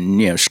hour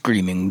and,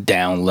 screaming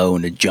down low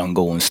in the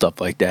jungle and stuff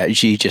like that.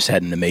 She just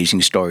had an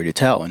amazing story to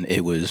tell. And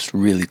it was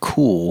really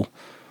cool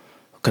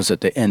because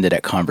at the end of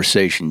that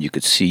conversation, you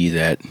could see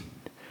that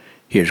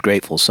he was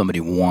grateful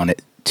somebody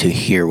wanted to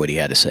hear what he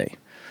had to say.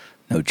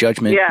 No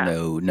judgment,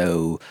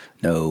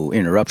 no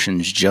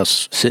interruptions,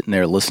 just sitting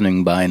there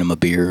listening, buying him a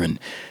beer.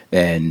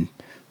 And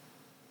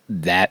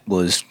that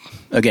was,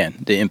 again,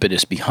 the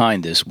impetus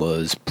behind this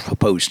was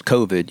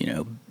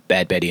post-COVID,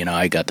 Bad Betty and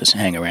I got to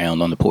hang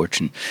around on the porch,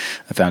 and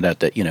I found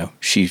out that,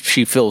 she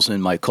fills in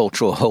my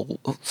cultural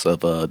holes of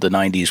the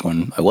 90s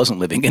when I wasn't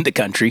living in the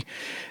country.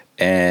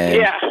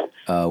 And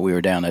we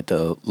were down at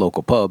the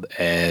local pub,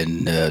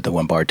 and the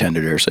one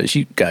bartender there says,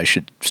 you guys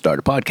should start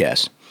a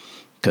podcast,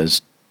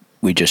 because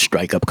we just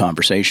strike up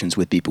conversations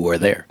with people who are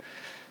there.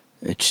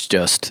 It's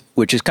just,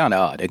 which is kind of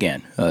odd.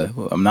 Again,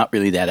 I'm not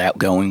really that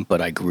outgoing,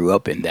 but I grew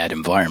up in that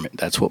environment.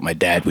 That's what my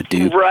dad would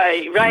do.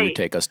 Right. He would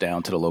take us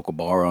down to the local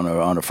bar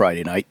on a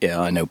Friday night. Yeah,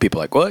 I know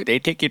people are like, what? They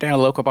take you down to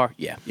the local bar?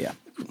 Yeah.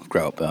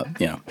 Grow up,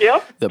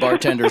 Yep. The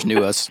bartenders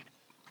knew us.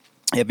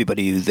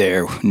 Everybody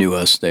there knew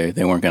us. They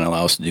weren't going to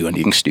allow us to do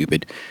anything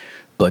stupid.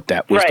 But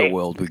that was the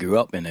world we grew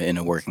up in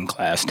a working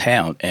class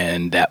town,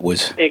 and that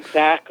was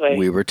exactly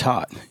we were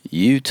taught.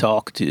 You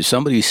talk to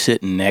somebody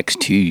sitting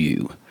next to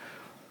you,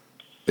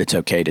 it's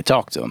okay to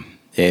talk to them.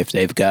 If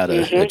they've got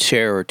a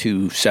chair or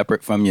two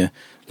separate from you,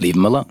 leave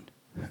them alone.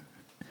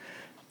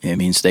 It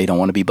means they don't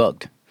want to be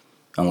bugged,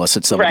 unless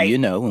it's somebody you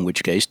know. In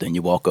which case, then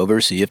you walk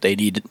over, see if they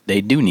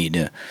do need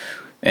to.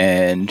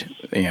 And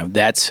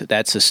that's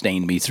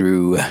sustained me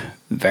through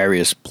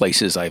various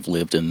places I've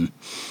lived in.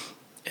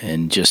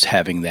 And just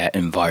having that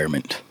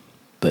environment.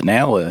 But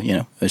now,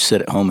 I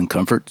sit at home in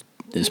comfort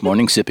this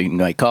morning, sipping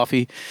my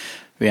coffee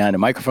behind a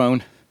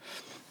microphone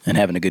and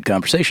having a good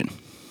conversation.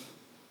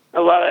 I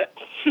love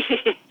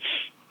it.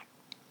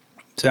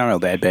 So I don't know,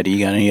 Bad Betty,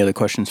 you got any other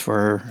questions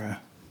for her?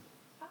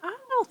 I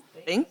don't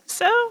think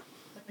so.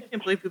 I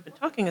can't believe we've been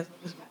talking as long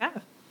as we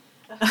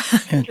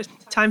have. Just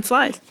time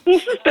flies.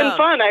 This has been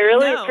fun. I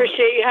really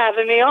appreciate you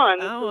having me on.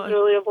 This was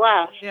really a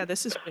blast. Yeah,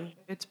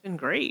 it's been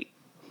great.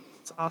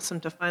 It's awesome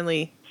to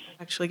finally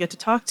actually get to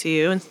talk to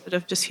you instead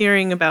of just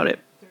hearing about it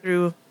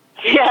through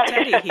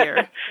Teddy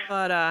here.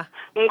 But I'm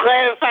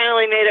glad it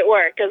finally made it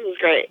work. This was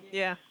great.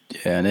 Yeah.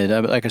 Yeah,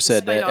 and like I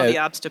said, despite all the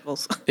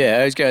obstacles. Yeah,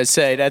 I was gonna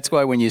say that's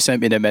why when you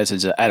sent me the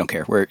message, I don't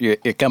care.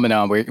 You're coming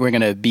on. We're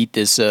gonna beat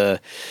this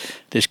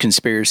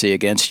conspiracy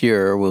against you,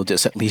 or we'll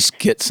just at least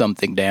get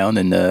something down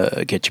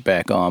and get you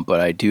back on.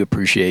 But I do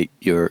appreciate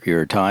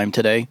your time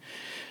today.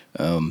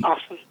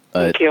 Awesome.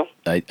 Thank you.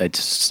 I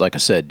just, like I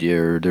said,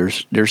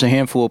 there's a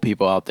handful of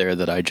people out there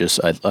that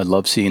I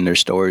love seeing their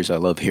stories. I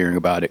love hearing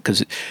about it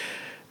because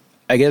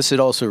I guess it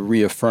also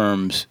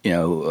reaffirms,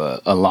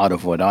 a lot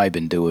of what I've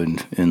been doing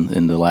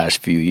in the last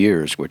few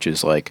years, which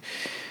is like,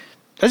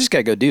 I just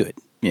gotta go do it.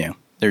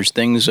 There's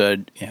things that,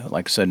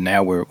 like I said,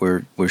 now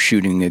we're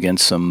shooting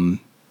against some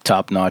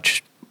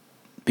top-notch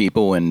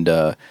people, and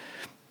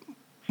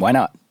why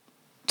not?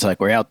 It's like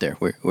we're out there.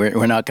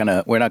 We're not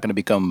gonna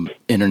become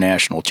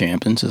international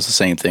champions. It's the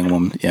same thing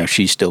when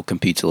she still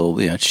competes a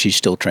little. She's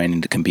still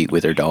training to compete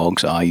with her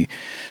dogs. I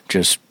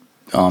just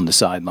on the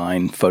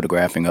sideline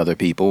photographing other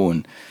people,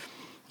 and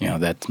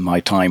that my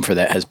time for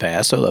that has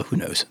passed. Although who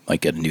knows?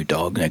 Might get a new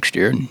dog next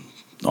year, and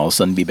all of a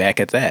sudden be back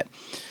at that.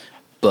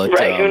 But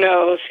who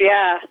knows?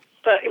 Yeah.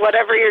 But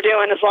whatever you're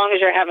doing, as long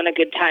as you're having a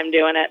good time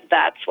doing it,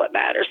 that's what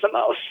matters the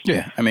most.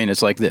 Yeah, I mean,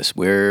 it's like this.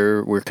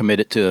 We're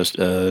committed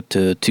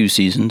to 2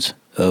 seasons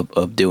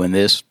of doing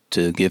this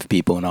to give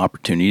people an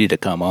opportunity to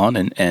come on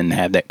and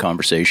have that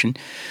conversation.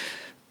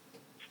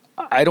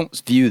 I don't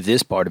view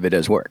this part of it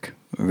as work.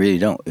 I really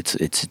don't.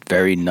 It's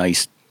very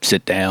nice.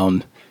 Sit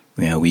down.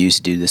 We used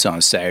to do this on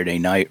a Saturday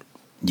night.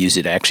 Use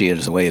it actually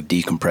as a way of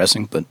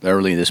decompressing. But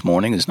early this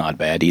morning is not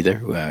bad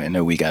either. I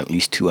know we got at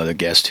least 2 other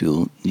guests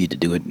who need to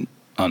do it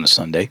on a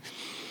Sunday.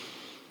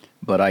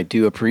 But I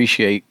do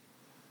appreciate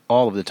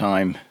all of the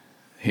time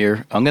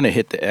here. I'm going to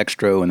hit the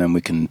extra, and then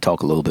we can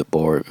talk a little bit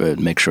more,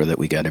 make sure that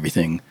we got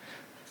everything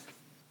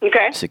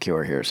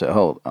secure here. So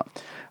hold on.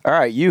 All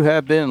right, you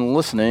have been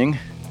listening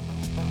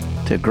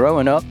to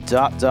Growing Up ...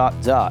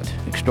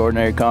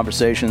 Extraordinary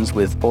Conversations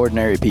with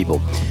Ordinary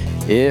People.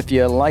 If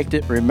you liked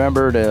it,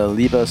 remember to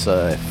leave us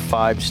a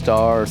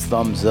 5-star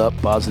thumbs up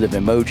positive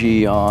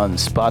emoji on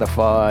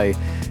Spotify,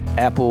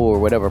 Apple, or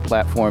whatever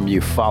platform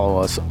you follow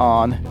us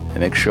on, and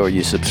make sure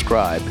you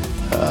subscribe.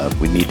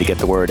 We need to get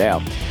the word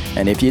out.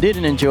 And if you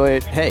didn't enjoy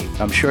it, hey,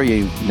 I'm sure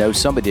you know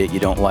somebody that you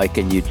don't like,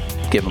 and you'd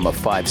give them a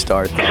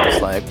 5-star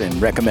thumbs up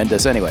and recommend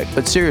us anyway.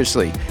 But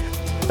seriously,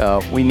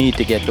 we need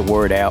to get the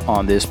word out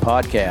on this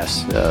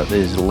podcast.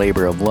 This is a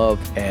labor of love,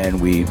 and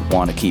we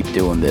want to keep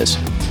doing this.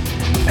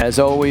 As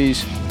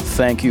always,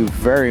 thank you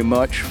very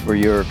much for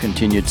your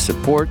continued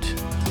support,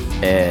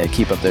 and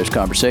keep up those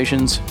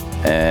conversations.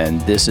 And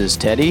this is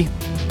Teddy.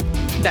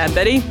 Bad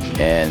Betty.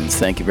 And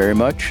thank you very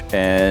much.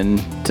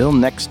 And till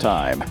next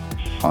time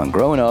on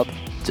Growing Up ...